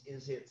Venus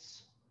is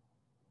its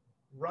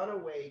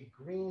runaway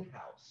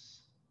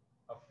greenhouse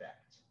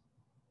effect.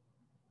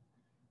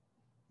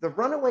 The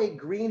runaway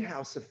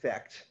greenhouse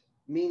effect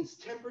means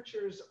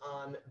temperatures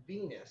on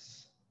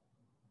Venus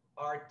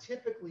are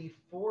typically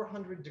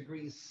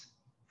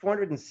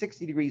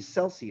 460 degrees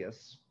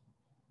Celsius,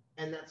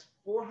 and that's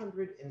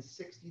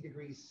 460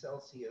 degrees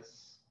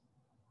Celsius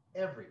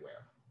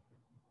everywhere.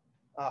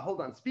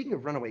 Hold on, speaking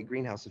of runaway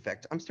greenhouse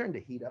effect, I'm starting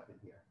to heat up in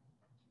here.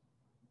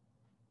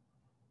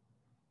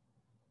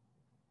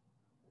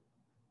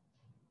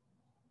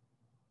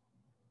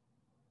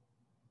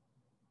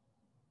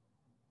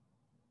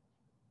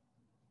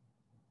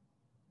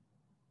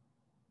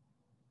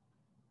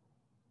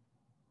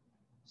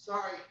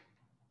 Sorry,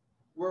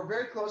 we're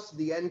very close to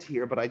the end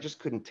here, but I just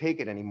couldn't take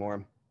it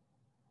anymore.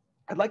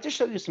 I'd like to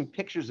show you some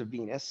pictures of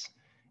Venus,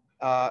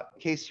 in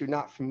case you're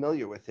not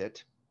familiar with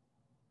it.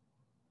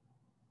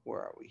 Where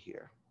are we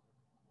here?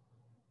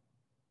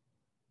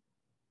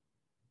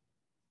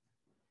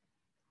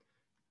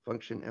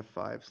 Function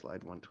F5,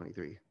 slide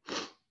 123.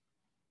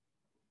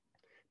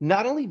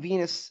 Not only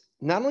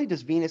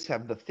does Venus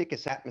have the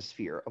thickest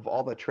atmosphere of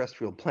all the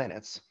terrestrial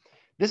planets,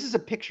 this is a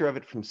picture of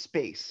it from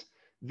space.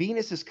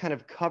 Venus is kind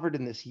of covered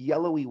in this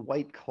yellowy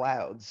white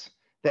clouds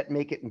that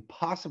make it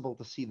impossible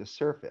to see the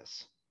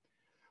surface.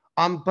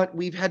 But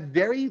we've had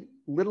very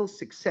little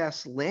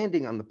success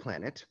landing on the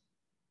planet.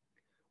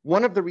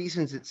 One of the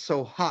reasons it's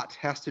so hot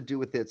has to do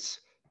with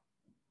its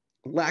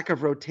lack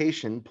of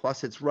rotation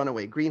plus its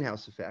runaway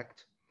greenhouse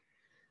effect.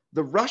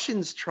 The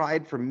Russians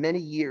tried for many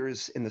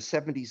years in the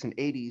 70s and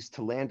 80s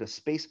to land a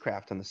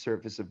spacecraft on the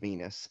surface of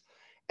Venus,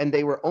 and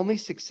they were only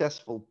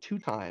successful 2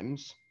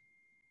 times.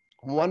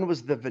 One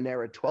was the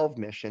Venera 12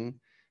 mission.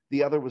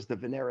 The other was the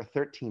Venera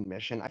 13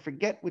 mission. I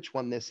forget which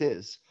one this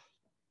is,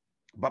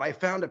 but I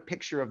found a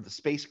picture of the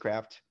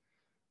spacecraft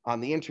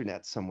on the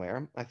internet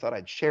somewhere. I thought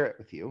I'd share it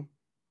with you.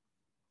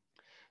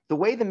 The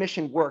way the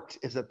mission worked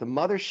is that the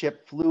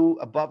mothership flew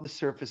above the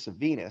surface of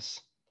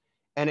Venus,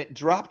 and it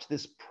dropped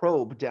this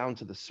probe down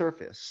to the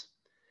surface.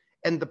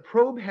 And the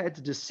probe had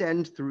to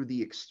descend through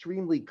the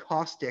extremely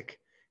caustic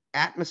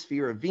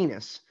atmosphere of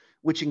Venus,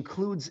 which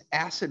includes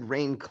acid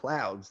rain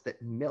clouds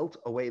that melt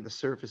away the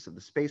surface of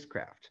the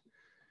spacecraft.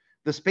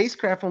 The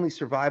spacecraft only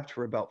survived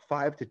for about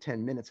 5 to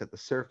 10 minutes at the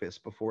surface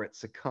before it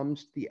succumbed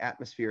to the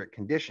atmospheric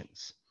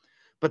conditions.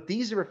 But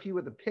these are a few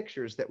of the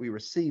pictures that we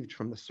received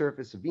from the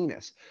surface of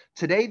Venus.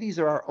 Today, these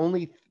are our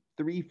only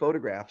 3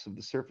 photographs of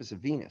the surface of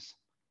Venus.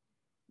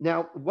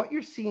 Now, what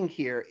you're seeing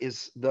here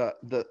is the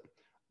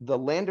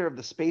lander of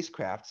the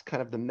spacecraft,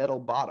 kind of the metal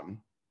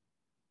bottom.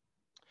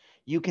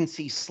 you can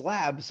see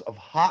slabs of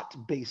hot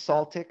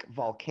basaltic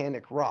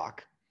volcanic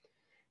rock.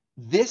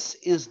 This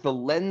is the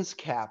lens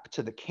cap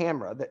to the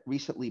camera that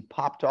recently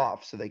popped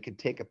off so they could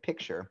take a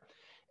picture.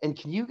 And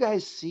can you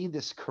guys see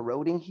this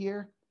corroding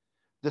here?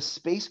 The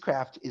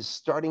spacecraft is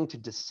starting to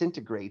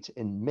disintegrate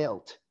and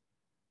melt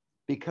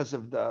because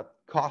of the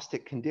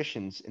caustic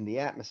conditions in the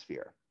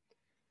atmosphere.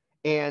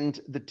 And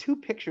the two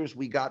pictures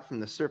we got from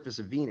the surface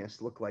of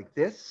Venus look like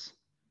this,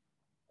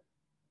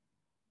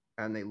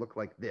 and they look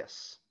like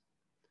this.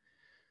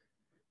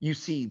 You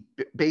see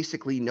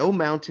basically no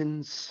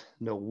mountains,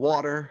 no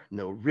water,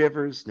 no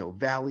rivers, no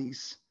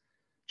valleys,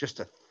 just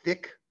a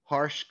thick,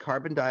 harsh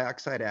carbon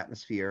dioxide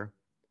atmosphere,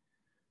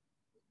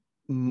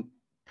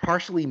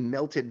 partially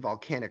melted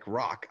volcanic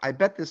rock. I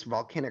bet this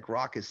volcanic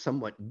rock is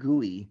somewhat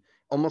gooey,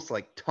 almost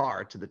like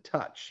tar to the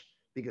touch,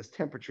 because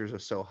temperatures are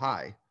so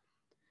high.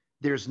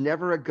 There's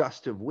never a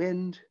gust of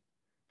wind.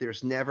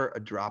 There's never a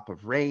drop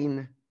of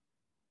rain.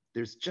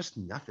 There's just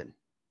nothing.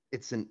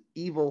 It's an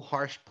evil,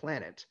 harsh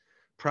planet,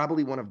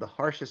 probably one of the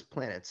harshest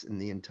planets in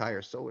the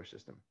entire solar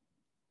system.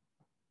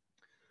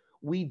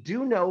 We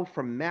do know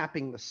from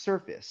mapping the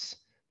surface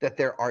that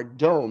there are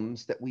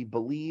domes that we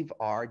believe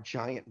are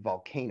giant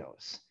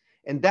volcanoes.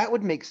 And that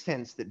would make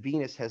sense that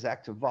Venus has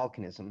active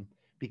volcanism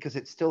because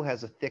it still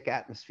has a thick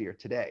atmosphere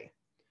today.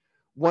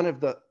 One of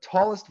the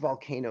tallest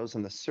volcanoes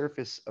on the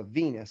surface of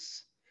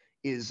Venus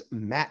is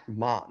Mat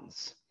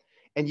Mons.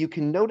 And you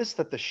can notice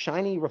that the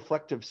shiny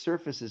reflective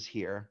surfaces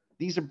here,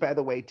 these are, by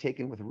the way,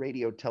 taken with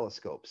radio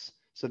telescopes.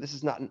 So this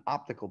is not an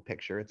optical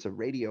picture, it's a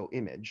radio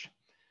image.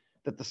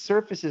 That the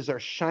surfaces are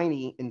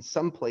shiny in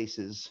some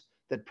places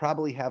that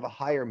probably have a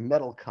higher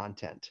metal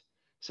content,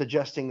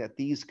 suggesting that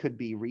these could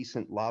be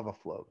recent lava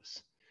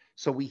flows.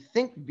 So we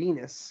think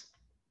Venus,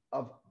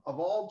 of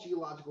all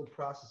geological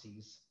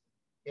processes,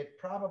 it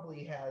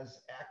probably has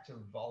active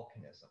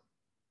volcanism.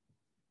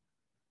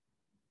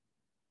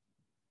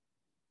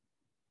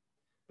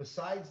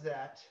 Besides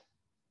that,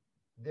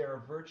 there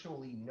are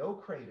virtually no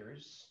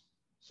craters,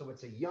 so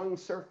it's a young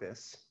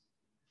surface,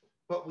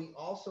 but we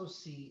also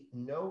see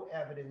no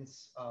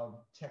evidence of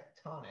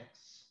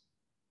tectonics.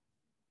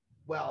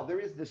 Well, there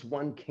is this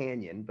one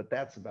canyon, but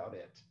that's about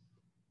it.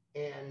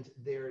 And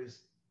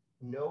there's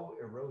no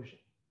erosion.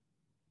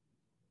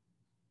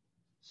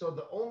 So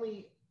the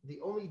only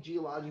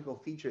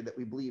geological feature that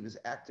we believe is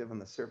active on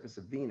the surface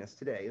of Venus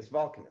today is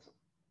volcanism.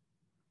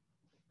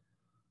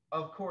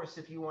 Of course,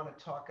 if you want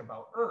to talk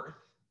about Earth,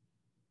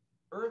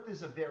 Earth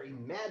is a very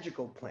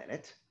magical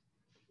planet.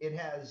 It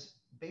has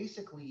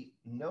basically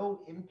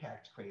no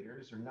impact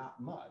craters, or not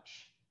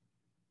much,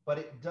 but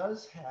it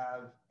does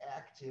have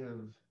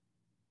active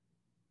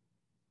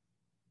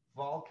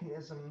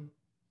volcanism,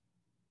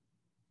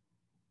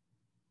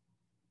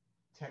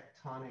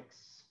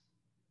 tectonics,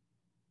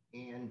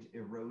 and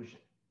erosion.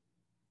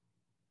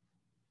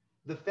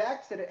 The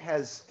fact that it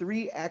has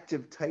 3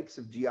 active types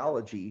of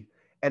geology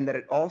and that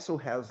it also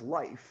has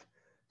life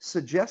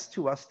suggests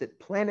to us that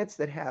planets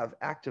that have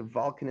active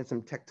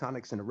volcanism,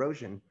 tectonics, and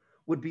erosion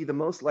would be the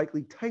most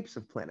likely types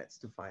of planets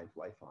to find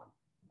life on.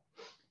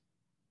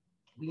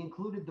 We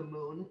included the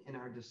moon in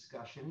our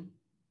discussion.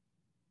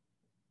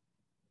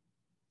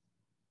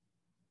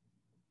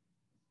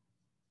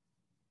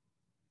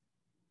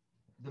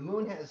 The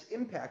moon has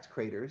impact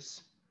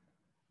craters,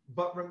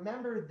 but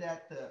remember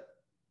that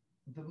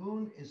the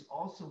moon is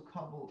also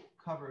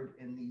covered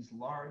in these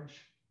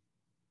large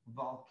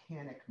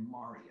volcanic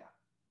maria.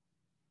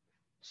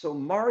 So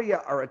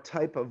maria are a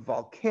type of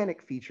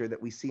volcanic feature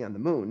that we see on the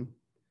moon,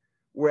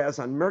 whereas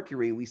on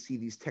Mercury, we see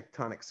these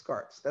tectonic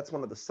scarps. That's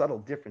one of the subtle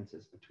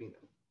differences between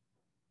them.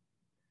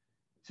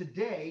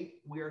 Today,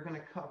 we are going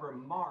to cover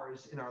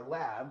Mars in our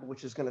lab,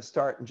 which is going to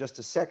start in just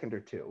a second or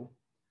two.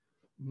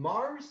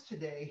 Mars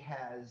today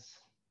has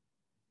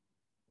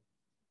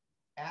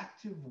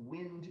active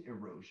wind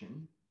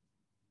erosion.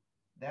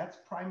 That's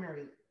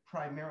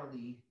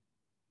primarily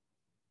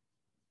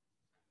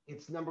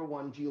its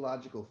 #1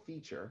 geological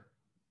feature.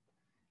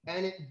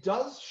 And it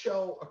does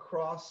show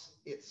across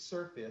its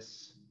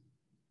surface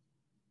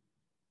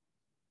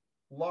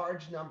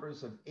large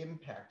numbers of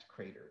impact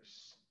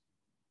craters.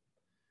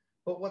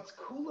 But what's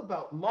cool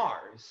about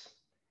Mars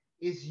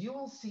is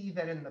you'll see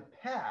that in the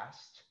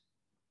past,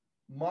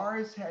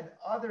 Mars had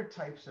other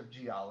types of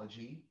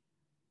geology.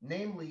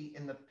 Namely,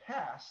 in the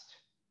past,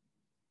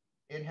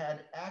 it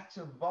had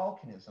active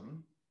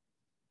volcanism.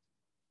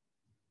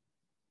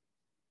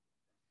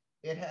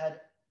 It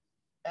had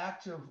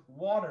active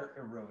water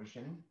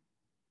erosion.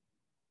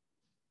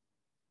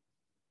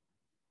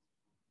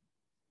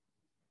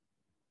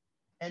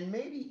 And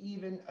maybe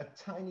even a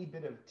tiny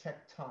bit of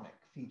tectonic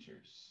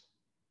features.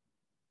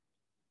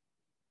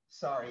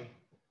 Sorry,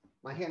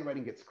 my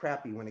handwriting gets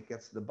crappy when it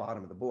gets to the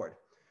bottom of the board.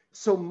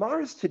 So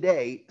Mars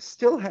today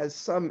still has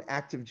some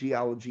active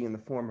geology in the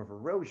form of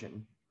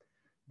erosion,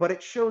 but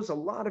it shows a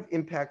lot of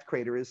impact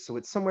craters. So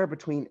it's somewhere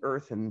between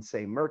Earth and,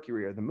 say,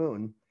 Mercury or the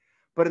moon.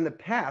 But in the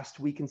past,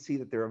 we can see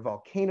that there are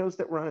volcanoes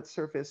that were on its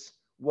surface,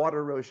 water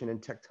erosion,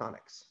 and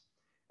tectonics.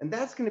 And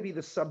that's going to be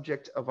the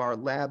subject of our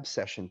lab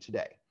session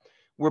today.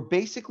 we're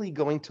basically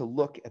going to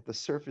look at the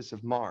surface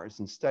of Mars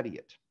and study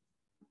it.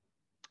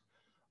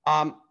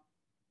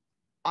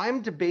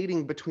 I'm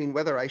debating between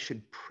whether I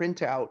should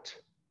print out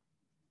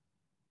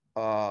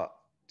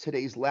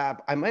today's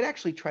lab. I might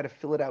actually try to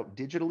fill it out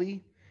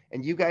digitally,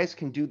 and you guys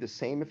can do the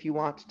same if you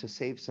want to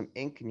save some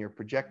ink in your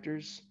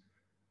projectors.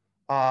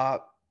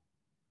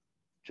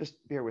 Just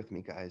bear with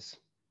me, guys.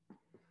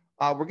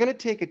 We're going to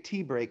take a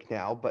tea break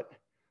now, but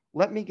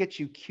let me get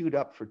you queued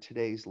up for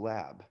today's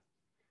lab.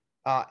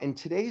 In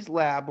today's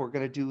lab, we're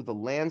going to do the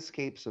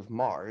landscapes of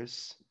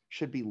Mars.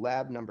 Should be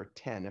lab number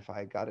 10, if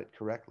I got it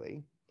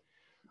correctly.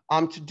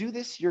 To do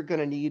this, you're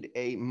going to need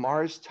a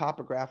Mars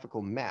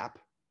topographical map,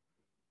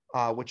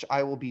 which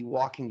I will be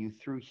walking you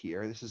through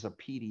here. This is a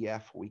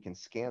PDF where we can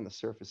scan the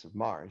surface of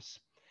Mars.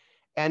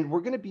 And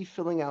we're going to be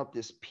filling out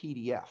this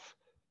PDF.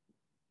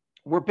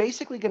 We're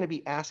basically going to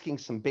be asking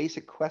some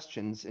basic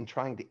questions and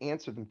trying to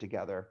answer them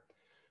together.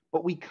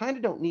 But we kind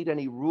of don't need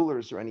any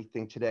rulers or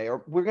anything today,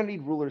 or we're going to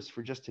need rulers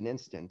for just an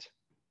instant.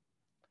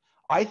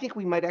 I think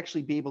we might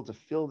actually be able to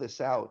fill this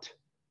out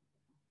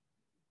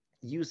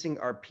using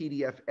our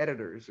PDF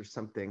editors or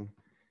something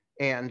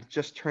and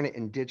just turn it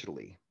in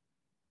digitally.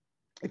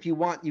 If you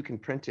want, you can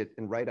print it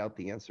and write out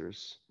the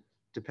answers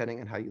depending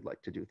on how you'd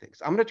like to do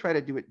things. I'm going to try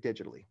to do it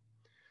digitally.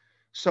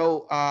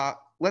 So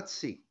let's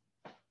see.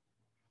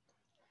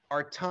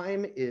 Our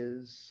time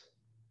is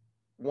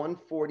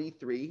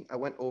 1:43. I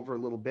went over a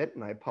little bit,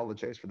 and I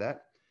apologize for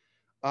that.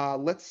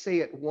 Let's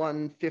say at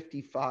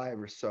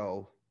 1:55 or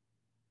so,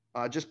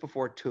 just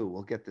before 2,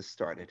 we'll get this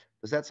started.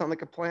 Does that sound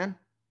like a plan?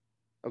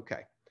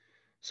 Okay.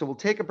 So we'll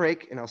take a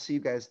break, and I'll see you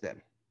guys then.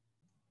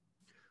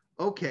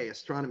 Okay,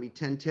 Astronomy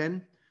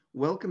 1010.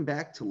 Welcome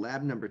back to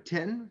lab number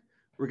 10.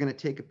 We're going to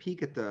take a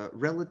peek at the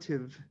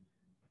relative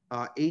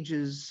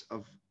ages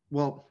of,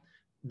 well,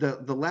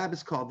 the lab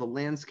is called the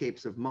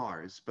Landscapes of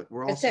Mars, but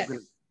we're also going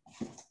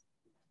to...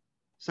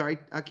 Sorry,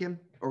 Kim?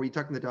 Or were you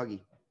talking to the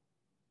doggy?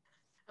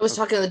 I was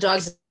talking to the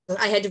dogs.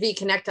 I had to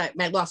reconnect.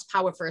 I lost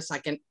power for a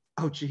second.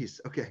 Oh,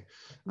 geez. Okay.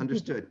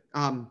 Understood.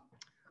 We're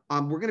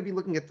going to be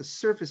looking at the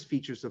surface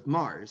features of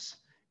Mars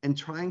and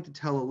trying to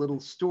tell a little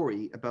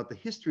story about the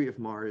history of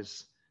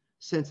Mars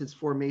since its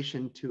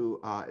formation to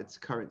its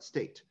current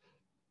state.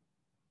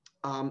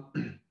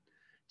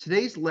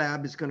 Today's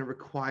lab is going to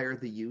require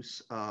the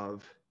use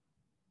of,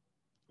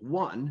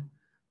 one,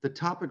 the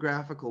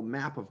topographical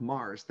map of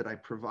Mars that I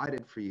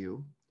provided for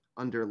you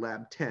under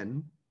lab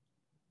 10.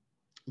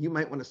 You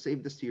might want to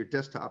save this to your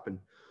desktop and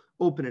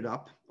open it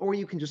up, or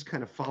you can just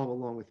kind of follow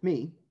along with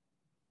me.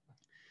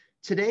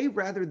 Today,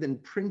 rather than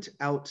print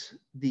out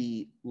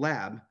the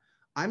lab,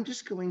 I'm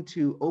just going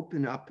to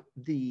open up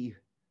the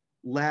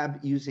lab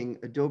using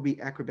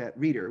Adobe Acrobat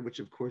Reader, which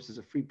of course is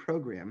a free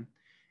program.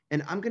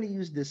 And I'm going to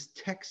use this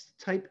text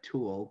type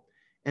tool,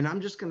 and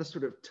I'm just going to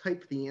sort of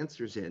type the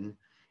answers in.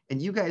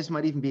 And you guys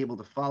might even be able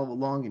to follow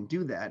along and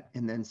do that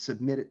and then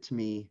submit it to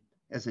me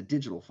as a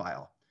digital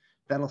file.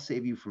 That'll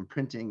save you from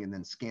printing and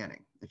then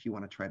scanning if you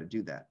want to try to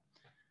do that.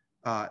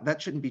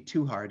 That shouldn't be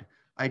too hard.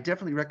 I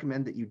definitely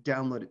recommend that you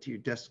download it to your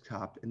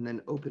desktop and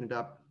then open it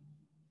up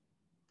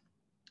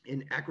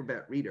in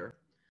Acrobat Reader.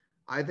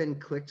 I then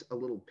clicked a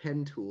little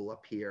pen tool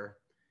up here,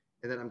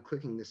 and then I'm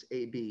clicking this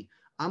AB.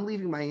 I'm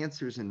leaving my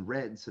answers in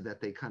red so that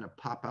they kind of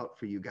pop out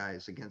for you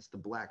guys against the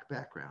black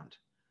background.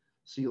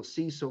 So you'll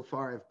see so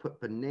far I've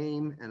put the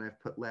name and I've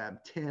put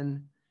lab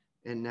 10,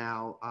 and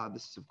now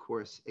this is of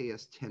course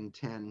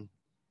AS1010,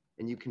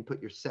 and you can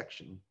put your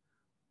section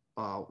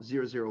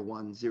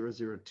 001,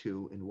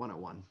 002, and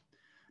 101.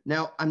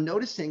 Now I'm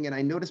noticing, and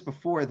I noticed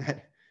before,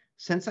 that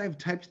since I've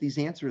typed these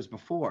answers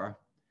before,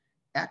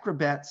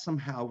 Acrobat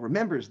somehow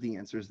remembers the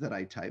answers that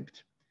I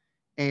typed,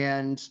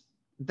 and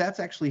that's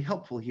actually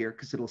helpful here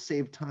because it'll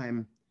save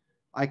time.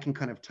 I can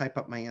kind of type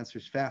up my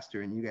answers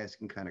faster and you guys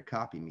can kind of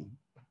copy me.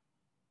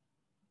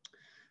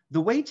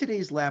 The way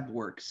today's lab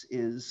works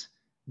is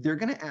they're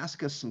going to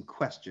ask us some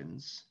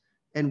questions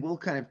and we'll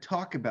kind of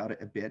talk about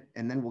it a bit,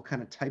 and then we'll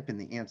kind of type in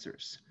the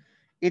answers.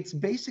 It's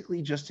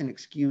basically just an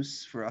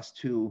excuse for us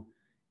to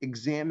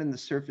examine the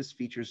surface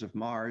features of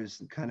Mars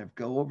and kind of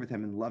go over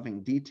them in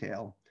loving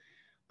detail,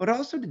 but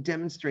also to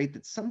demonstrate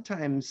that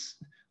sometimes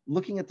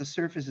looking at the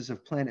surfaces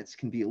of planets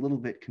can be a little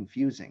bit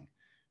confusing.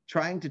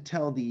 Trying to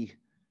tell the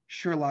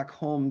Sherlock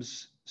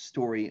Holmes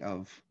story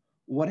of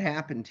what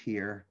happened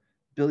here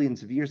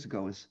billions of years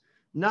ago is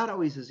not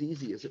always as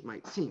easy as it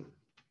might seem.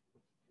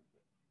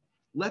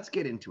 Let's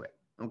get into it,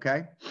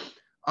 okay?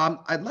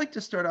 I'd like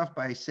to start off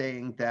by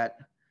saying that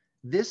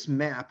this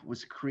map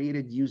was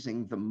created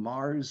using the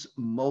Mars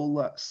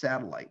MOLA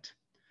satellite.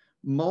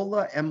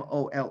 MOLA,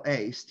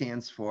 M-O-L-A,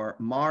 stands for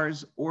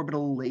Mars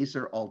Orbital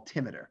Laser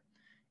Altimeter.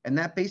 And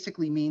that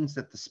basically means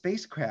that the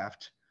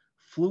spacecraft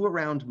flew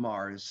around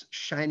Mars,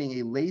 shining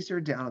a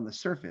laser down on the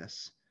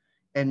surface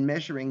and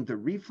measuring the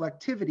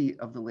reflectivity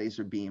of the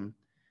laser beam.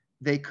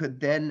 They could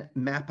then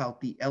map out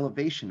the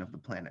elevation of the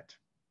planet.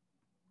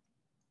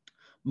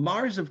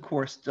 Mars, of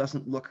course,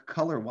 doesn't look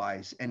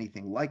color-wise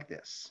anything like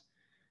this.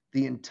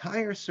 The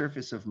entire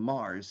surface of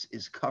Mars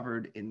is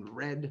covered in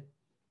red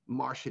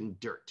Martian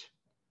dirt.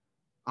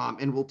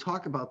 And we'll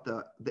talk about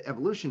the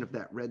evolution of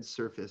that red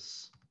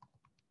surface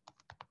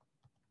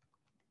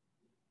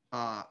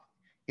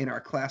in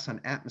our class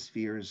on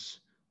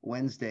atmospheres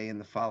Wednesday and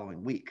the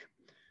following week.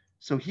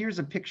 So here's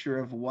a picture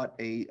of what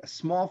a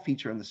small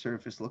feature on the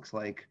surface looks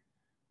like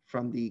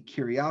from the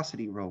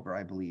Curiosity rover,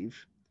 I believe.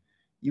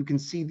 You can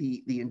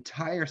see the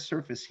entire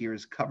surface here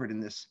is covered in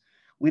this.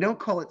 We don't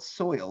call it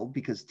soil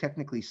because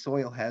technically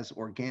soil has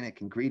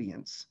organic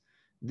ingredients.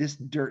 This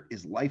dirt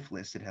is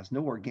lifeless. It has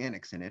no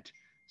organics in it.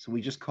 So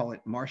we just call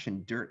it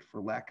Martian dirt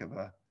for lack of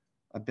a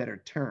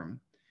better term.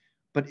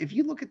 But if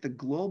you look at the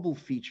global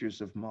features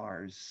of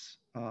Mars,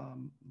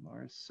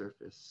 Mars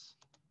surface,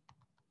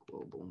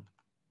 global,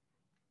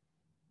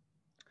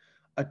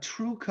 a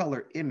true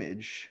color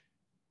image,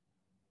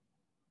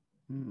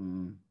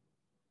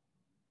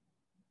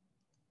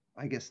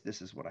 I guess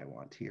this is what I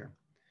want here,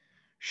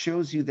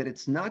 shows you that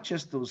it's not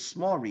just those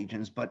small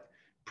regions, but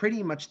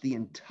pretty much the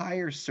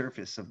entire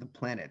surface of the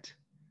planet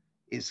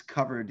is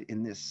covered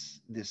in this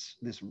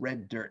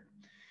red dirt.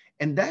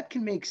 And that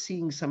can make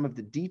seeing some of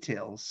the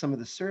details, some of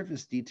the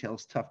surface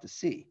details, tough to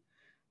see.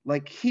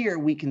 Like here,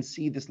 we can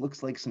see this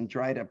looks like some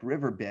dried up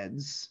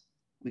riverbeds.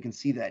 We can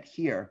see that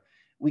here.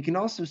 We can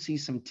also see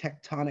some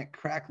tectonic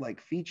crack-like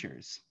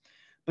features.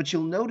 But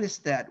you'll notice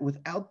that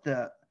without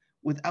the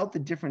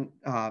different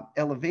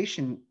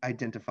elevation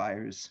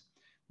identifiers,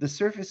 the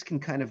surface can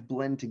kind of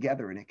blend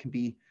together, and it can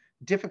be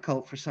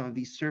difficult for some of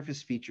these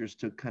surface features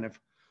to kind of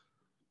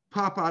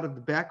pop out of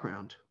the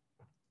background.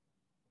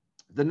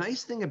 The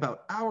nice thing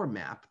about our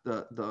map,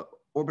 the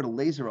orbital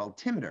laser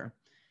altimeter,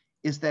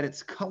 is that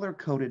it's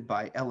color-coded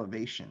by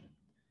elevation.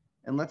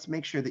 And let's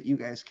make sure that you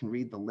guys can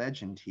read the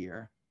legend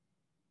here.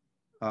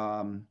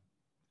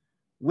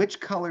 Which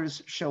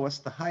colors show us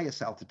the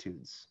highest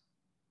altitudes?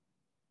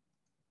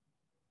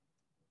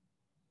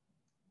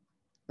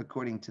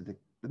 According to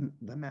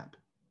the map.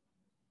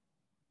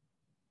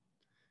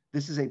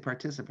 This is a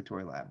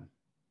participatory lab.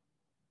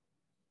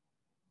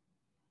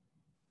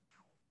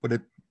 Would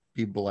it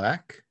be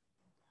black?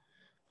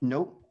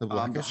 Nope. The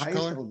blackish highest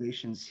color?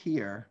 elevations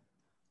here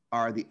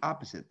are the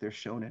opposite. They're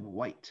shown in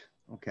white,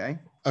 okay?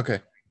 Okay.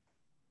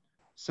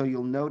 So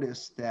you'll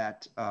notice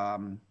that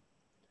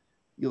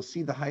you'll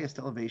see the highest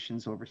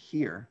elevations over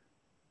here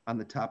on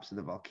the tops of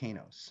the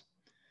volcanoes.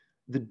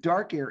 The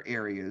dark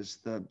areas,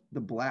 the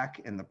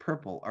black and the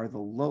purple, are the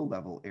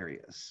low-level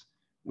areas,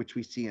 which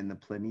we see in the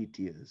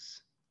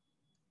planetias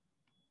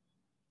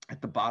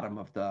at the bottom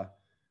of the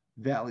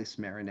Valles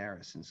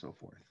Marineris and so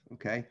forth,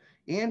 okay?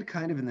 And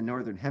kind of in the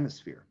northern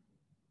hemisphere.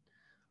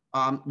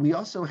 We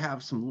also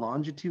have some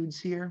longitudes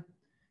here.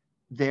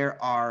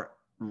 There are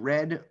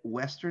red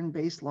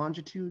western-based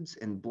longitudes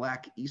and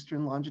black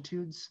eastern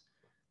longitudes.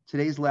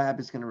 Today's lab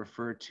is going to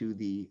refer to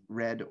the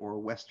red or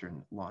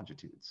western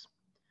longitudes.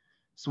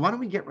 So why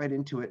don't we get right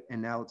into it,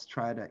 and now let's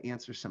try to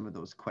answer some of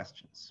those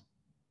questions.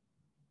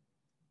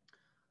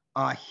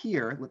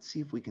 Here, let's see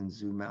if we can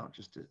zoom out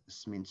just a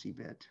smincy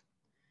bit.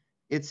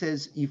 It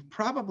says, you've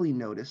probably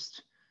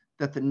noticed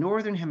that the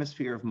northern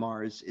hemisphere of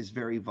Mars is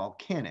very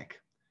volcanic,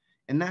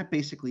 and that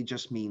basically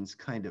just means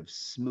kind of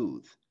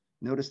smooth.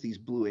 Notice these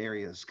blue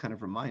areas kind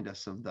of remind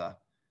us of the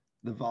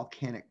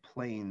volcanic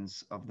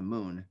plains of the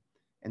moon,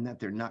 and that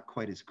they're not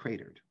quite as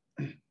cratered.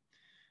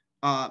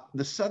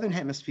 The southern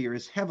hemisphere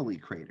is heavily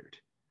cratered.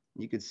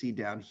 You can see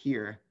down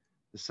here,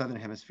 the southern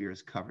hemisphere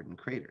is covered in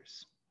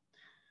craters.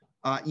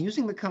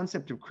 Using the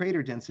concept of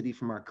crater density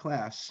from our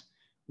class,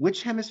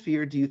 which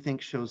hemisphere do you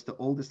think shows the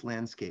oldest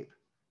landscape,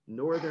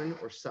 northern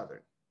or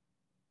southern?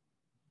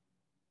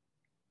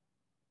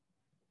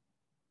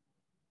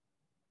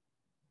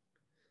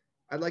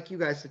 I'd like you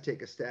guys to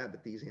take a stab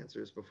at these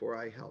answers before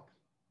I help.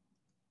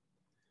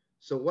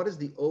 So what is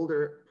the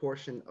older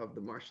portion of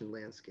the Martian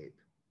landscape?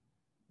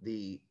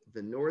 The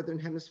northern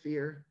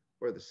hemisphere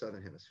or the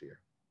southern hemisphere?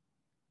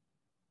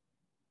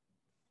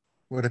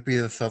 Would it be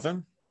the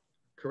southern?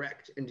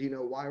 Correct. And do you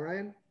know why,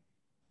 Ryan?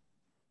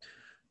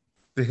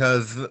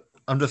 Because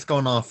I'm just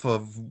going off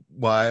of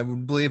why I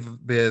would believe,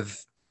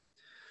 because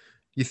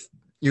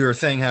you were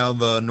saying how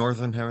the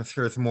northern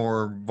hemisphere is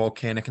more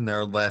volcanic and there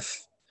are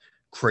less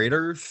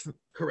craters.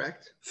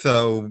 Correct.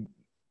 So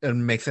it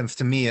makes sense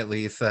to me, at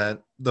least,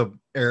 that the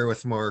area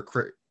with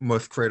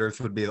most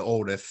craters would be the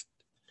oldest.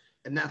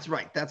 And that's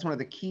right. That's one of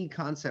the key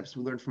concepts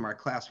we learned from our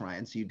class,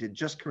 Ryan. So you did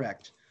just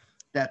correct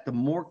that the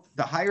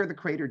higher the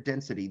crater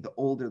density, the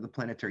older the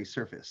planetary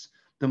surface,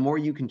 the more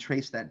you can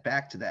trace that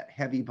back to that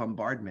heavy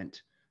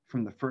bombardment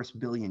from the first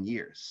billion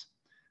years.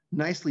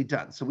 Nicely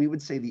done. So we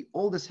would say the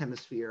oldest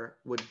hemisphere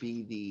would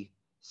be the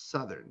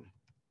southern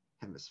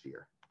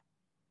hemisphere.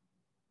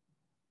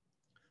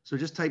 So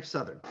just type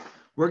southern.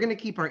 We're going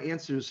to keep our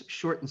answers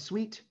short and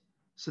sweet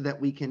so that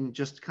we can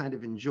just kind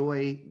of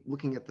enjoy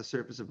looking at the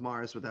surface of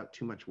Mars without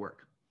too much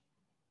work.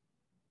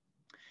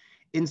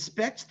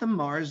 Inspect the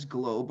Mars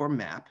globe or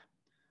map.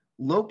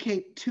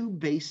 Locate two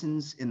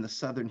basins in the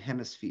southern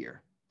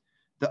hemisphere.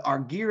 The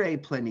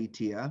Argyre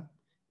Planitia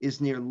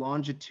is near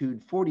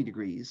longitude 40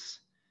 degrees.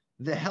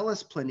 The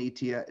Hellas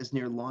Planitia is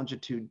near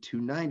longitude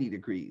 290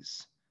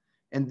 degrees.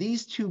 And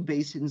these two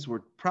basins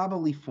were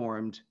probably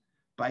formed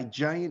by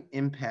giant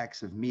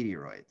impacts of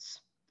meteoroids.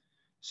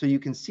 So you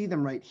can see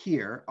them right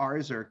here.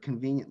 Ours are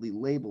conveniently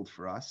labeled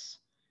for us.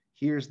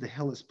 Here's the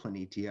Hellas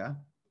Planitia,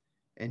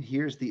 and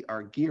here's the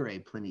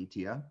Argyre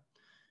Planitia.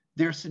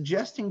 They're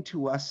suggesting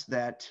to us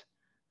that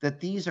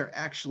these are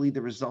actually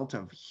the result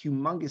of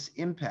humongous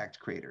impact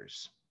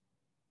craters.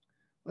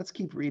 Let's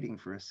keep reading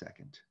for a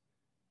second.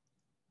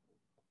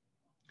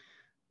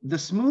 The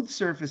smooth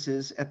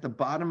surfaces at the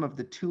bottom of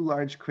the two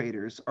large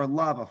craters are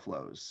lava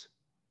flows.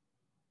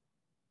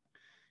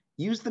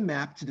 Use the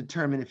map to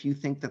determine if you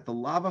think that the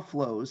lava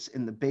flows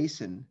in the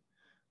basin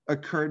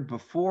occurred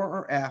before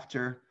or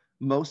after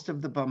most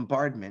of the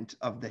bombardment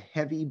of the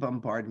heavy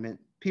bombardment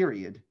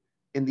period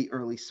in the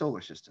early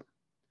solar system.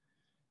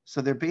 So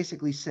they're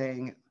basically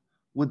saying,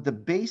 would the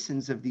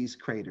basins of these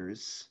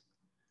craters,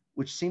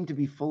 which seem to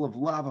be full of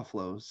lava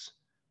flows,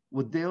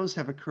 would those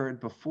have occurred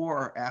before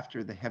or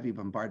after the heavy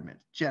bombardment?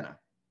 Jenna?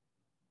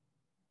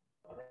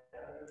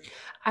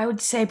 I would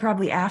say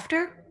probably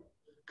after.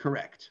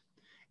 Correct.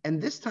 And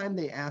this time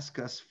they ask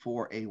us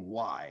for a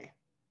why.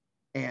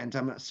 And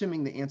I'm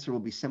assuming the answer will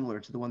be similar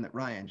to the one that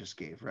Ryan just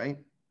gave, right?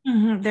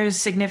 There's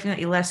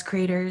significantly less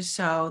craters,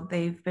 so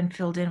they've been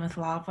filled in with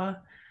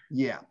lava.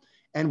 Yeah.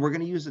 And we're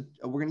going to use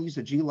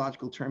a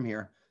geological term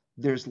here.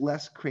 There's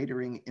less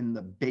cratering in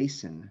the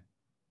basin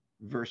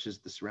versus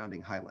the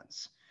surrounding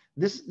highlands.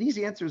 These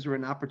answers are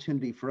an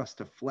opportunity for us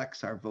to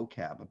flex our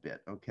vocab a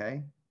bit,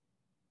 okay?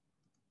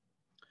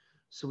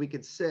 So we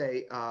could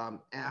say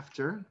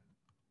after,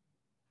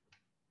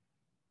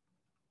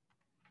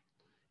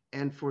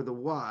 and for the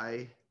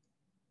why,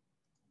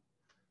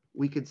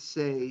 we could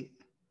say,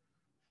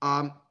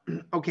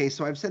 okay,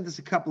 so I've said this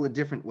a couple of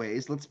different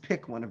ways. Let's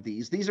pick one of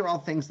these. These are all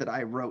things that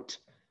I wrote,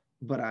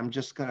 but I'm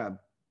just gonna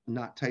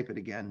not type it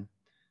again.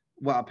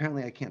 Well,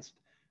 apparently I can't.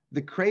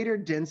 The crater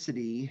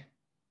density,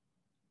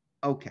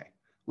 okay,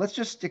 let's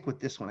just stick with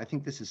this one. I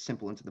think this is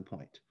simple and to the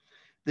point.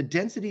 The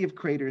density of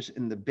craters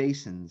in the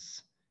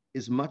basins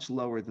is much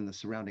lower than the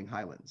surrounding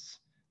highlands.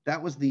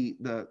 That was the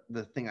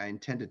thing I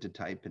intended to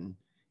type, and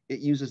it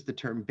uses the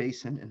term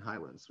basin and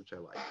highlands, which I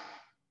like.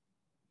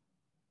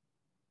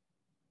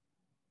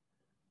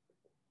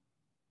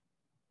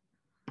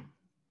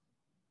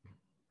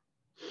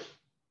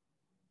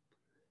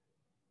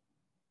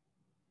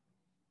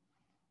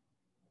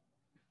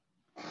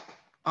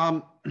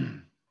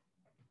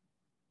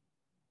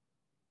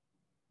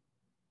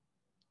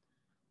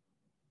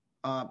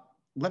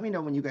 Let me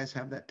know when you guys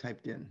have that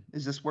typed in.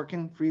 Is this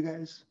working for you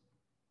guys?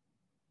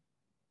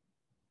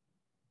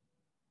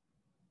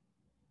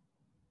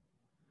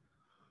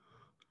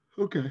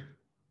 Okay.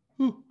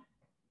 Whew.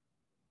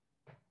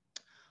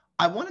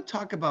 I want to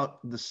talk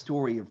about the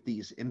story of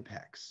these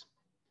impacts.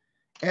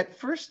 At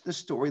first, the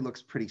story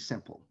looks pretty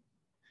simple.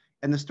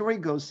 And the story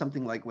goes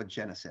something like what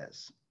Jenna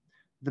says.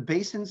 The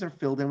basins are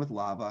filled in with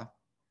lava.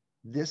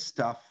 This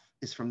stuff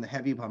is from the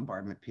heavy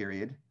bombardment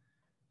period.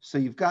 So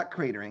you've got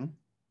cratering,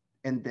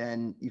 and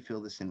then you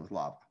fill this in with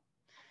lava.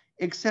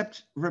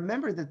 Except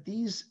remember that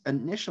these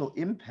initial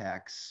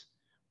impacts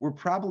were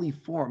probably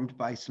formed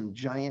by some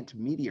giant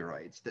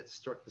meteoroids that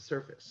struck the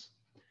surface.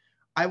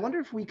 I wonder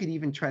if we could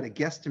even try to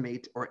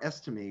guesstimate or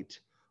estimate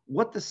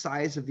what the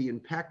size of the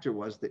impactor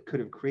was that could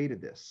have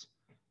created this.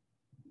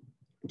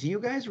 Do you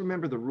guys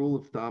remember the rule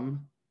of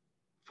thumb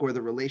for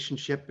the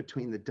relationship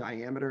between the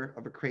diameter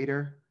of a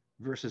crater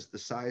versus the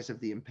size of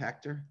the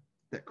impactor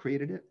that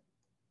created it?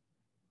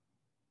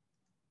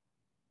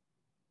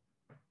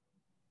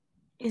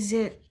 Is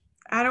it,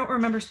 I don't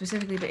remember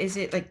specifically, but is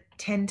it like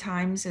 10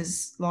 times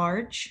as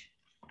large?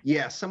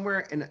 Yeah,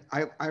 somewhere, and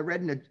I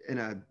read in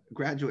a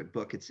graduate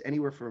book, it's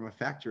anywhere from a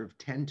factor of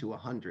 10 to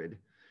 100.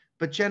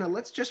 But Jenna,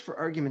 let's just for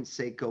argument's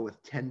sake go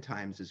with 10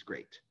 times is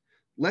great.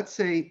 Let's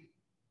say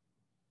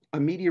a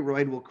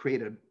meteoroid will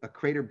create a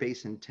crater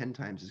basin 10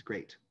 times as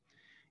great.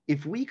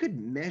 If we could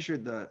measure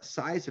the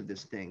size of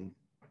this thing,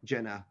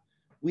 Jenna,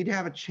 we'd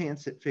have a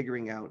chance at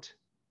figuring out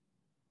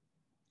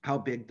how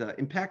big the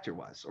impactor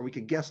was, or we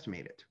could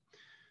guesstimate it.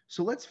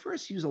 So let's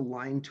first use a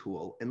line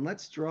tool, and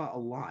let's draw a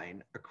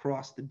line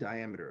across the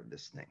diameter of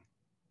this thing.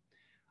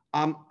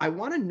 I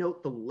want to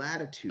note the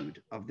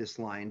latitude of this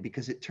line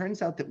because it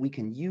turns out that we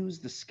can use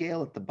the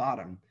scale at the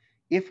bottom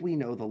if we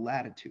know the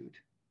latitude.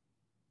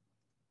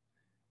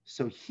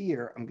 So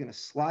here, I'm going to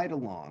slide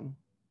along.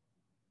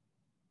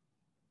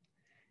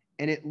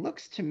 And it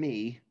looks to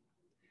me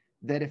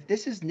that if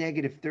this is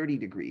negative 30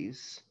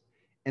 degrees,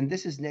 and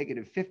this is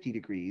negative 50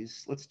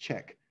 degrees, let's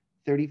check,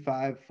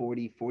 35,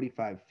 40,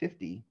 45,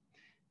 50,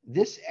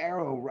 this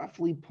arrow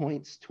roughly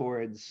points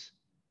towards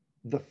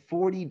the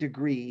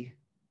 40-degree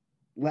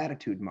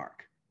latitude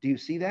mark. Do you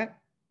see that?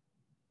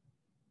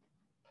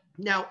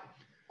 Now,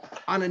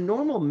 on a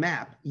normal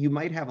map, you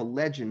might have a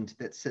legend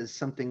that says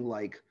something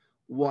like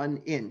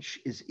 1 inch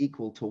is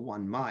equal to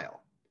 1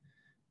 mile.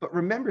 But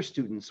remember,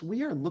 students,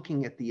 we are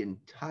looking at the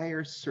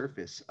entire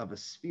surface of a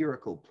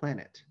spherical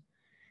planet.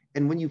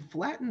 And when you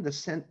flatten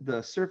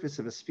the surface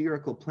of a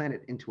spherical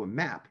planet into a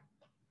map,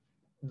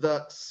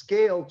 the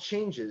scale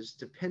changes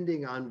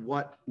depending on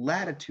what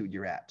latitude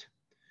you're at.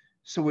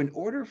 So in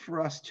order for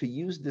us to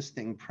use this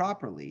thing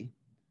properly,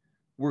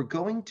 we're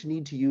going to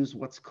need to use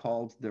what's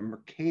called the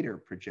Mercator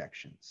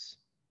projections.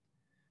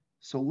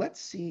 So let's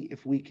see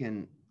if we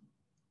can,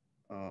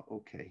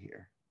 okay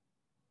here.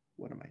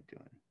 What am I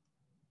doing?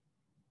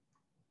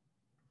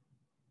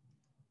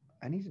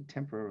 I need to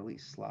temporarily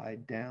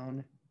slide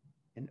down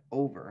and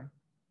over,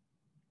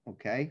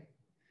 okay?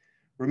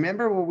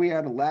 Remember where we are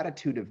at a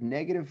latitude of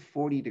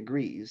 -40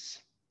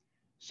 degrees.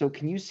 So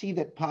can you see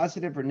that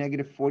positive or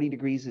 -40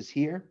 degrees is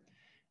here?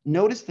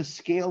 Notice the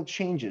scale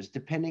changes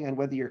depending on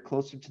whether you're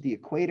closer to the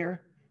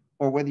equator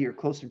or whether you're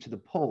closer to the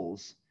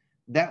poles.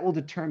 That will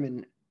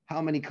determine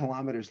how many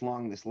kilometers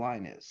long this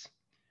line is.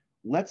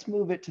 Let's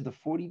move it to the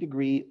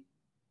 40-degree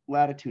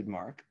latitude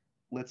mark.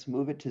 Let's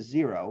move it to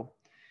 0.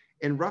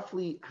 And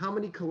roughly how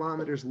many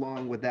kilometers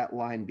long would that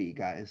line be,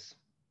 guys?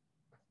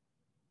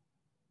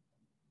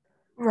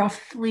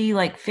 Roughly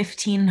like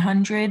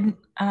 1,500,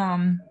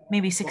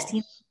 maybe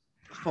 16.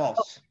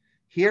 False.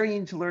 Here you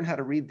need to learn how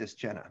to read this,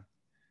 Jenna.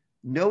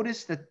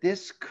 Notice that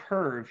this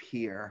curve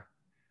here,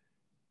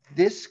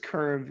 this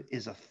curve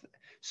is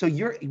so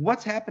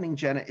what's happening,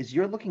 Jenna, is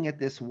you're looking at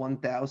this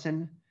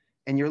 1,000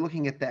 and you're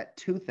looking at that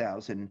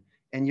 2,000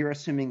 and you're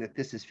assuming that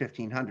this is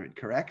 1,500,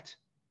 correct?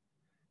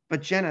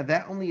 But Jenna,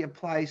 that only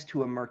applies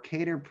to a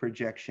Mercator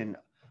projection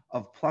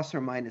of plus or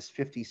minus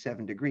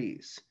 57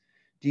 degrees.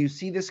 Do you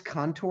see this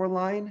contour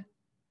line?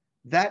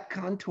 That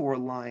contour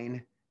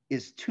line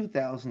is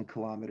 2,000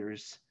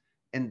 kilometers,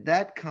 and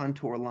that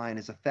contour line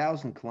is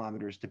 1,000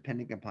 kilometers,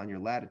 depending upon your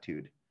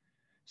latitude.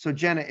 So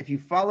Jenna, if you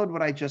followed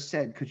what I just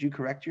said, could you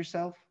correct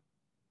yourself?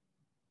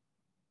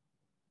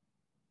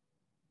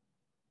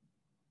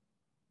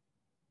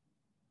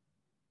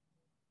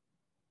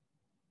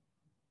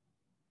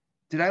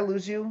 Did I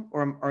lose you,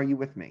 or are you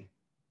with me?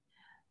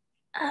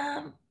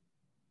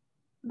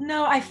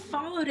 No, I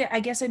followed it.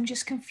 I guess I'm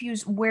just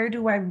confused. Where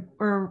do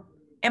or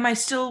am I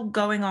still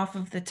going off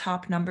of the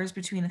top numbers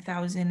between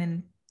 1,000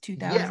 and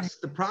 2,000? Yes,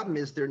 the problem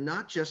is they're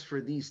not just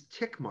for these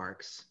tick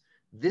marks.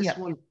 This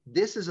one,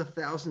 this is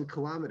 1,000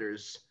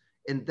 kilometers,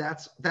 and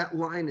that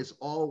line is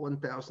all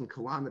 1,000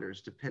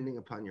 kilometers, depending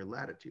upon your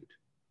latitude.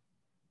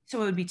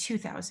 So it would be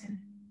 2,000.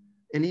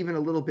 And even a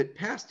little bit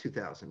past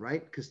 2,000,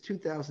 right? Because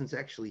 2,000 is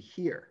actually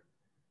here.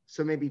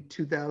 So maybe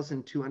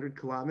 2,200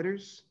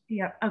 kilometers.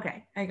 Yeah,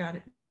 okay, I got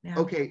it now.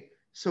 Okay,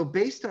 so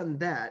based on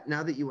that,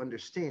 now that you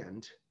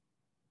understand,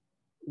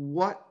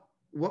 what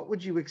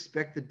would you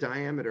expect the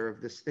diameter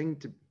of this thing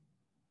to,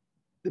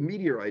 the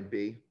meteoroid,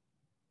 be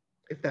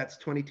if that's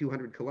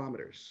 2,200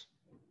 kilometers?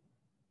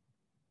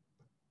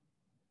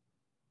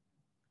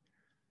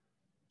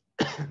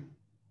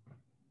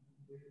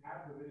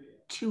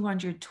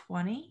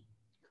 220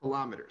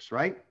 kilometers,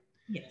 right?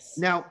 Yes.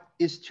 Now,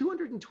 is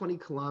 220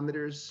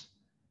 kilometers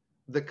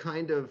the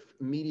kind of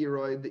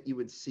meteoroid that you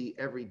would see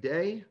every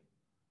day?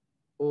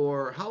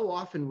 Or how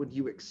often would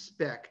you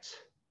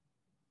expect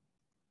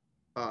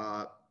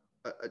a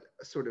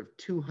sort of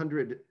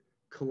 200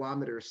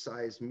 kilometer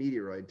size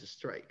meteoroid to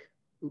strike?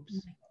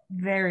 Oops.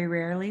 Very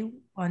rarely,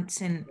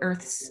 once in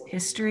Earth's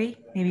history,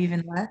 maybe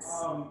even less.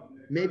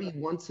 Maybe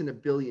once in a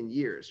billion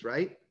years,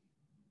 right?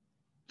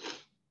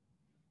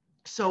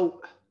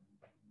 So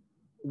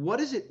what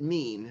does it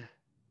mean?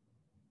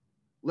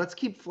 Let's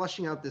keep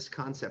fleshing out this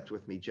concept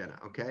with me, Jenna,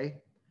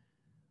 okay?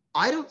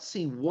 I don't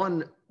see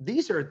one,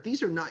 these are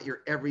not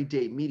your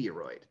everyday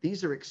meteoroid.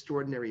 These are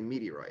extraordinary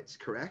meteoroids,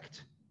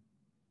 correct?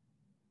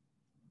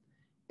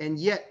 And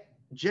yet,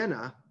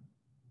 Jenna,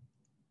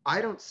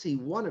 I don't see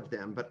one of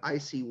them, but I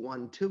see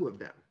 1, 2 of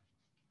them.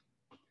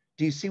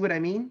 Do you see what I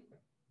mean?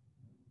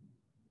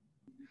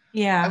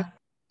 Yeah.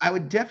 I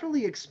would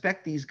definitely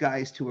expect these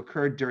guys to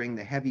occur during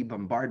the heavy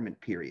bombardment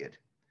period,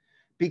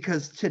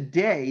 because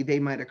today they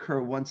might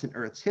occur once in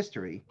Earth's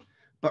history.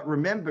 But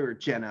remember,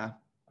 Jenna,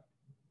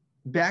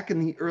 back in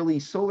the early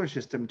solar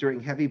system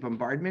during heavy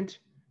bombardment,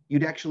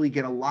 you'd actually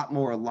get a lot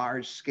more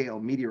large-scale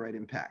meteorite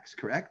impacts,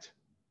 correct?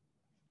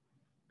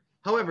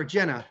 However,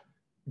 Jenna,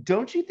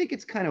 don't you think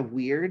it's kind of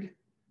weird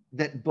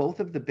that both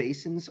of the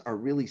basins are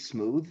really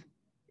smooth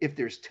if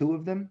there's 2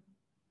 of them?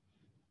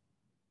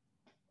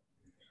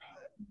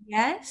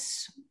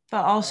 Yes,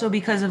 but also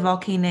because of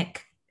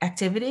volcanic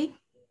activity.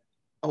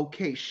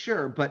 Okay,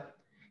 sure, but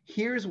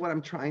here's what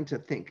I'm trying to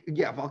think.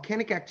 Yeah,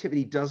 volcanic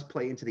activity does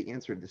play into the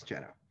answer to this,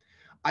 Jenna.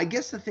 I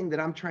guess the thing that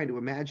I'm trying to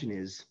imagine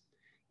is,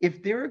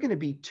 if there are going to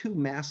be 2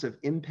 massive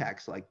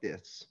impacts like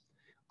this,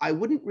 I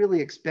wouldn't really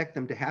expect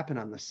them to happen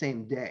on the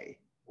same day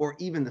or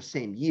even the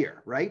same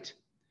year, right?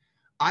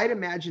 I'd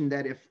imagine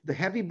that if the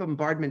heavy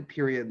bombardment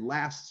period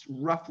lasts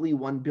roughly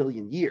 1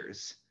 billion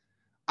years,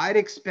 I'd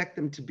expect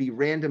them to be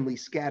randomly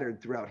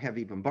scattered throughout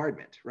heavy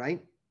bombardment,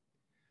 right?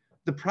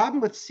 The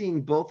problem with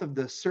seeing both of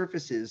the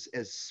surfaces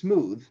as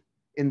smooth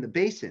in the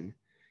basin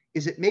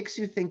is it makes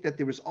you think that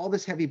there was all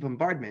this heavy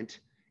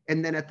bombardment,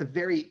 and then at the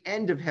very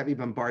end of heavy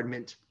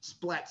bombardment,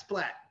 splat,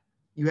 splat,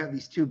 you have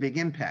these 2 big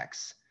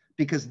impacts,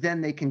 because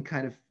then they can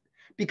kind of,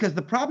 Because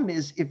the problem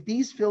is, if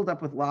these filled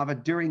up with lava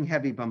during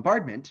heavy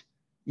bombardment,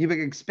 you would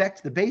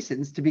expect the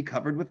basins to be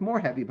covered with more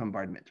heavy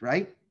bombardment,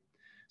 right?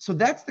 So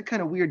that's the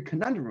kind of weird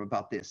conundrum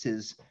about this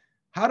is,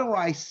 how do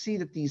I see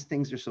that these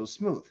things are so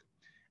smooth?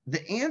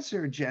 The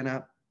answer,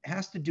 Jenna,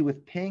 has to do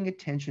with paying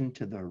attention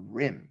to the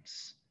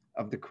rims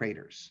of the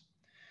craters.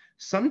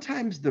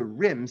 Sometimes the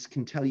rims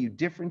can tell you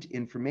different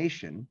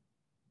information.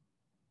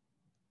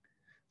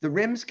 The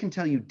rims can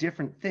tell you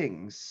different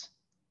things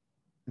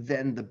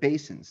than the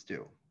basins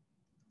do.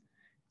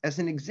 As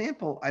an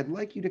example, I'd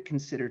like you to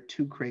consider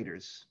two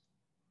craters.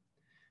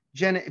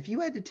 Jenna, if you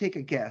had to take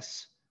a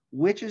guess,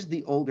 which is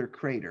the older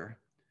crater,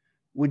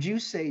 would you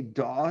say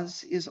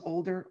Dawes is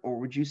older, or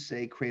would you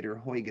say crater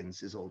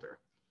Huygens is older?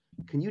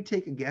 Can you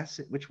take a guess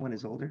at which one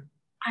is older?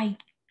 I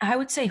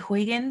would say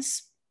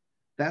Huygens.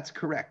 That's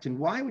correct. And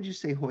why would you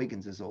say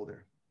Huygens is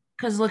older?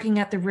 Because looking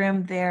at the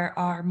rim, there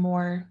are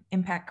more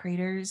impact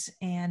craters,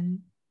 and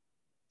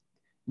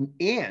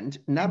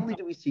not only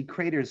do we see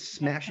craters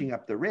smashing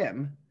up the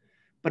rim,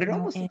 but it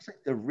almost looks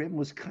like the rim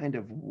was kind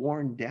of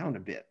worn down a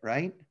bit,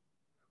 right?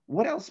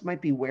 What else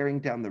might be wearing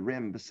down the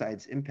rim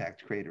besides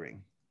impact cratering?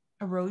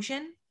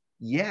 Erosion?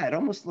 Yeah, it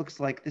almost looks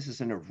like this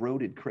is an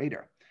eroded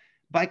crater.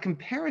 By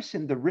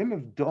comparison, the rim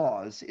of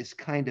Dawes is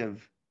kind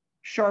of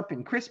sharp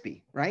and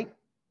crispy, right?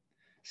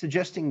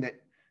 Suggesting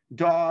that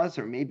Dawes,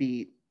 or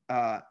maybe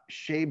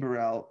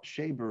Schaeberle,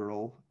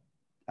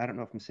 I don't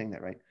know if I'm saying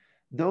that right,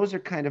 those are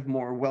kind of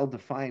more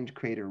well-defined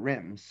crater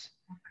rims.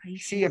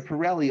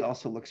 Schiaparelli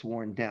also looks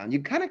worn down.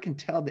 You kind of can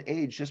tell the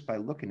age just by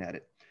looking at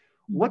it.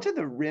 What do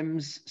the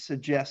rims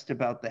suggest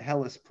about the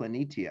Hellas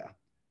Planitia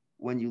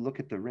when you look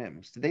at the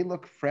rims? Do they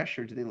look fresh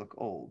or do they look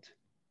old?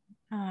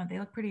 They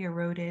look pretty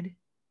eroded.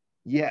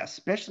 Yeah,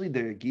 especially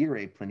the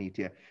Aguirre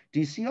Planitia. Do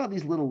you see all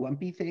these little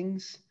lumpy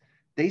things?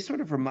 They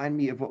sort of remind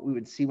me of what we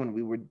would see when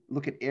we would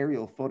look at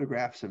aerial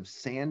photographs of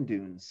sand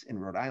dunes in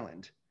Rhode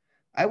Island.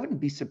 I wouldn't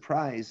be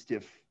surprised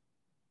if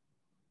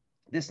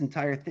this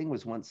entire thing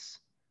was once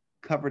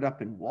covered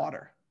up in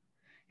water.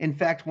 In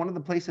fact, one of the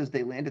places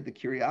they landed the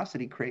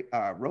Curiosity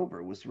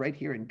rover was right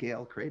here in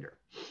Gale Crater,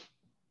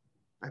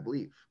 I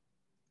believe.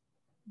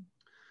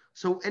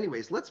 So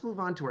anyways, let's move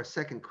on to our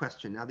second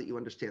question now that you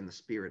understand the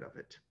spirit of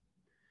it.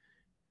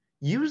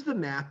 Use the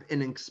map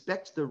and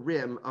inspect the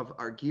rim of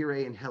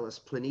Aguirre and Hellas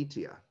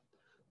Planitia.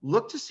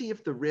 Look to see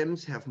if the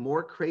rims have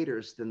more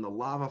craters than the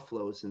lava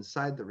flows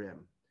inside the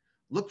rim.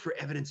 Look for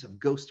evidence of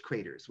ghost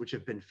craters, which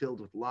have been filled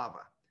with lava.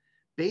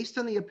 Based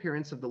on the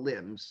appearance of the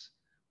limbs,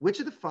 which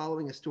of the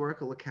following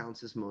historical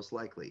accounts is most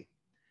likely?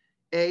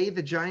 A,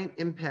 the giant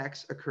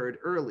impacts occurred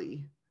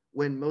early,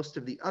 when most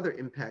of the other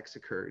impacts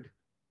occurred,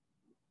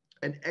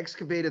 and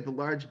excavated the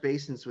large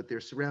basins with their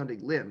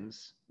surrounding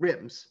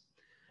rims.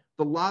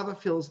 The lava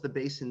fills the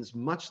basins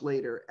much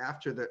later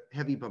after the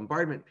heavy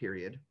bombardment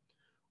period.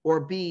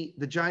 Or B,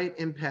 the giant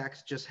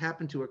impacts just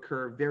happened to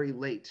occur very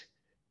late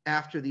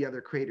after the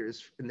other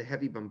craters in the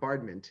heavy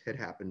bombardment had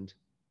happened,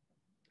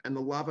 and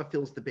the lava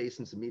fills the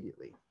basins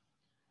immediately.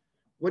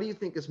 What do you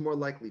think is more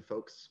likely,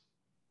 folks?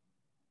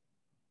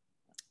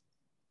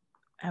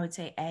 I would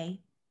say A.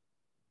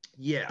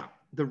 Yeah,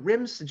 the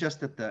rims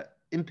suggest that the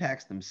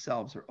impacts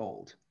themselves are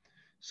old.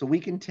 So we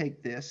can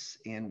take this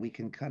and we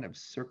can kind of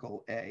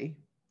circle A.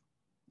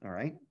 All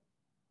right.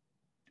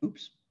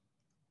 Oops.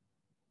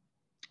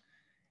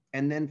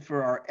 And then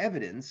for our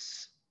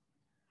evidence,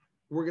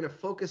 we're going to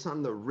focus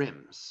on the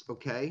rims,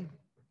 okay?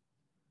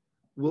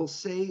 We'll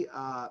say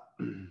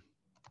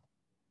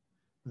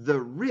the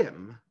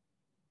rim,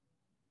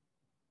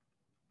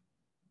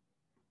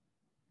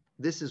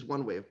 this is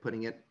one way of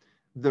putting it,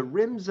 the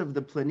rims of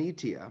the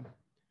Planitia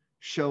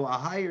show a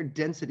higher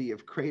density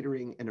of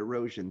cratering and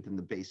erosion than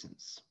the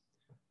basins.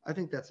 I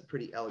think that's a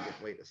pretty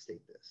elegant way to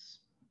state this.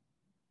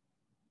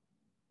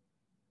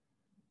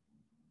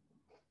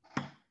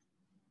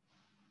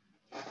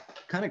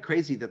 Kind of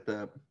crazy that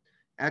the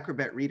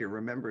Acrobat reader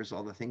remembers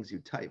all the things you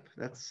type.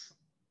 That's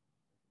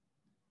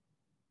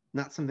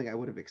not something I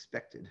would have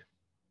expected.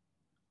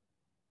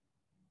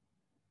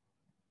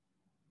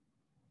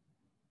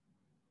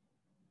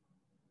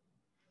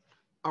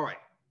 All right,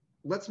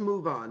 let's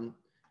move on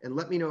and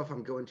let me know if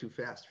I'm going too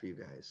fast for you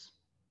guys.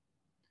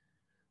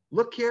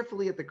 Look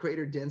carefully at the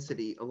crater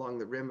density along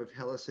the rim of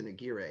Hellas and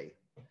Aguirre.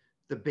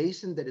 The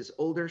basin that is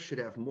older should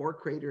have more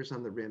craters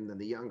on the rim than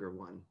the younger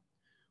one.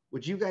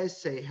 Would you guys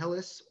say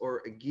Hellas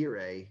or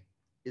Aguirre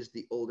is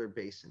the older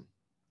basin?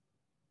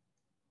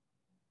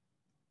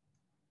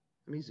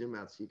 Let me zoom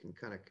out so you can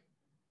kind of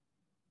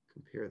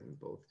compare them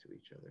both to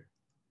each other.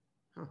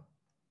 Huh.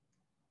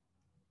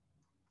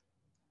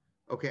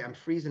 Okay, I'm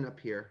freezing up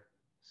here.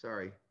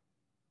 Sorry.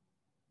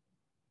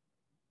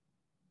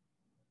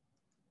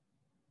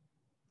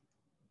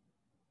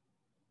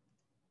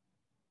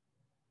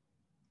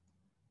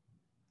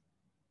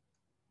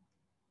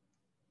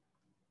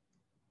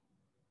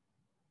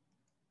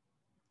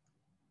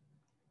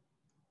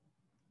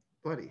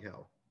 Bloody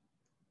hell.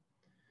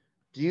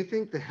 Do you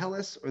think the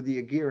Hellas or the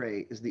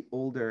Aguirre is the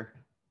older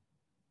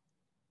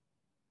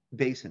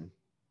basin?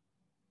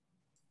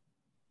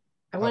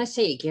 I want to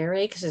say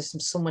Gary because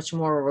there's so much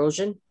more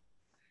erosion.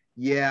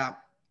 Yeah,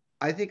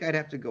 I think I'd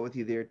have to go with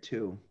you there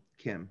too,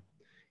 Kim.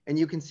 And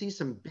you can see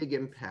some big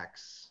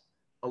impacts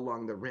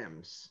along the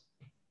rims.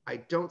 I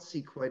don't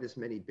see quite as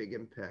many big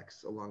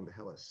impacts along the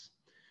Hellas.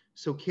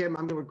 So Kim,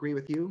 I'm going to agree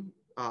with you.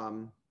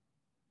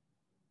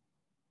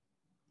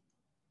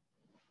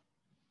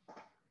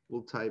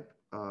 We'll type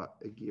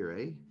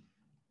Aguirre.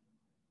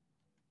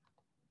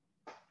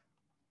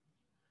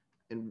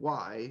 And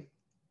why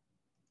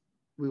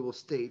we will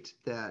state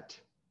that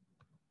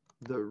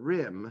the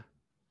rim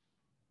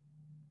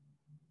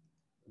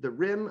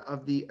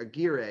of the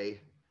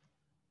Aguirre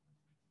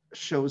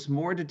shows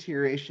more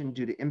deterioration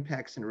due to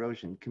impacts and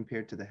erosion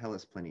compared to the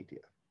Hellas Planitia.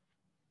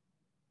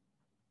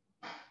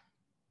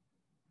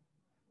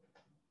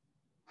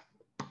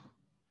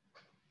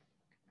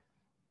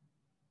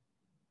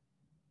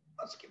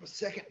 Let's give a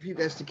second for you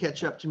guys to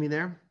catch up to me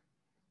there.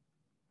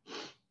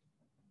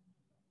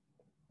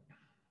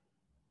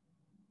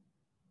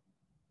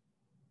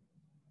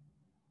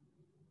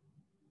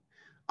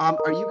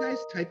 Are you guys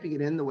typing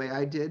it in the way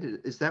I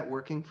did? Is that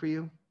working for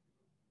you?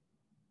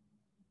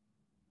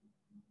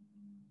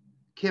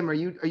 Kim, are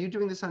you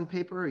doing this on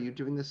paper or are you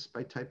doing this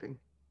by typing?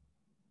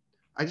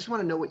 I just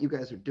want to know what you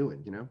guys are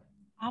doing, you know?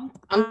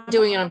 I'm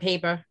doing it on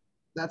paper.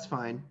 That's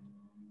fine.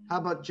 How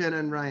about Jenna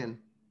and Ryan?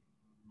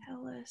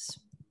 Hellas.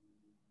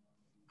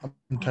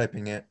 I'm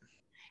typing it.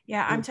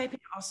 Yeah, I'm typing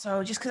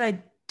also just because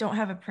I don't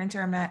have a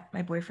printer. I'm at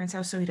my boyfriend's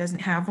house, so he doesn't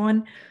have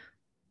one.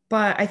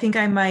 But I think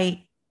I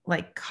might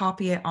like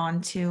copy it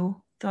onto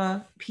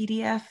the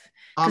PDF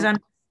because I'm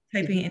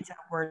typing it into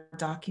a Word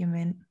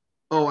document.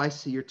 Oh, I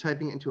see. You're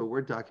typing it into a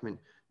Word document.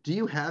 Do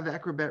you have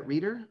Acrobat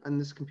Reader on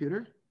this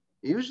computer?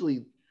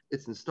 Usually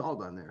it's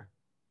installed on there.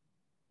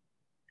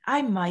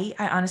 I might.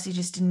 I honestly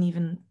just didn't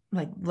even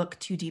like look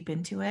too deep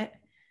into it.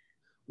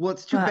 Well,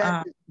 it's too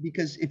bad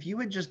because if you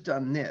had just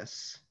done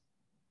this,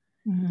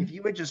 if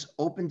you had just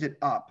opened it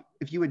up,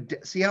 if you would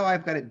see how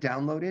I've got it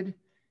downloaded,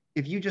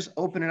 if you just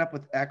open it up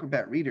with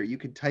Acrobat Reader, you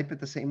could type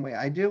it the same way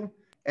I do,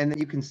 and then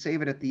you can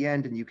save it at the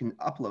end and you can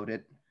upload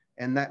it.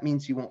 And that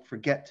means you won't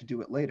forget to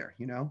do it later,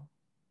 you know?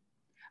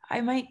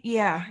 I might,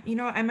 yeah, you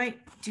know, I might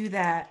do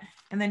that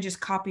and then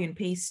just copy and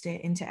paste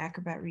it into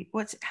Acrobat Reader.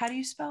 How do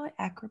you spell it?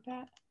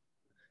 Acrobat?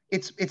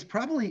 It's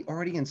probably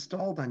already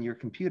installed on your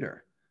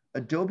computer.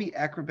 Adobe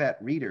Acrobat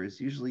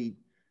Readers usually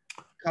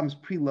comes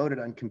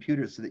preloaded on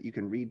computers so that you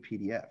can read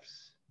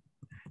PDFs.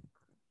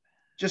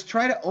 Just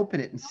try to open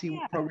it and see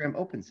what program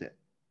opens it.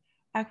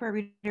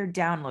 Acrobat Reader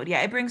download.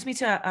 Yeah, it brings me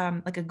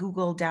to like a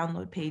Google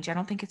download page. I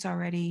don't think it's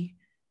already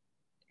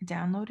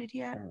downloaded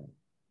yet,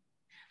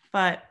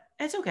 but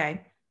it's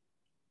okay.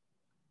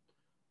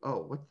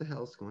 Oh, what the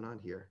hell's going on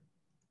here?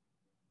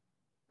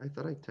 I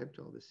thought I typed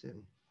all this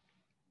in.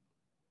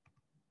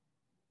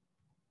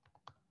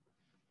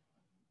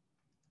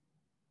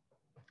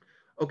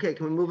 Okay,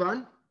 can we move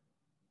on?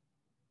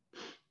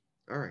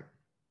 All right.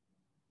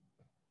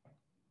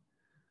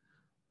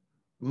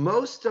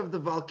 Most of the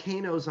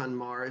volcanoes on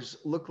Mars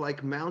look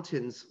like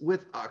mountains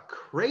with a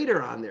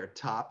crater on their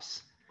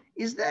tops.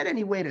 Is that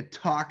any way to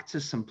talk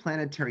to some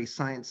planetary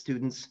science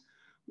students?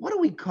 What do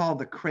we call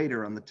the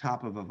crater on the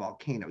top of a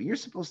volcano? You're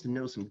supposed to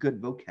know some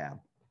good vocab.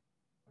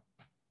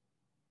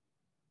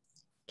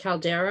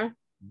 Caldera.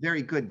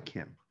 Very good,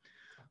 Kim.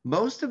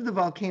 Most of the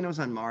volcanoes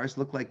on Mars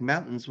look like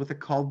mountains with a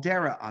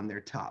caldera on their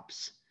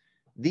tops.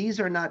 These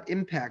are not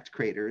impact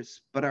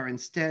craters, but are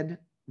instead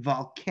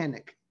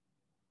volcanic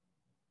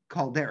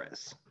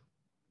calderas.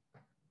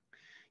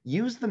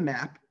 Use the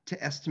map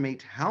to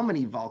estimate how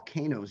many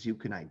volcanoes you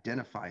can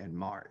identify on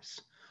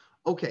Mars.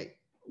 Okay,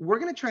 we're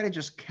going to try to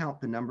just count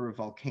the number of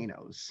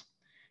volcanoes.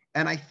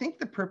 And I think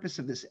the purpose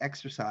of this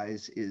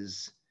exercise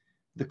is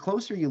the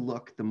closer you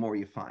look, the more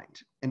you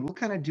find. And we'll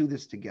kind of do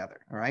this together,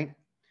 all right?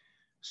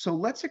 So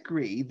let's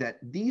agree that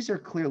these are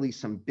clearly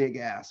some big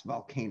ass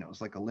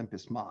volcanoes like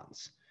Olympus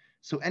Mons.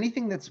 So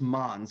anything that's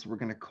Mons, we're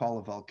going to call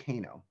a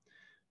volcano.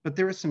 But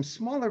there are some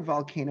smaller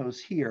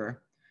volcanoes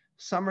here.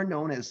 Some are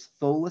known as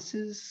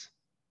tholuses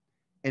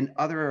and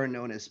other are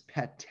known as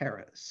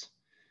pateras.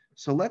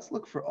 So let's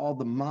look for all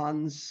the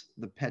Mons,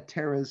 the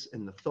pateras,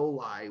 and the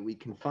tholi we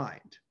can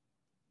find.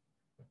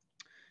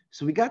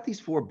 So we got these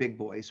four big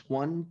boys,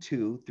 1,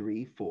 2,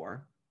 3,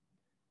 4,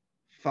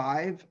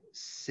 5,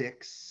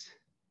 6,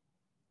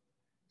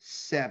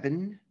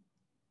 7,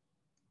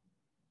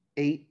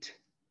 8,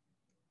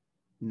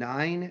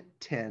 9,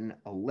 10,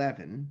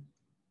 11,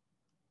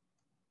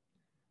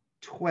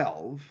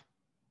 12.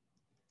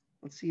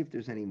 Let's see if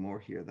there's any more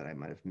here that I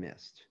might have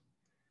missed.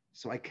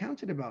 So I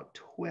counted about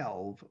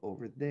 12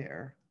 over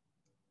there.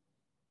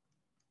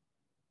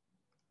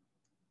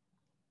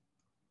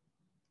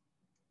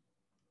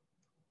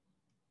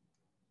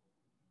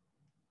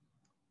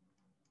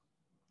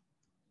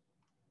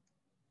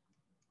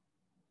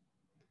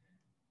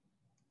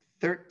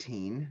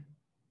 $13.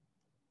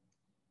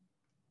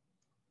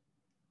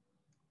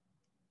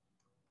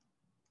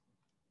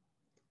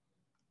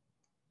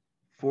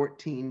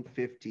 14,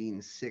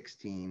 15,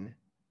 16,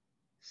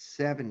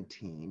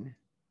 17.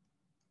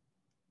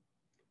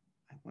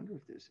 I wonder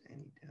if there's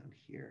any down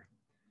here.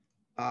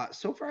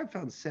 So far I've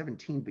found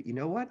 17, but you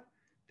know what?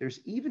 There's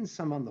even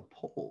some on the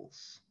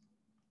poles.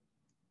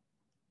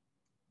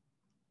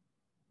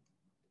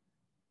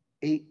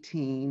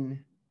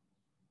 18,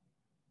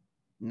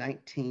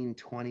 19,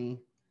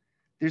 20.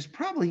 There's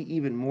probably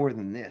even more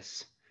than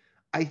this.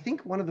 I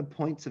think one of the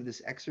points of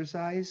this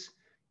exercise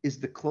is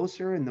the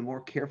closer and the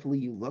more carefully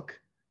you look,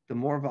 the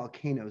more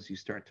volcanoes you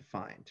start to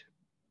find.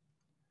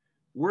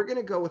 We're going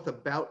to go with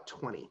about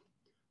 20.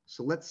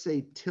 So let's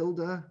say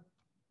tilde.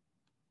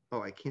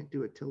 Oh, I can't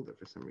do a tilde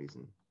for some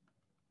reason.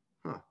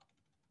 Huh.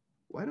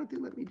 Why don't they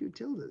let me do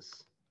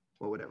tildes?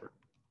 Well, whatever.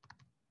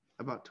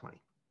 About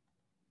 20.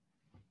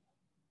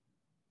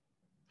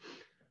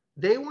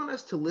 They want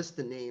us to list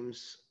the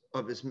names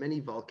of as many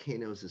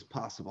volcanoes as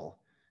possible.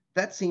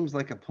 That seems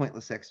like a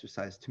pointless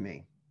exercise to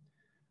me.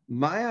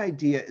 My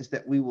idea is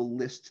that we will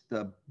list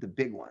the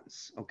big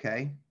ones,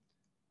 okay?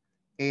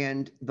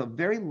 And the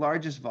very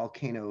largest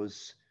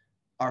volcanoes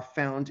are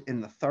found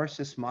in the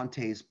Tharsis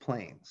Montes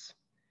plains.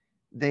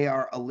 They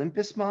are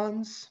Olympus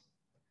Mons,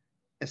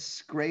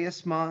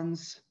 Escraeus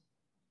Mons,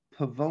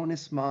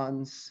 Pavonis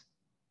Mons,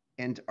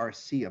 and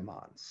Arcia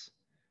Mons.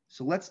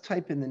 So let's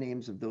type in the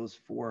names of those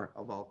 4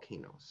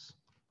 volcanoes.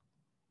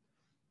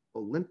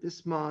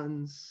 Olympus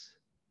Mons,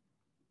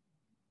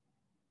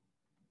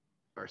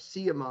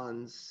 Arcia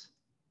Mons,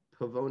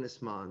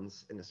 Pavonis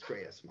Mons, and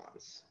Escraeus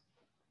Mons.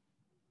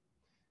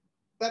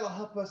 That'll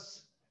help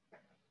us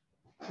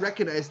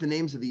recognize the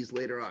names of these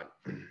later on.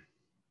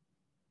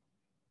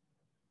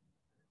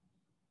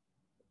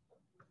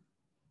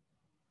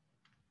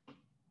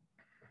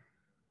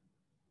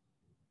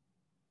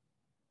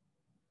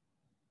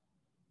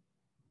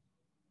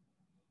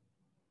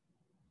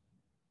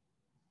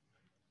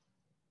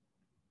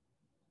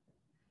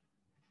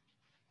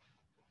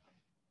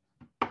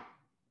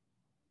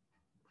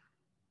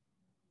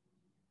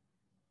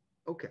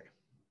 Okay.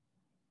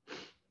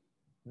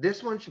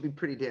 This one should be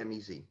pretty damn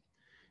easy.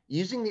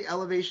 Using the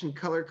elevation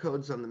color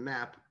codes on the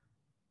map,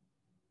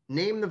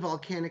 name the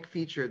volcanic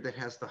feature that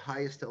has the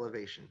highest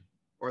elevation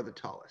or the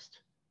tallest.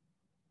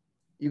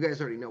 You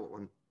guys already know what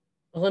one.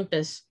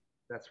 Olympus.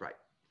 That's right.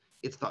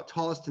 It's the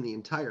tallest in the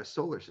entire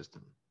solar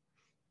system.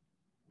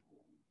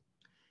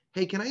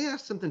 Hey, can I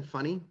ask something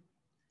funny?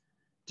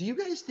 Do you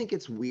guys think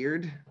it's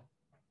weird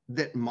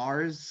that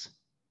Mars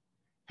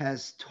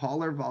has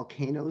taller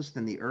volcanoes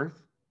than the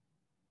Earth?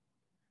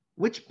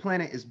 Which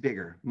planet is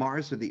bigger,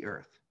 Mars or the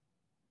Earth?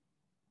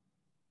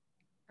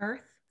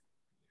 Earth?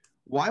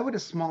 Why would a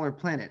smaller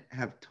planet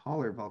have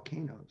taller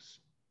volcanoes?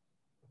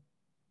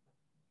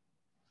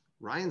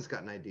 Ryan's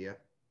got an idea.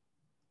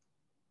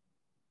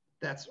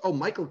 That's, oh,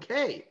 Michael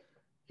K.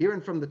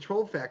 Hearing from the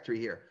troll factory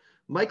here.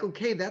 Michael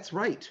K., that's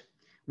right.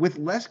 With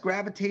less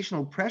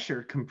gravitational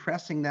pressure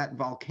compressing that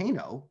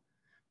volcano,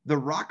 the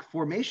rock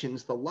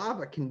formations, the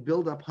lava can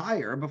build up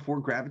higher before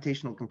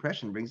gravitational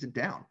compression brings it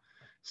down.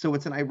 So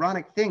it's an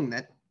ironic thing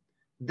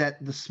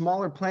that the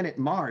smaller planet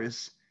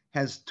Mars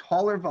has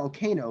taller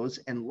volcanoes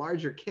and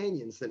larger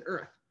canyons than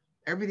Earth.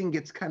 Everything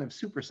gets kind of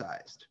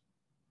supersized.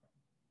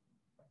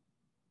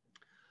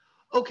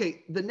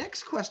 Okay, the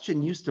next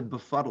question used to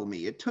befuddle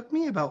me. It took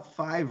me about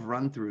 5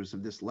 run-throughs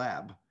of this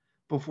lab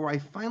before I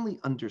finally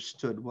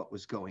understood what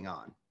was going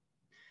on.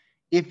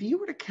 If you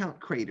were to count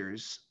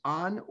craters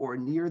on or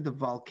near the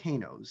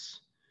volcanoes,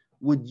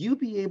 would you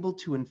be able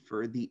to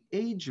infer the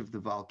age of the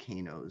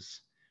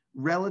volcanoes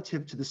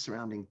relative to the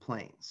surrounding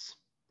plains?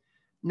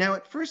 Now,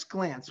 at first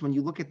glance, when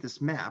you look at this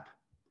map,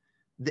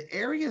 the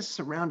areas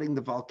surrounding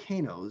the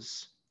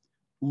volcanoes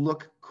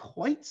look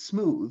quite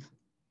smooth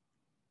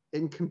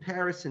in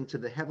comparison to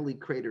the heavily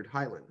cratered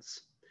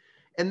highlands.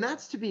 And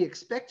that's to be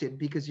expected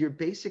because you're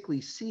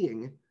basically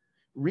seeing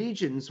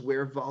regions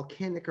where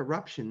volcanic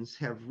eruptions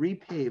have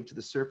repaved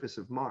the surface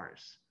of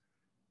Mars.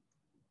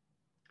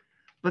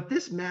 But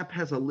this map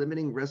has a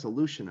limiting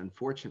resolution,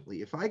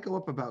 unfortunately. If I go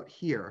up about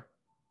here,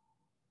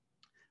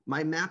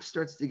 my map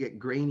starts to get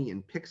grainy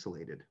and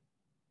pixelated.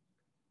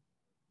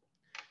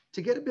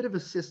 To get a bit of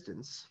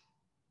assistance,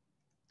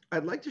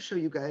 I'd like to show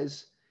you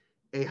guys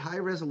a high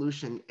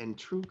resolution and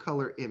true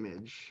color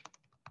image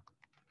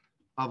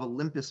of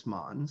Olympus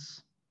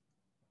Mons.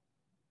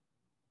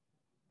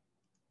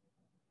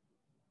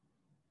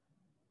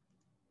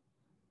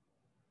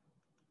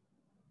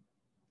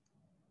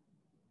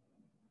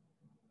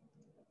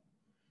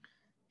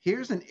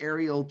 Here's an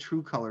aerial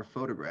true color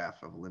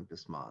photograph of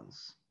Olympus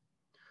Mons.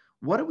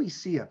 What do we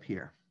see up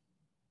here?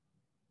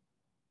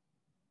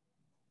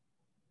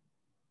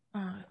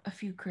 A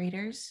few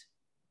craters.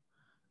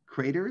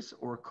 Craters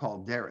or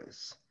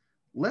calderas?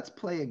 Let's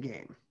play a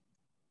game.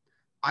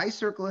 I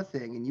circle a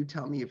thing and you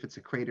tell me if it's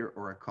a crater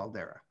or a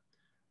caldera.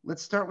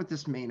 Let's start with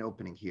this main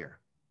opening here.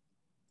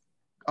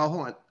 Oh,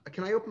 hold on.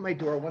 Can I open my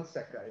door? One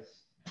sec, guys.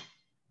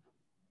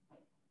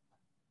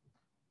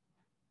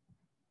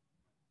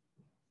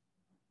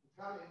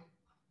 Coming.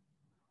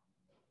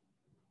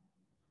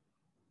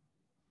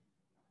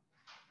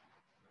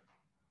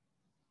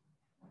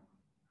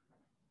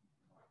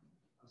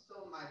 I'm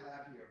still in my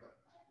lab here, but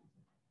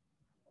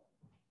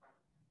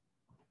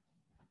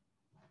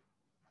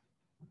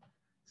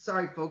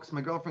Sorry, folks,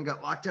 my girlfriend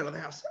got locked out of the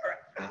house.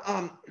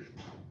 All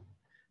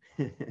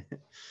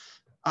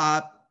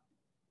right.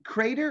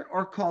 Crater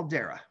or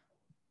caldera?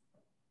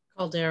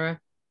 Caldera.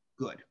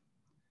 Good.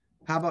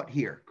 How about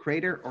here?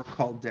 Crater or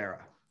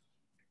caldera?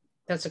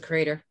 That's a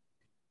crater.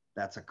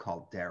 That's a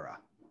caldera.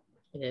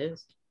 It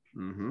is.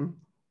 Mm-hmm.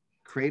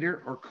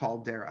 Crater or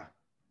caldera?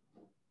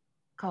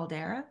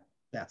 Caldera.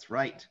 That's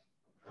right.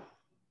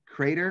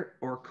 Crater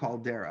or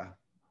caldera?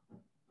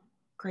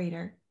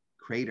 Crater.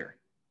 Crater.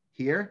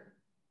 Here?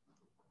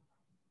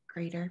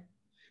 Crater.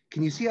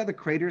 Can you see how the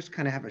craters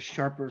kind of have a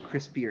sharper,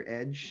 crispier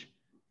edge?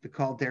 The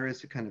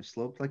calderas are kind of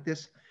sloped like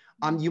this.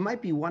 You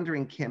might be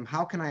wondering, Kim,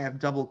 how can I have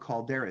double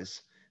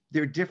calderas?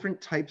 There are different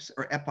types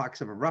or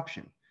epochs of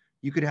eruption.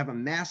 You could have a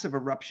massive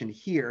eruption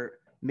here,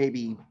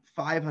 maybe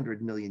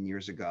 500 million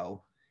years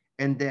ago,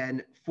 and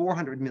then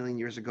 400 million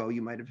years ago,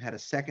 you might have had a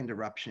second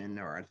eruption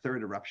or a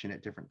third eruption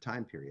at different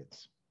time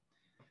periods.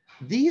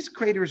 These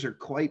craters are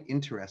quite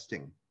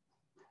interesting.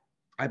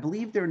 I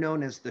believe they're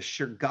known as the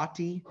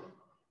Shergatti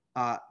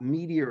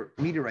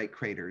meteorite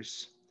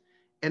craters,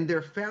 and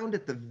they're found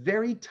at the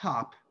very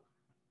top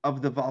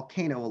of the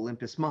volcano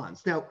Olympus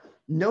Mons. Now,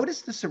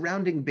 notice the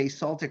surrounding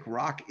basaltic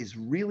rock is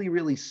really,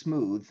 really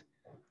smooth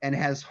and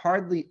has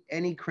hardly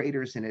any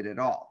craters in it at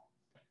all.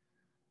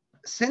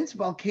 Since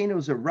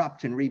volcanoes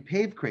erupt and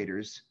repave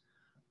craters,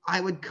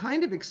 I would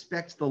kind of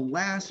expect the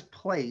last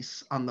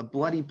place on the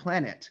bloody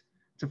planet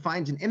to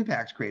find an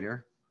impact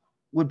crater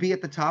would be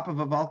at the top of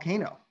a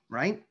volcano,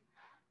 right?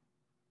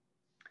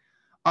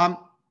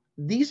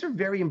 These are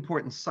very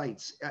important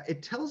sites.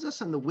 It tells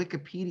us on the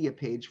Wikipedia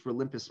page for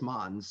Olympus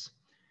Mons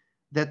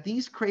that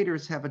these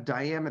craters have a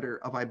diameter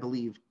of, I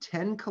believe,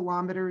 10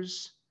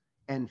 kilometers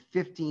and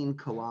 15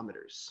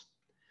 kilometers.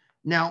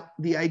 Now,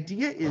 the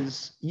idea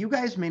is, you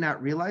guys may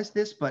not realize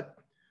this, but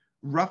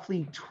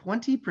roughly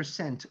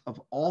 20% of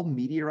all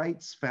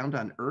meteorites found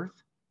on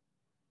Earth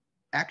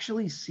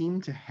actually seem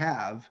to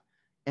have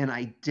an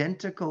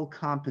identical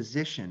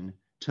composition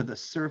to the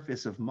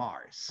surface of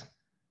Mars.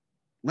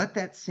 Let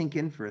that sink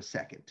in for a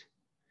second.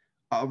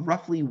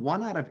 Roughly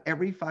 1 out of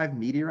every 5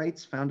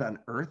 meteorites found on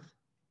Earth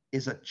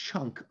is a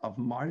chunk of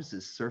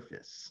Mars's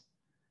surface.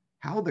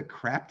 How the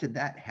crap did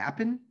that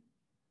happen?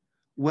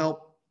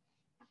 Well,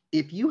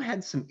 if you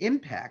had some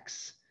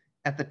impacts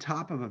at the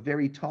top of a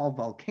very tall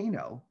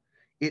volcano,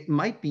 it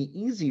might be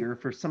easier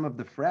for some of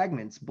the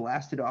fragments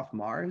blasted off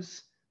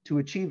Mars to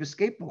achieve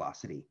escape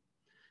velocity.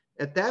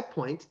 At that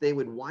point, they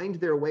would wind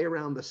their way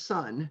around the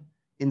sun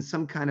in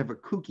some kind of a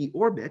kooky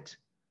orbit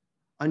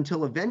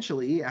until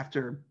eventually,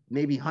 after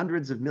maybe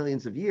hundreds of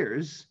millions of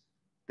years,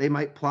 they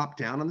might plop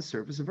down on the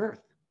surface of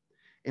Earth.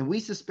 And we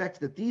suspect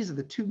that these are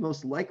the 2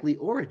 most likely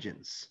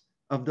origins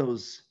of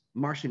those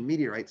Martian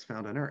meteorites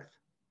found on Earth.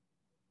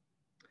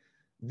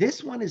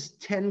 This one is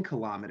 10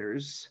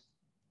 kilometers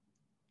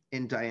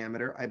in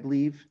diameter, I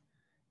believe,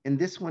 and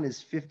this one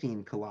is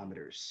 15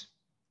 kilometers.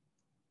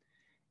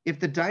 If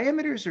the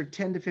diameters are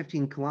 10 to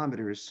 15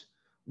 kilometers,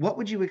 what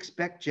would you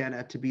expect,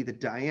 Jenna, to be the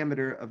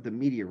diameter of the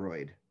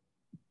meteoroid?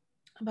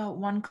 About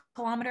 1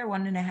 kilometer,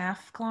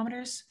 1.5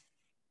 kilometers.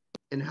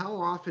 And how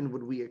often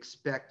would we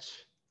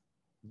expect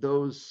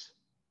those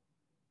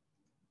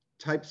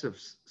types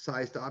of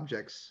sized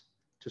objects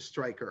to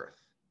strike Earth?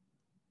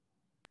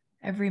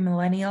 Every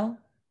millennial.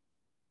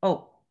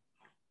 Oh,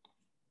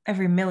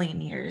 every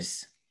million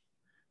years.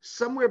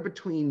 Somewhere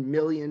between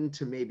million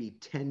to maybe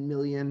 10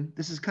 million.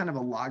 This is kind of a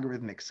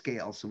logarithmic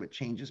scale, so it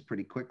changes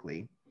pretty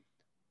quickly.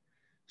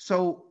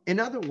 So in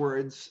other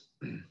words,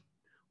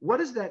 what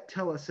does that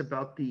tell us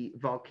about the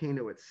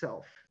volcano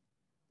itself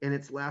and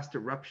its last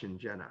eruption,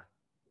 Jenna?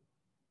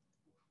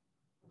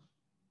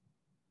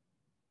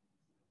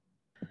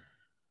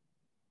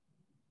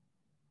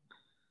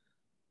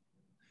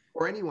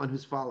 Or anyone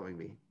who's following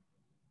me.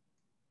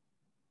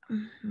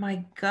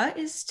 My gut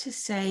is to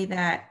say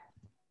that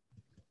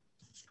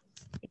it's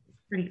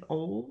pretty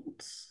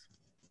old.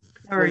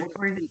 Or is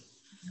it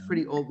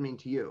pretty old mean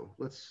to you?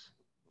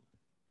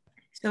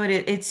 So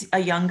it's a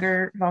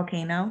younger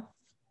volcano?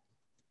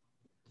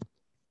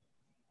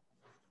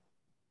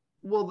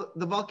 Well,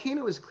 the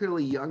volcano is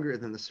clearly younger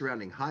than the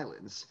surrounding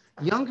highlands.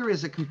 Younger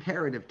is a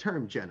comparative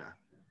term, Jenna.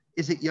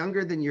 Is it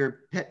younger than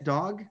your pet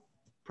dog?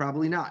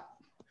 Probably not.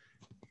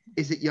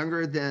 Is it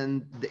younger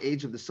than the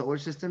age of the solar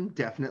system?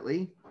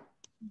 Definitely.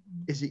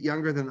 Is it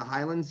younger than the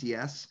highlands?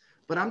 Yes.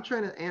 But I'm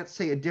trying to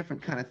say a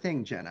different kind of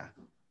thing, Jenna.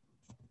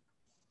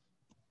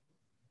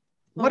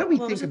 What do we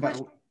think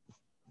about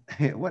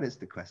it? What is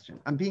the question?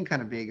 I'm being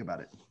kind of vague about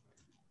it.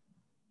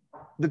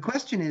 The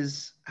question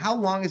is, how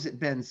long has it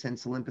been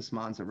since Olympus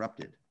Mons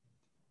erupted?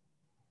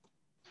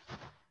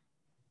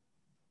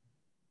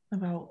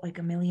 About like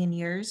 1 million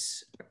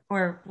years,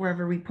 or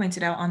wherever we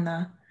pointed out on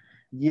the...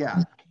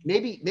 Yeah,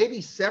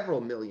 maybe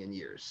several million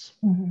years.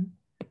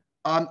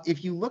 Mm-hmm.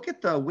 If you look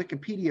at the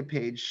Wikipedia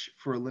page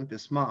for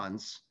Olympus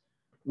Mons,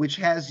 which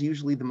has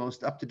usually the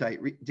most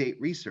up-to-date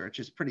research,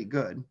 is pretty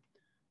good.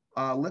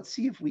 Let's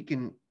see if we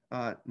can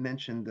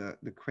mention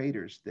the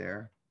craters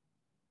there.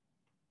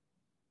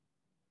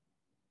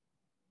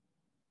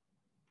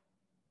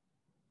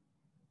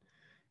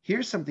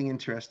 Here's something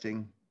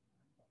interesting.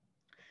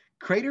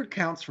 Crater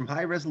counts from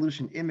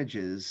high-resolution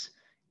images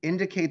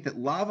indicate that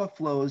lava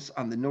flows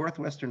on the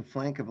northwestern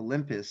flank of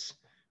Olympus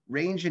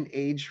range in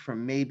age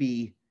from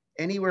maybe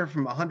anywhere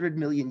from 100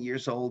 million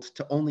years old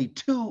to only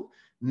 2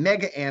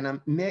 mega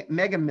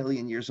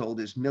million years old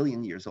is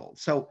million years old.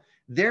 So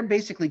they're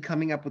basically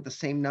coming up with the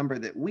same number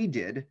that we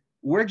did.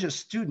 We're just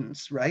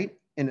students, right,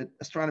 in an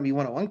Astronomy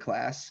 101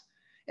 class,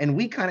 and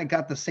we kind of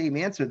got the same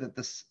answer that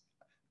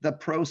the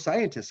pro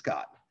scientists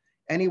got,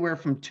 anywhere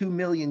from 2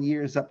 million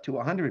years up to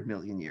 100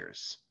 million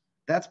years.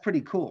 That's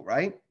pretty cool,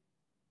 right?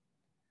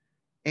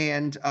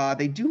 And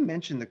they do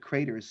mention the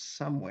craters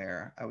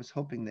somewhere. I was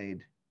hoping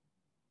they'd.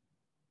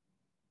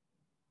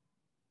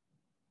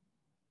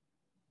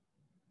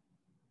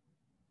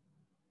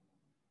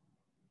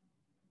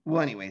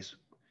 Well, anyways,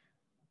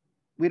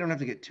 we don't have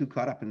to get too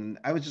caught up in.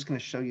 I was just going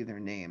to show you their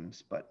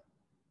names, but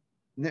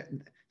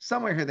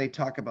somewhere here they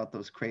talk about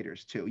those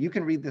craters too. You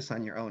can read this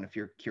on your own if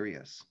you're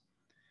curious.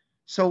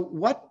 So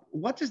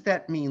what does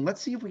that mean?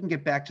 Let's see if we can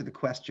get back to the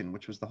question,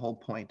 which was the whole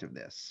point of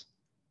this.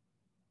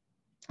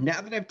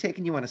 Now that I've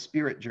taken you on a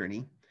spirit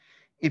journey,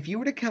 if you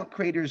were to count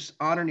craters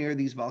on or near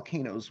these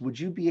volcanoes, would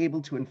you be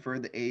able to infer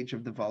the age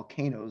of the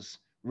volcanoes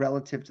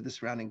relative to the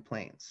surrounding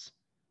plains?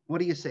 What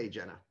do you say,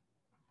 Jenna?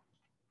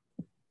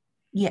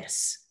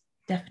 Yes,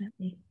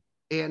 definitely.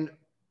 And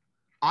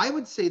I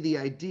would say the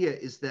idea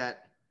is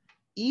that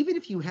even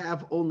if you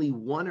have only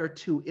 1 or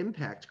 2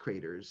 impact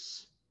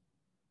craters,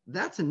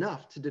 that's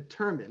enough to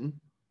determine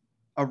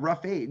a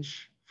rough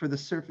age for the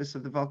surface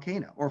of the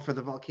volcano or for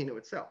the volcano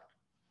itself.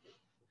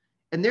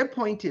 And their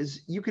point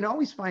is you can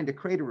always find a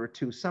crater or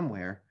 2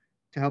 somewhere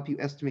to help you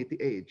estimate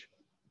the age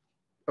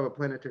of a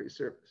planetary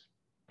surface.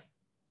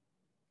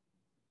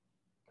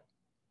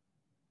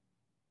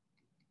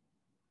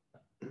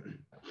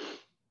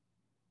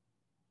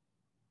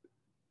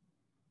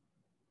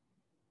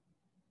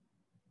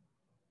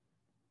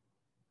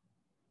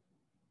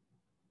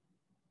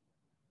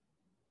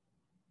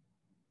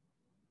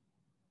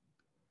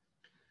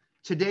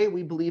 Today,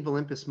 we believe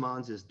Olympus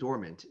Mons is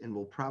dormant and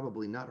will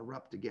probably not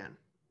erupt again.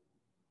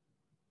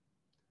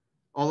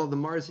 Although the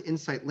Mars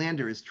InSight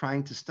lander is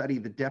trying to study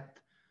the depth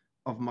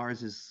of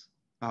Mars's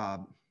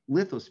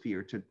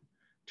lithosphere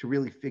to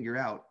really figure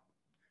out,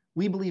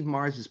 we believe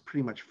Mars is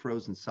pretty much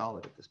frozen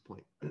solid at this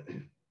point.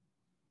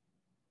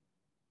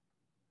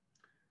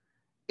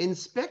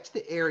 Inspect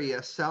the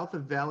area south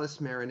of Valles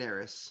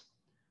Marineris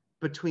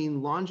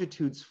between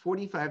longitudes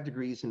 45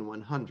 degrees and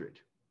 100.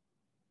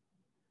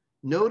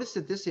 Notice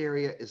that this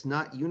area is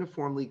not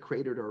uniformly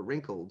cratered or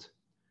wrinkled.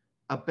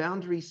 A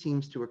boundary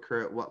seems to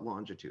occur at what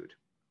longitude?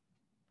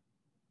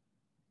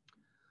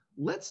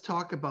 Let's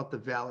talk about the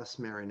Valles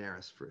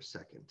Marineris for a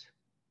second.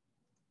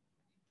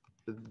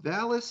 The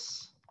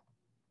Valles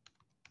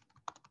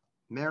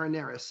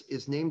Marineris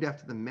is named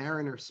after the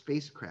Mariner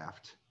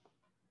spacecraft,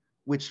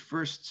 which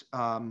first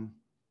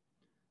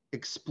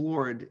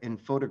explored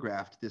and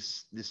photographed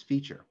this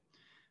feature.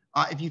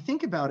 If you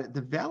think about it,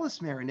 the Valles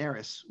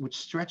Marineris, which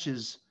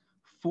stretches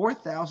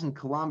 4,000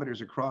 kilometers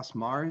across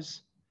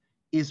Mars,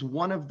 is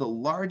one of the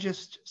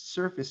largest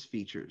surface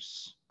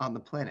features on the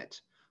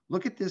planet.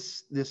 Look at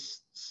this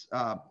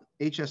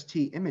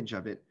HST image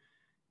of it.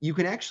 You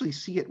can actually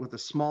see it with a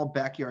small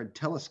backyard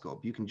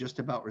telescope. You can just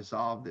about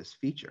resolve this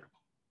feature.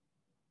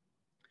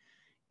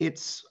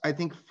 It's, I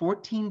think,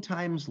 14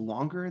 times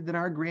longer than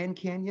our Grand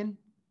Canyon.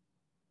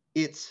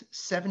 It's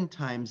 7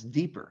 times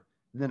deeper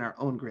than our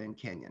own Grand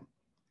Canyon.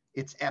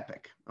 It's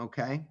epic,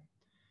 okay?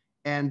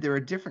 And there are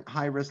different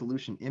high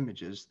resolution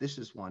images. This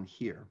is one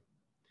here.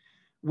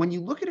 When you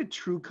look at a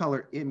true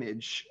color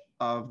image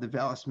of the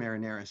Valles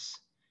Marineris,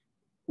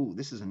 ooh,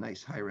 this is a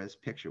nice high res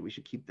picture. We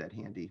should keep that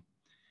handy.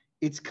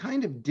 It's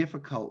kind of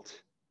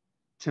difficult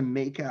to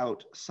make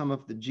out some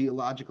of the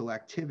geological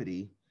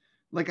activity.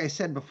 Like I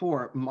said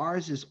before,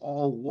 Mars is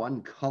all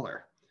one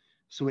color.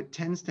 So it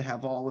tends to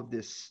have all of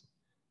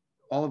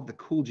the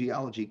cool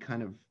geology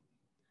kind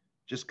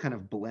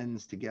of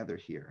blends together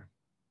here.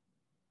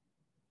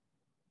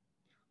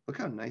 Look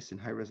how nice and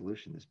high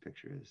resolution this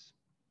picture is.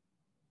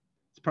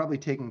 It's probably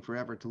taking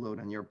forever to load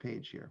on your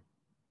page here.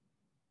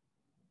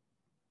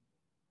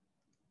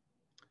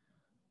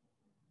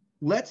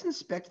 Let's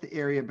inspect the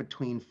area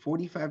between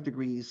 45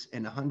 degrees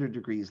and 100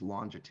 degrees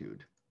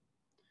longitude.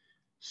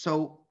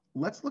 So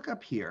let's look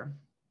up here.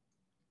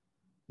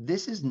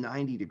 This is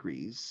 90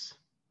 degrees.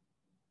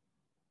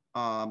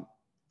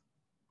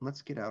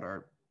 Let's get out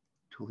our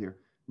tool here.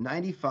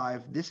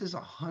 95, this is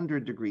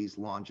 100 degrees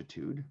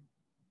longitude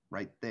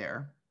right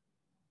there.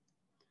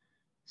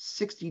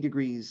 60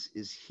 degrees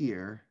is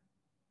here.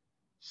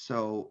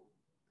 So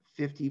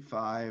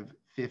 55,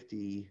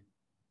 50.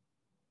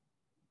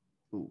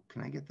 Ooh,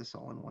 can I get this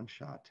all in one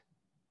shot?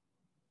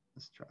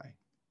 Let's try.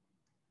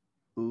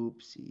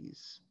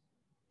 Oopsies.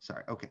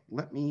 Sorry. Okay,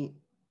 let me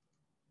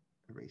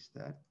erase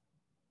that.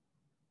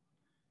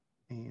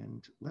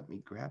 And let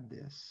me grab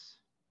this.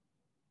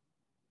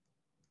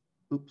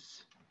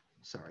 Oops.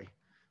 Sorry.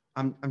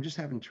 I'm just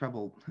having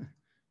trouble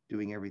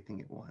doing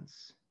everything at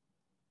once.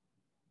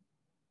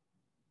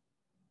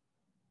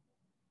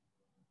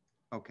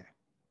 Okay.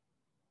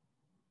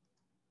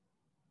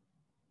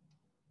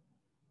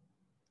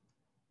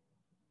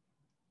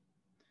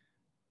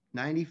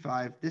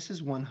 "95, this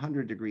is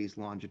 100 degrees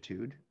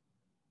longitude.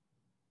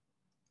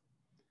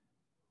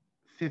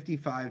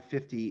 55,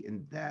 50,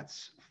 and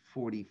that's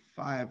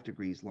 45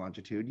 degrees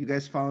longitude. You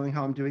guys following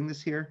how I'm doing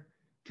this here?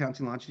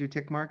 Counting longitude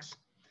tick marks.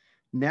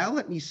 Now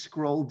let me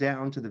scroll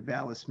down to the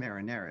Valles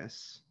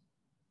Marineris,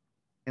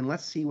 and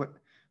let's see what,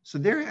 so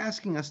they're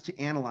asking us to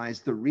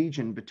analyze the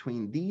region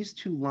between these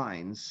two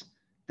lines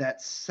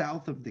that's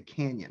south of the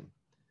canyon.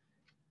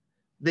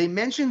 They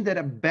mentioned that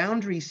a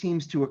boundary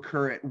seems to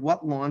occur at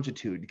what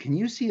longitude? Can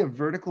you see a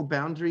vertical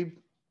boundary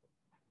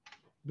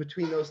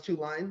between those two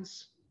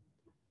lines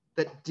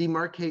that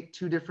demarcate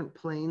two different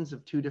planes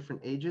of two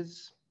different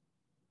ages?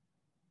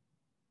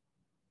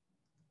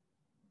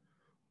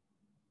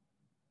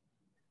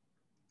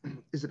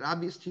 Is it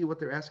obvious to you what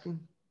they're asking?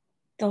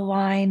 The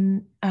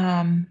line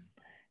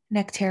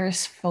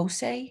Nectaris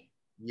foci.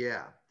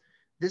 Yeah.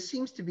 This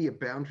seems to be a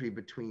boundary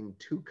between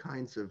two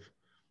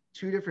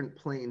different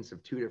planes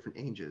of two different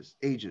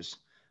ages.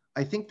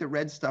 I think the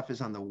red stuff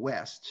is on the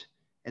west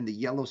and the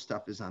yellow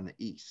stuff is on the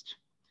east.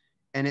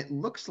 And it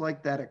looks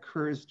like that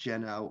occurs,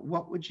 Jenna.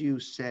 What would you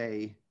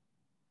say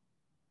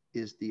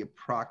is the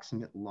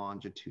approximate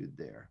longitude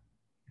there?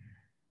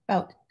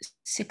 About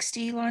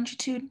 60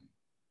 longitude.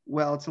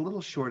 Well, it's a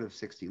little short of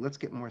 60. Let's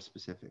get more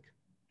specific.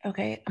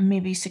 Okay,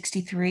 maybe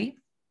 63.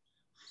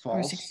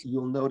 False.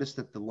 You'll notice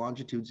that the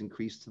longitudes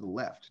increase to the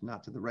left,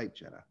 not to the right,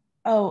 Jenna.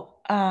 Oh,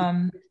 60,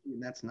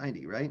 and that's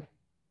 90, right?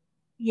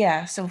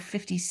 Yeah, so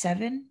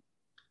 57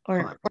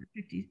 or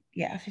 50,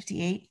 yeah,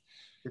 58.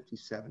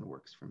 57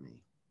 works for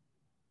me.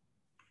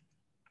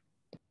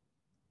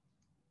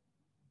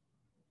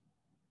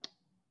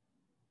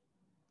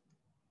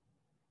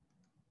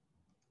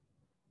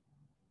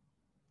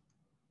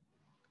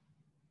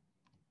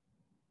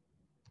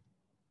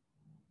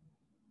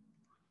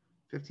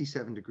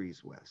 "57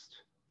 degrees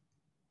west.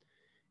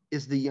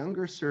 Is the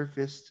younger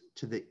surface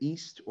to the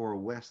east or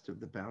west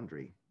of the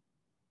boundary?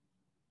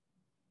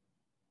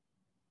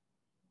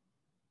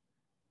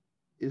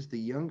 Is the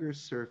younger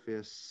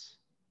surface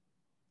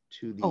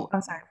to the... Oh,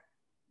 I'm sorry.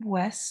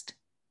 West.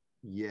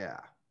 Yeah.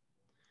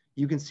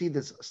 You can see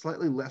there's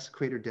slightly less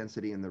crater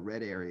density in the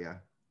red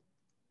area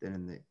than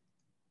in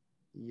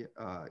the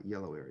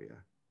yellow area.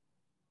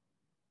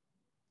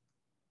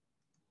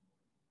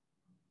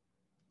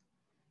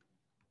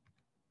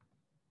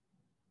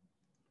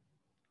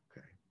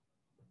 Okay.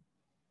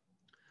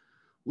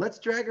 Let's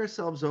drag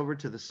ourselves over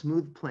to the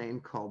smooth plain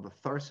called the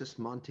Tharsis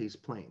Montes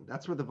Plain.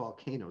 That's where the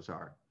volcanoes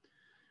are.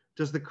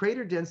 Does the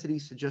crater density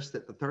suggest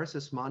that the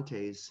Tharsis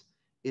Montes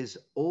is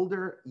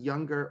older,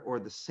 younger, or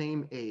the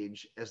same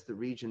age as the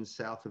region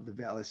south of the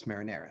Valles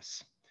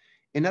Marineris?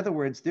 In other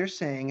words, they're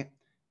saying,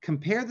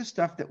 compare the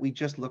stuff that we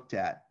just looked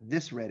at,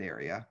 this red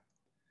area,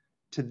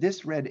 to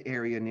this red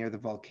area near the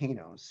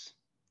volcanoes.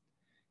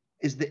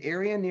 Is the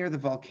area near the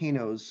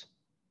volcanoes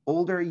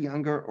older,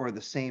 younger, or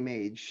the same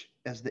age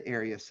as the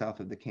area south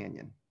of the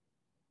canyon?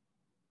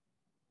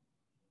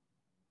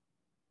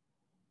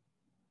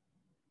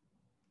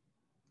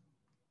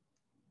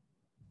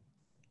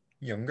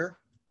 Younger?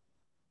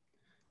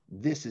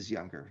 This is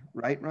younger,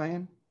 right,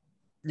 Ryan?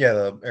 Yeah,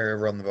 the area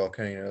around the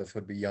volcanoes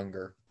would be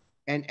younger.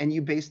 And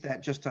you base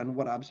that just on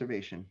what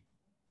observation?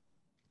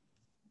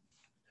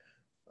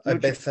 I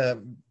base that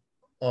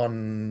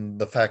on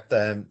the fact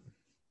that,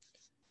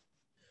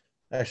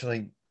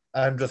 actually,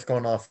 I'm just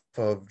going off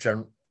of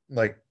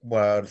what I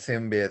would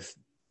assume is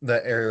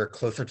the area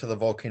closer to the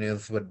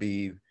volcanoes would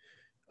be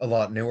a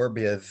lot newer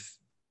because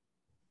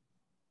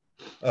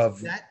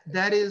of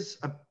that is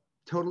a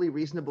totally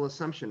reasonable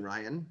assumption,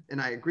 Ryan,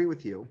 and I agree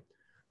with you.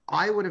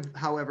 I would have,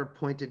 however,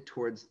 pointed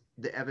towards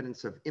the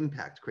evidence of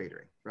impact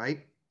cratering,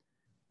 right?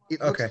 It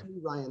looks to me,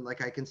 Ryan,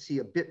 like I can see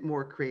a bit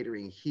more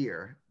cratering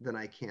here than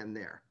I can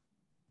there.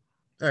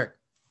 All right.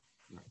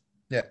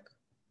 Yeah.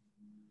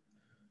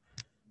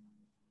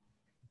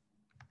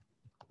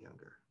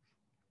 Younger.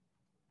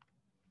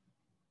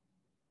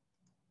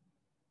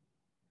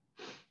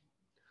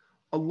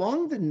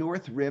 Along the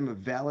north rim of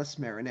Valles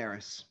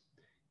Marineris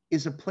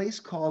is a place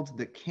called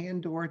the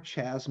Candor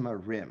Chasma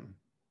Rim.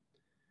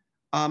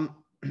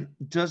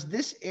 Does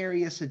this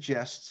area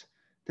suggest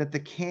that the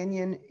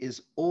canyon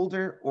is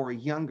older or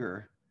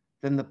younger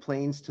than the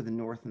plains to the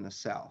north and the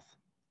south?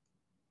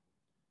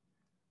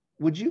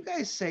 Would you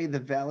guys say the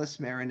Valles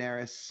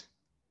Marineris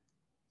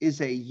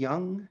is a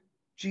young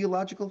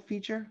geological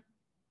feature?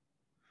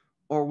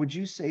 Or would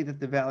you say that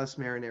the Valles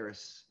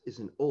Marineris is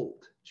an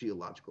old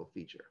geological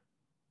feature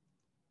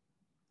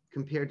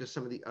compared to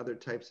some of the other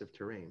types of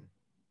terrain?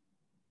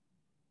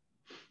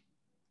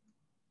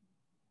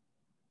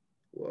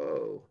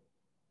 Whoa.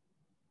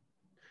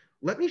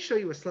 Let me show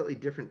you a slightly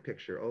different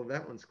picture. Oh,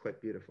 that one's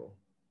quite beautiful.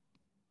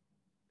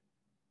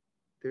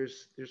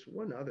 There's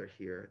one other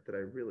here that I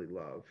really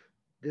love.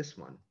 This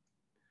one.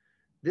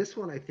 This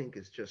one I think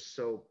is just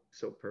so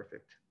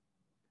perfect.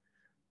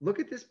 Look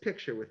at this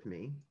picture with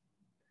me.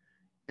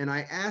 And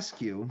I ask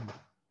you,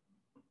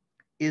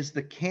 Is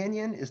the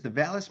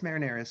Valles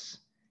Marineris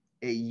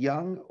a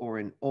young or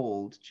an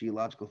old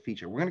geological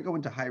feature? We're going to go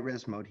into high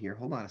res mode here.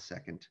 Hold on a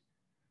second.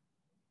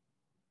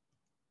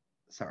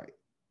 Sorry.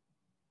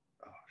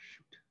 Oh,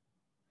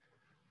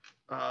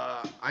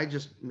 shoot. I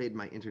just made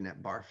my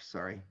internet barf.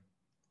 Sorry.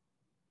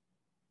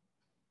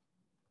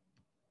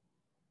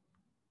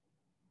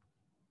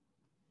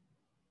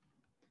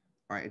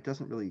 All right, it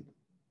doesn't really.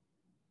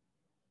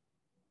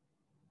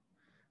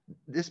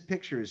 This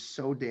picture is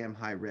so damn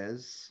high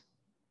res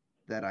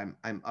that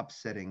I'm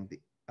upsetting the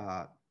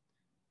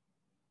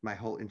my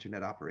whole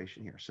internet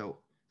operation here. So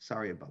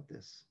sorry about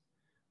this.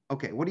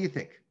 Okay, what do you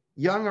think?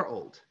 Young or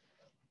old?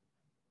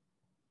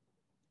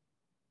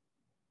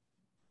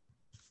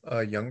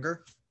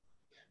 Younger.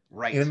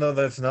 Right. Even though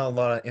there's not a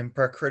lot of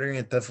impact cratering,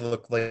 it does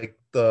look like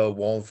the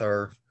walls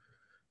are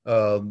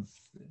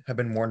have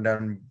been worn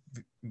down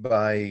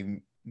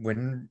by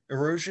wind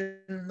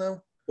erosion,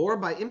 though. Or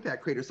by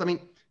impact craters. I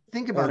mean,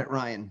 think about it,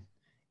 Ryan.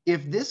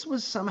 If this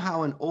was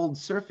somehow an old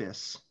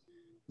surface,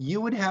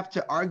 you would have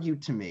to argue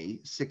to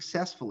me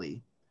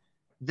successfully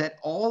that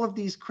all of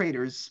these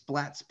craters,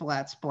 splat,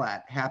 splat,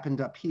 splat, happened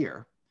up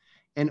here.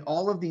 And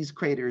all of these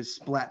craters,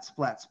 splat,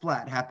 splat,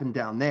 splat, happened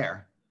down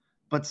there.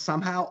 But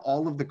somehow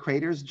all of the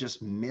craters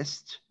just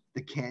missed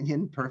the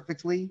canyon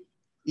perfectly,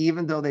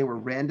 even though they were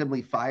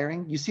randomly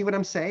firing. You see what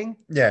I'm saying?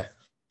 Yeah.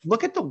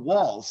 Look at the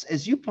walls.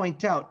 As you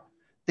point out,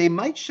 they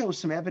might show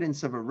some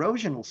evidence of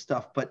erosional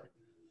stuff, but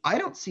I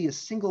don't see a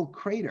single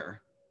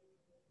crater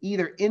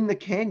either in the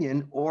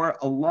canyon or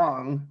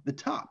along the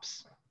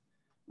tops.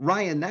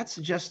 Ryan, that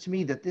suggests to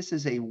me that this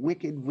is a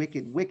wicked,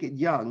 wicked, wicked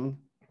young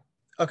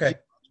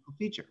geological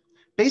feature.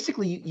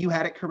 Basically, you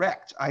had it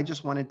correct. I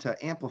just wanted to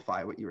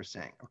amplify what you were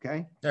saying,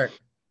 okay? All right.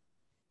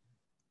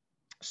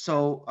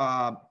 So,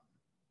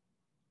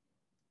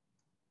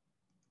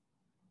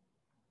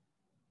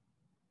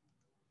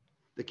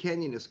 the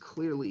canyon is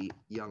clearly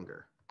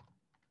younger.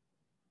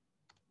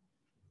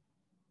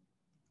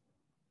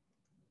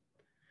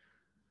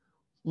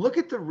 Look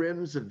at the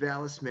rims of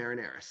Valles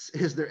Marineris.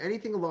 Is there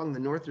anything along the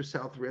north or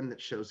south rim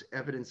that shows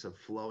evidence of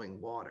flowing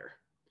water?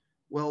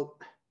 Well,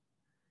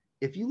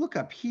 if you look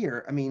up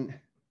here, I mean,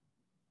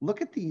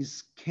 look at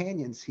these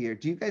canyons here.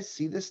 Do you guys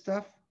see this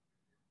stuff?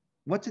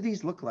 What do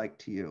these look like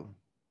to you?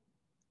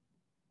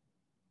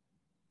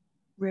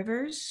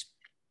 Rivers?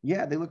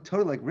 Yeah, they look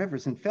totally like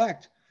rivers. In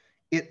fact,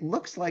 it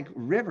looks like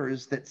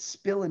rivers that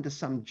spill into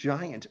some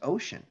giant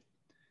ocean.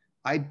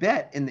 I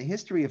bet in the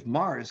history of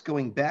Mars,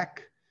 going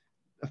back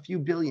a few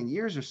billion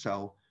years or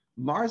so,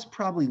 Mars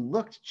probably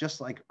looked just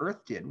like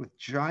Earth did, with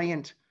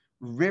giant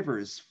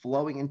rivers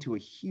flowing into a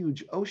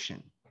huge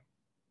ocean.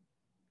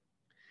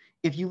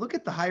 If you look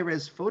at the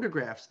high-res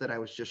photographs that I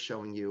was just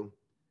showing you,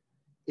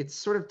 it's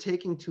sort of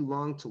taking too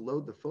long to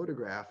load the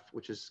photograph,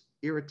 which is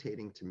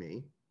irritating to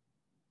me.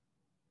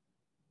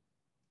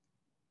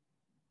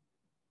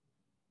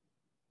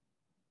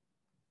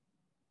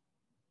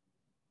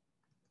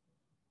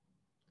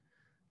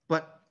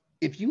 But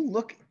if you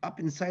look up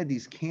inside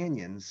these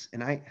canyons,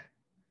 and I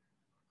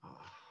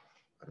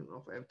don't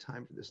know if I have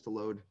time for this to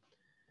load,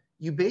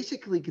 you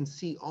basically can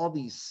see all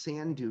these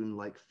sand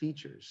dune-like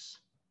features.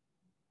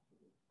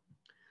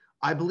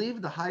 I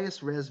believe the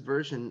highest res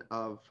version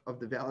of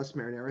the Valles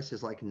Marineris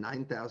is like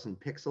 9,000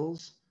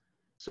 pixels.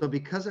 So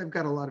because I've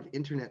got a lot of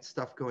internet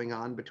stuff going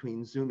on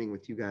between Zooming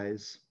with you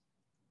guys,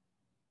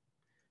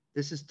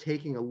 this is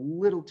taking a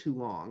little too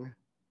long.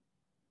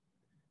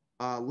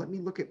 Let me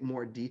look at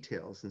more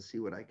details and see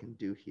what I can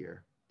do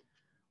here.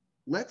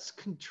 Let's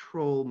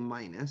control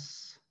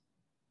minus.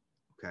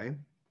 Okay.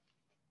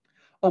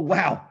 Oh,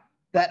 wow.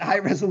 That high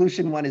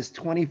resolution one is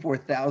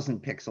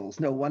 24,000 pixels.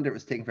 No wonder it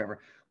was taking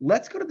forever.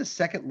 Let's go to the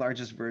second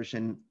largest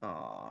version.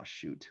 Oh,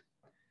 shoot.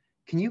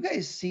 Can you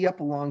guys see up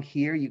along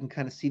here? You can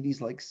kind of see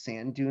these like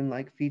sand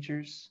dune-like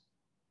features.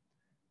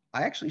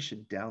 I actually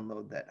should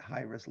download that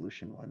high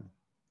resolution one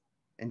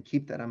and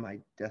keep that on my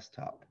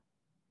desktop.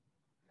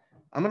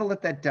 I'm going to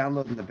let that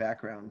download in the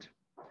background.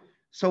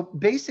 So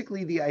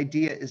basically the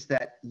idea is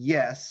that,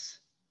 yes,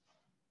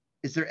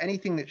 is there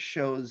anything that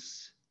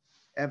shows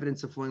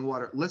evidence of flowing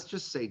water? Let's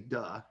just say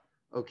duh,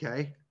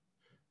 okay?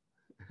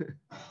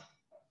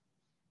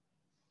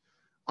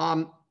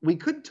 We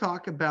could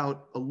talk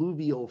about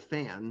alluvial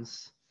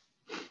fans.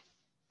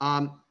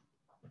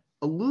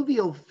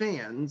 Alluvial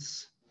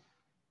fans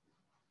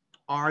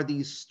are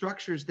these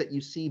structures that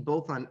you see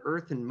both on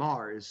Earth and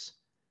Mars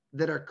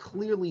that are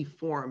clearly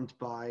formed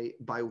by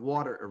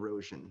water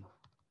erosion.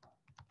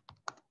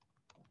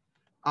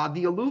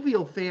 The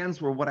alluvial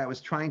fans were what I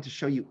was trying to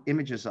show you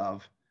images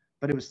of,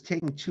 but it was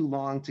taking too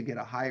long to get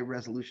a high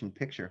resolution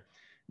picture.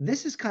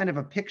 This is kind of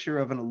a picture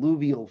of an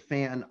alluvial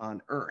fan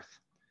on Earth.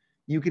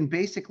 You can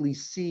basically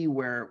see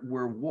where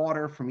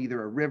water from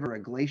either a river, a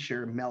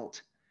glacier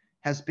melt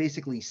has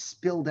basically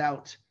spilled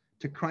out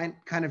to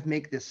kind of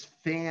make this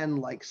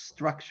fan-like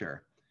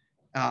structure.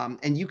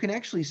 And you can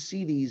actually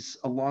see these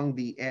along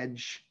the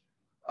edge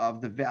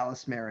of the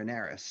Valles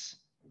Marineris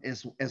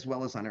as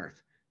well as on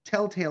Earth.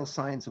 Telltale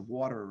signs of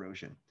water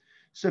erosion.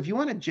 So if you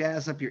want to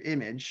jazz up your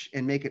image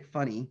and make it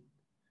funny,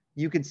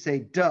 you could say,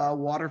 duh,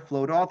 water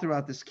flowed all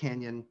throughout this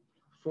canyon,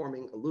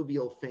 forming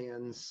alluvial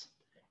fans.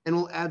 And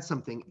we'll add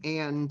something,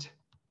 and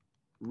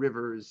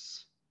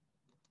rivers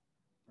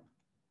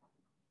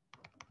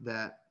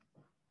that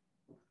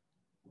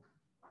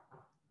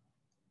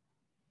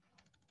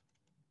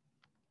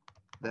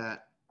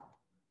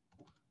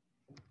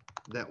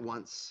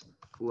once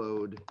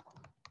flowed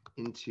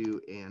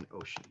into an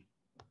ocean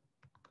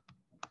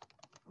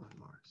on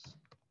Mars.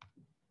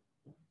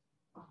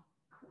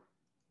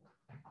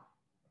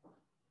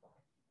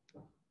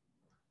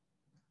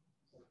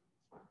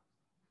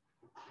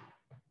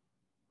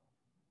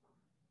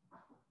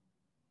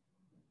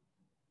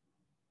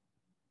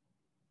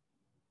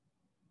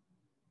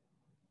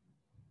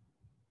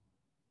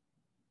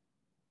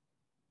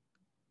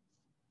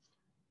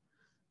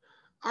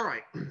 All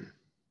right.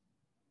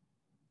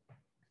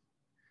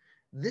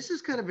 This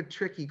is kind of a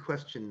tricky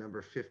question,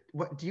 number 15.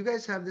 What, do you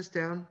guys have this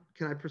down?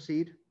 Can I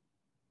proceed?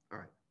 All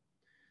right.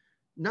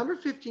 Number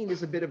 15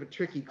 is a bit of a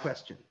tricky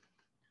question.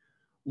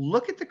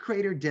 Look at the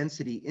crater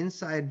density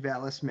inside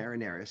Valles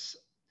Marineris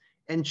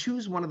and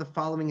choose one of the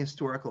following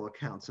historical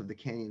accounts of the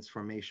canyon's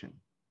formation.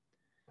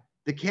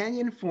 The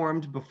canyon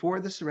formed before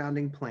the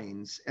surrounding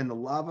plains, and the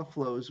lava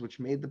flows which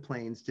made the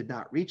plains did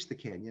not reach the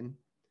canyon.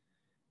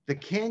 The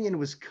canyon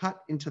was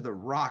cut into the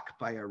rock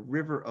by a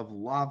river of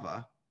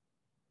lava.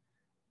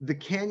 The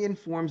canyon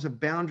forms a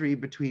boundary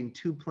between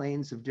two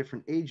plains of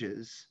different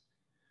ages,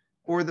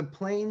 or the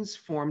plains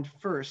formed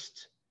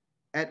first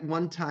at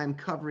one time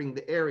covering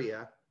the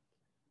area.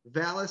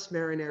 Valles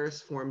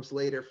Marineris forms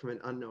later from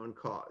an unknown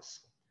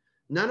cause.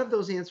 None of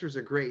those answers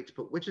are great,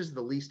 but which is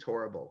the least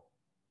horrible?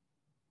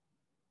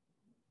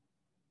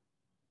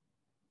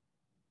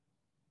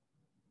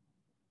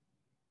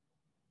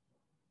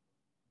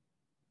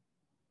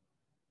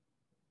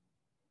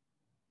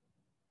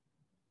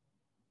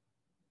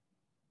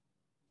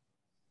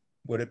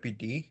 Would it be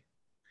D?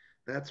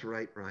 That's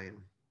right, Ryan.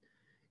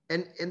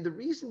 And the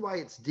reason why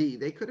it's D,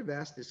 they could have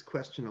asked this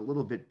question a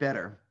little bit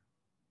better,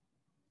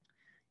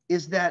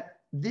 is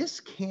that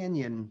this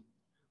canyon,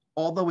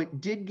 although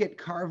it did get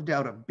carved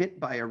out a bit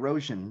by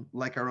erosion,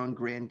 like our own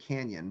Grand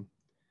Canyon,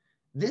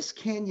 this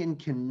canyon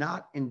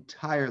cannot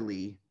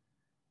entirely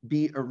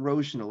be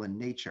erosional in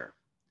nature.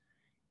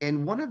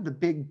 And one of the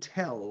big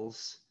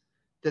tells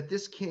that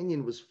this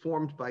canyon was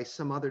formed by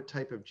some other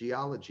type of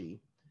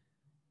geology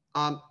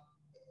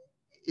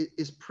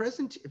is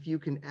present if you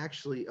can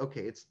actually,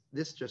 okay,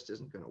 this just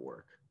isn't going to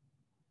work.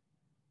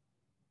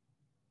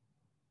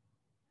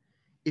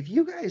 If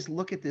you guys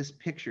look at this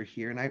picture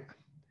here, and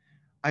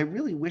I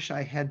really wish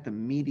I had the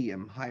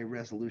medium high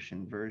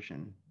resolution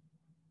version.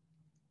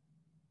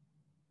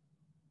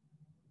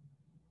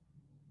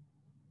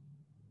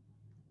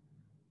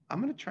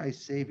 I'm going to try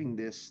saving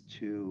this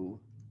to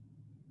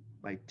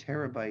my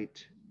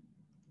terabyte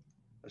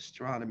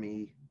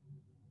astronomy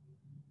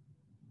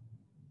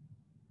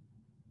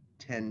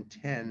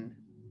 1010.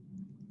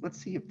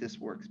 Let's see if this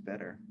works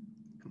better.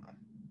 Come on.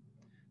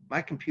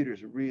 My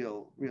computer's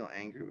real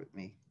angry with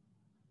me.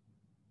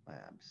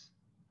 Labs.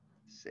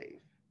 Save.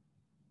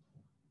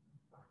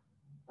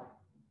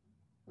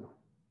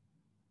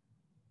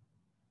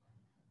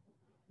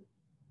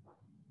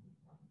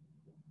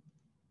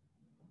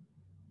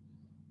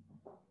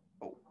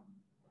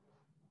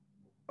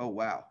 Oh,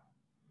 wow.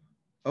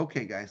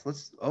 Okay, guys,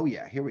 oh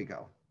yeah, here we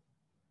go.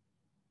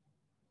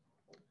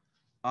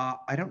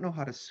 I don't know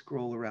how to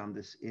scroll around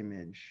this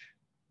image.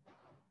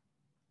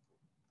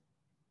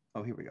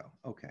 Oh, here we go.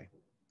 Okay.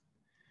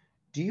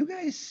 Do you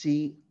guys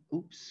see,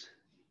 oops.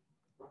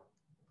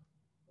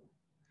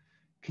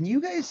 Can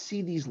you guys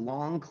see these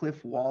long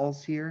cliff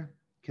walls here?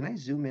 Can I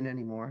zoom in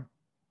anymore?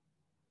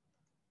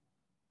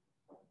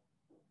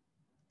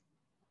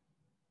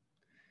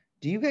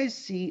 Do you guys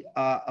see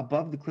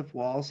above the cliff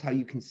walls how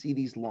you can see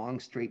these long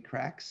straight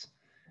cracks?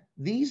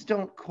 These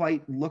don't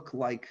quite look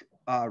like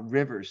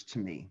rivers to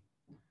me.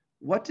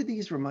 What do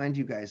these remind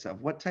you guys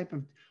of? What type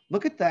of,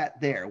 look at that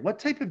there. What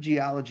type of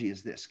geology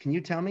is this? Can you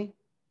tell me?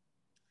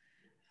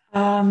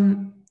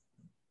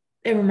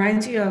 It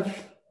reminds you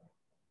of,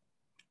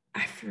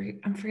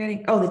 I'm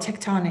forgetting. Oh, the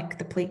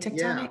plate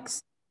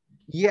tectonics.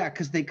 Yeah,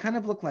 because they kind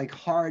of look like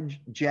hard,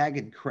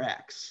 jagged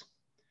cracks.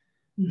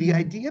 The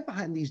idea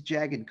behind these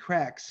jagged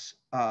cracks,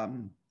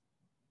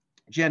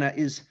 Jenna,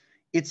 is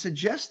it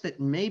suggests that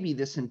maybe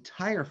this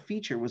entire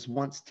feature was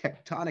once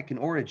tectonic in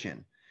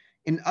origin.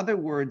 In other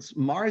words,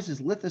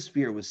 Mars's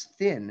lithosphere was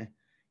thin,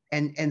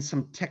 and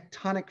some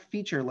tectonic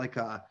feature like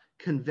a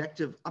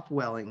convective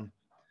upwelling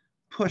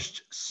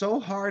pushed so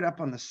hard up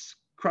on the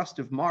crust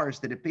of Mars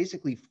that it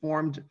basically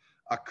formed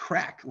a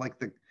crack, like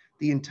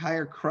the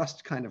entire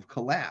crust kind of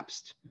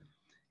collapsed.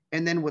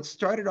 And then what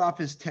started off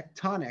as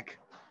tectonic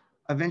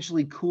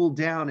eventually cooled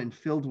down and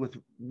filled with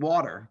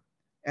water,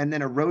 and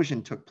then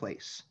erosion took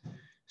place.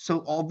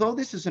 So although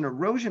this is an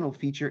erosional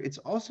feature, it's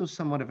also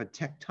somewhat of a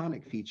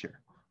tectonic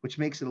feature, which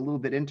makes it a little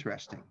bit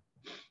interesting.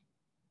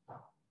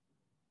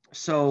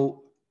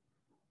 So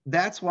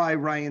that's why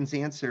Ryan's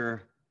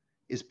answer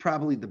is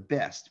probably the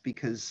best,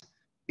 because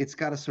it's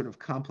got a sort of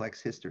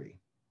complex history.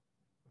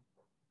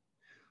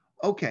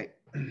 Okay,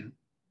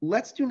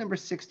 let's do number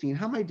 16.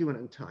 How am I doing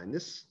on time?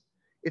 It's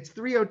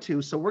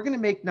 3:02, so we're going to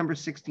make number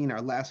 16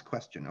 our last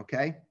question,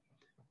 okay?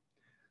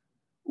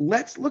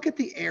 Let's look at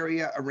the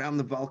area around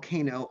the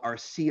volcano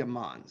Arsia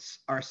Mons.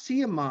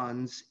 Arsia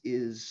Mons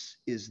is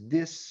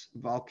this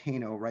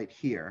volcano right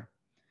here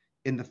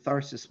in the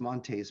Tharsis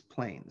Montes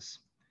Plains.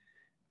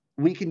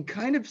 We can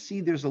kind of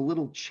see there's a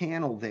little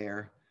channel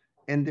there,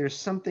 and there's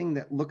something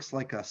that looks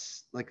like a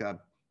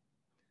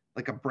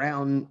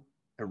brown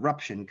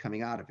eruption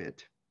coming out of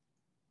it.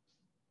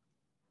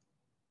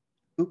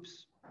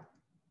 Oops.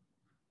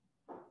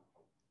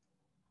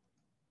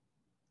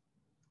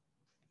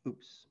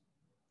 Oops.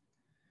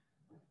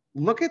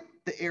 Look at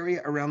the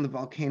area around the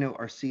volcano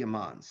Arsia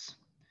Mons.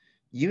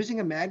 Using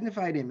a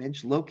magnified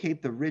image,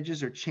 locate the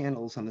ridges or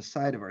channels on the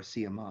side of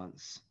Arsia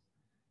Mons.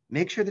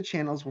 Make sure the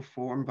channels were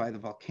formed by the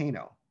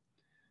volcano.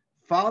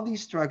 Follow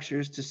these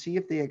structures to see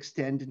if they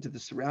extend into the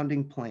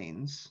surrounding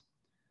plains.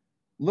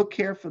 Look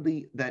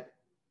carefully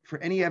for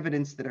any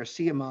evidence that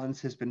Arsia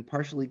Mons has been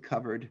partially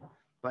covered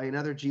by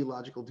another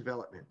geological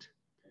development.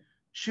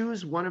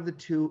 Choose one of the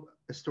two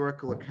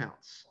historical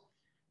accounts.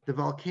 The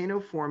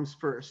volcano forms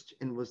first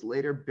and was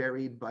later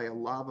buried by a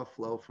lava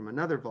flow from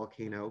another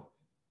volcano.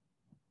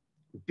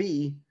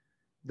 B,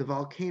 the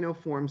volcano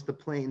forms the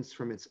plains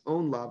from its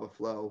own lava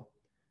flow.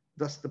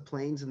 Thus, the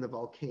plains and the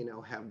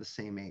volcano have the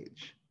same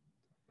age.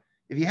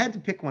 If you had to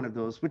pick one of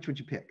those, which would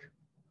you pick?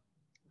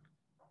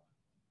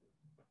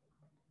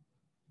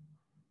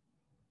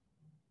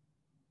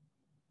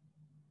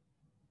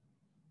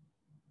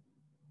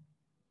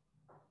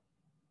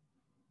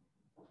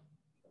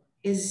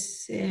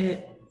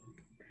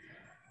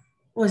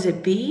 Was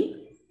it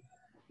B?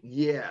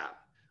 Yeah,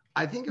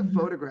 I think a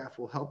photograph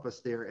will help us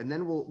there, and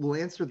then we'll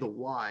answer the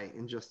why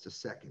in just a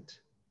second.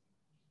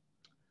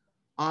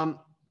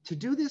 To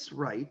do this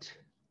right,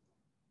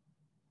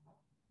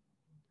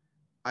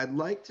 I'd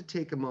like to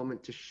take a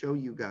moment to show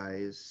you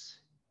guys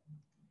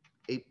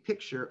a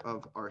picture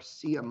of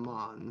Arsia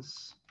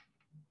Mons.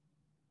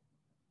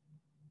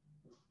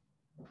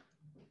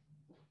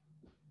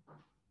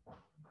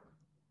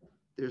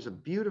 There's a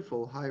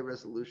beautiful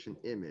high-resolution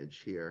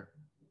image here.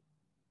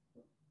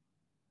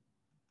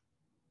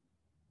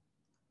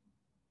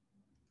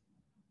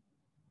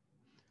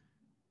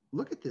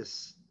 Look at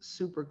this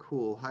super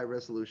cool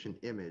high-resolution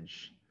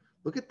image.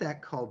 Look at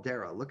that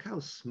caldera. Look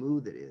how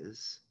smooth it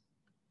is.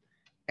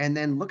 And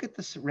then look at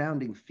the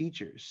surrounding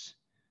features.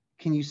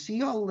 Can you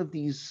see all of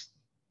these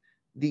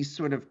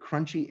sort of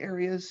crunchy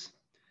areas?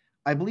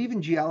 I believe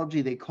in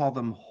geology they call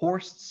them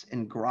horsts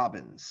and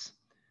grabens.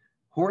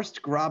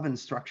 Horst graben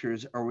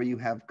structures are where you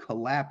have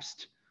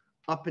collapsed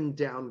up and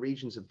down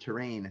regions of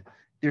terrain.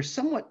 They're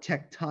somewhat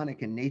tectonic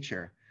in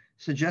nature,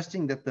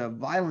 suggesting that the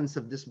violence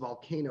of this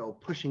volcano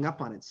pushing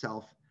up on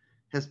itself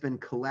has been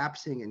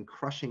collapsing and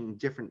crushing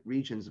different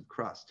regions of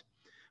crust.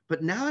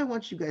 But now I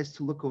want you guys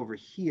to look over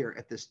here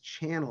at this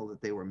channel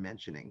that they were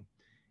mentioning.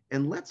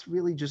 And let's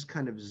really just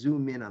kind of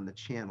zoom in on the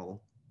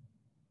channel.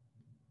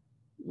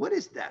 What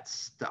is that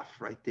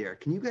stuff right there?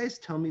 Can you guys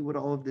tell me what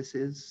all of this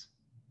is?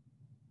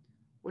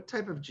 What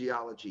type of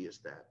geology is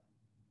that?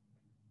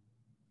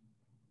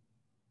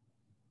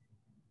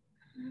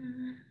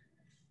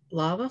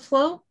 Lava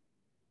flow?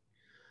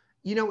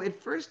 You know,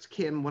 at first,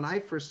 Kim, when I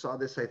first saw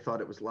this, I thought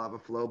it was lava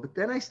flow, but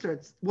then I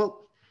started,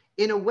 well,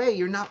 in a way,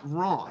 you're not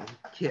wrong,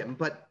 Kim,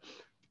 but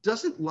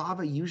doesn't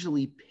lava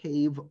usually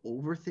pave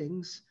over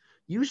things?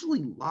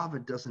 Usually lava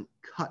doesn't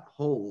cut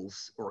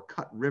holes or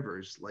cut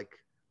rivers like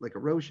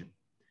erosion.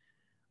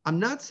 I'm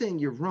not saying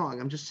you're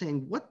wrong. I'm just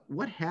saying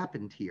what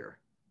happened here?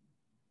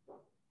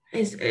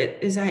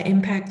 Is that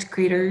impact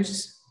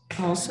craters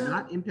also?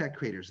 Not impact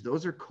craters.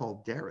 Those are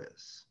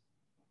calderas.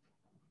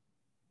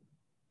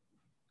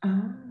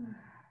 Oh.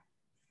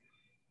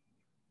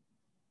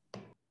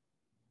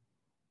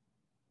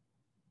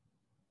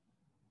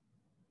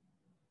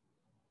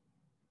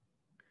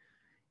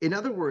 In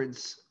other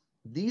words,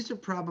 these are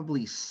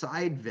probably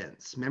side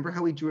vents. Remember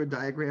how we drew a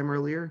diagram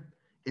earlier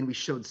and we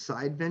showed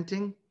side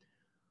venting?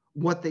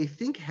 What they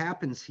think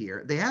happens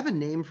here, they have a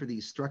name for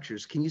these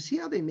structures. Can you see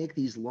how they make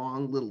these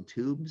long little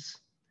tubes?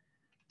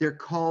 They're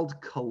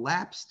called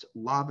collapsed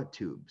lava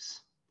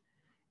tubes.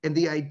 And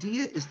the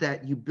idea is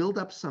that you build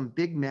up some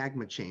big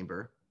magma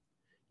chamber,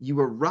 you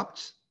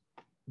erupt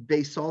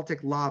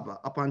basaltic lava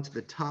up onto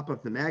the top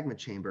of the magma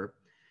chamber,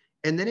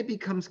 and then it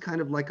becomes kind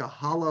of like a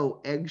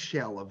hollow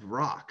eggshell of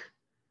rock.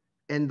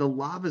 And the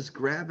lava's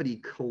gravity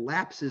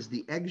collapses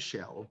the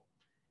eggshell,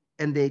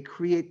 and they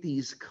create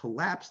these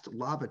collapsed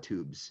lava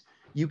tubes.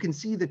 You can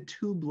see the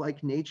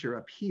tube-like nature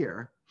up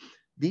here.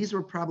 These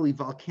were probably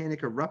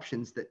volcanic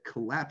eruptions that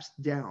collapsed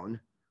down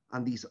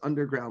on these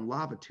underground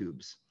lava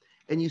tubes.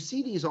 And you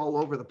see these all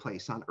over the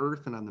place on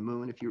Earth and on the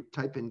moon. If you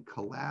type in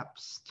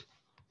collapsed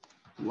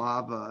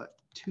lava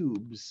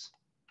tubes,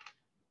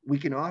 we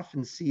can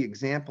often see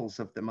examples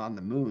of them on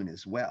the moon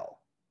as well.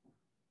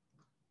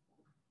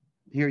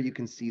 Here you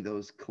can see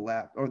those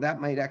collapse, or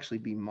that might actually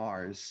be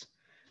Mars.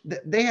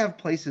 They have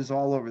places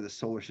all over the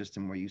solar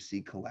system where you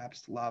see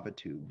collapsed lava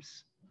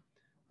tubes.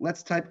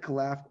 Let's type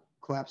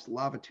collapsed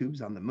lava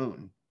tubes on the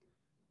moon.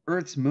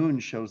 Earth's moon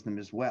shows them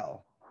as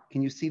well.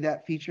 Can you see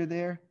that feature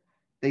there?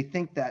 They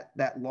think that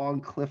that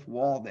long cliff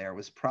wall there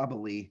was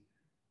probably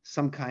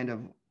some kind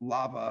of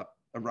lava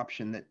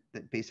eruption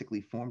that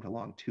basically formed a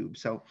long tube.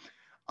 So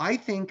I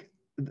think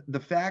the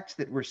fact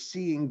that we're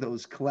seeing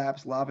those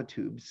collapsed lava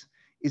tubes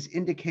is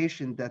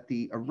indication that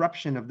the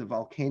eruption of the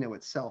volcano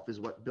itself is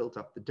what built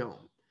up the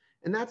dome.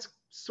 And that's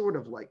sort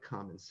of like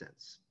common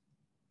sense.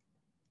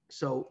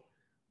 So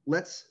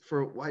let's,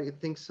 for why do you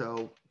think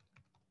so?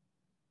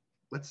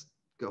 Let's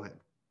go ahead,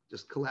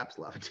 just collapse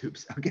lava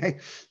tubes, okay?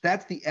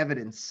 That's the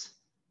evidence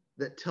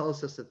that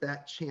tells us that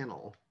that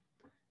channel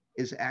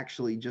is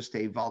actually just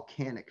a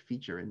volcanic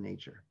feature in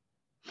nature.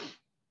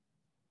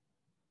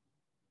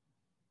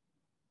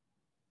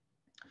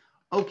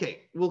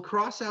 Okay, we'll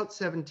cross out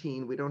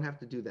 17. We don't have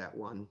to do that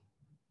one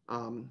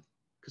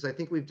because I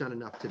think we've done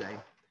enough today.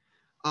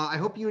 I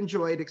hope you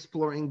enjoyed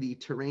exploring the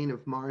terrain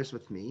of Mars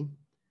with me.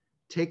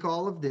 Take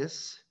all of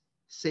this,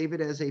 save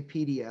it as a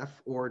PDF,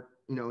 or,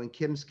 you know, in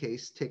Kim's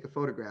case, take a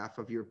photograph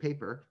of your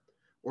paper,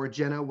 or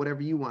Jenna,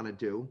 whatever you want to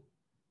do.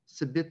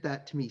 Submit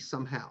that to me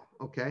somehow,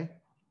 okay?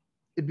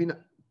 It'd be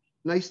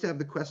nice to have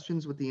the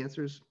questions with the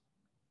answers.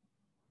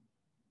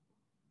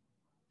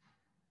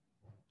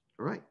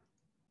 All right.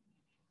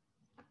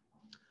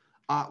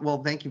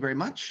 Well, thank you very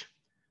much.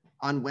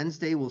 On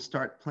Wednesday, we'll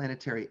start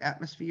planetary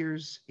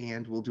atmospheres,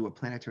 and we'll do a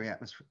planetary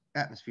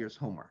atmospheres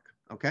homework,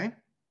 okay?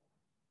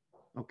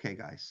 Okay,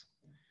 guys.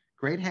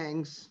 Great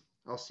hangs.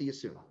 I'll see you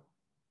soon.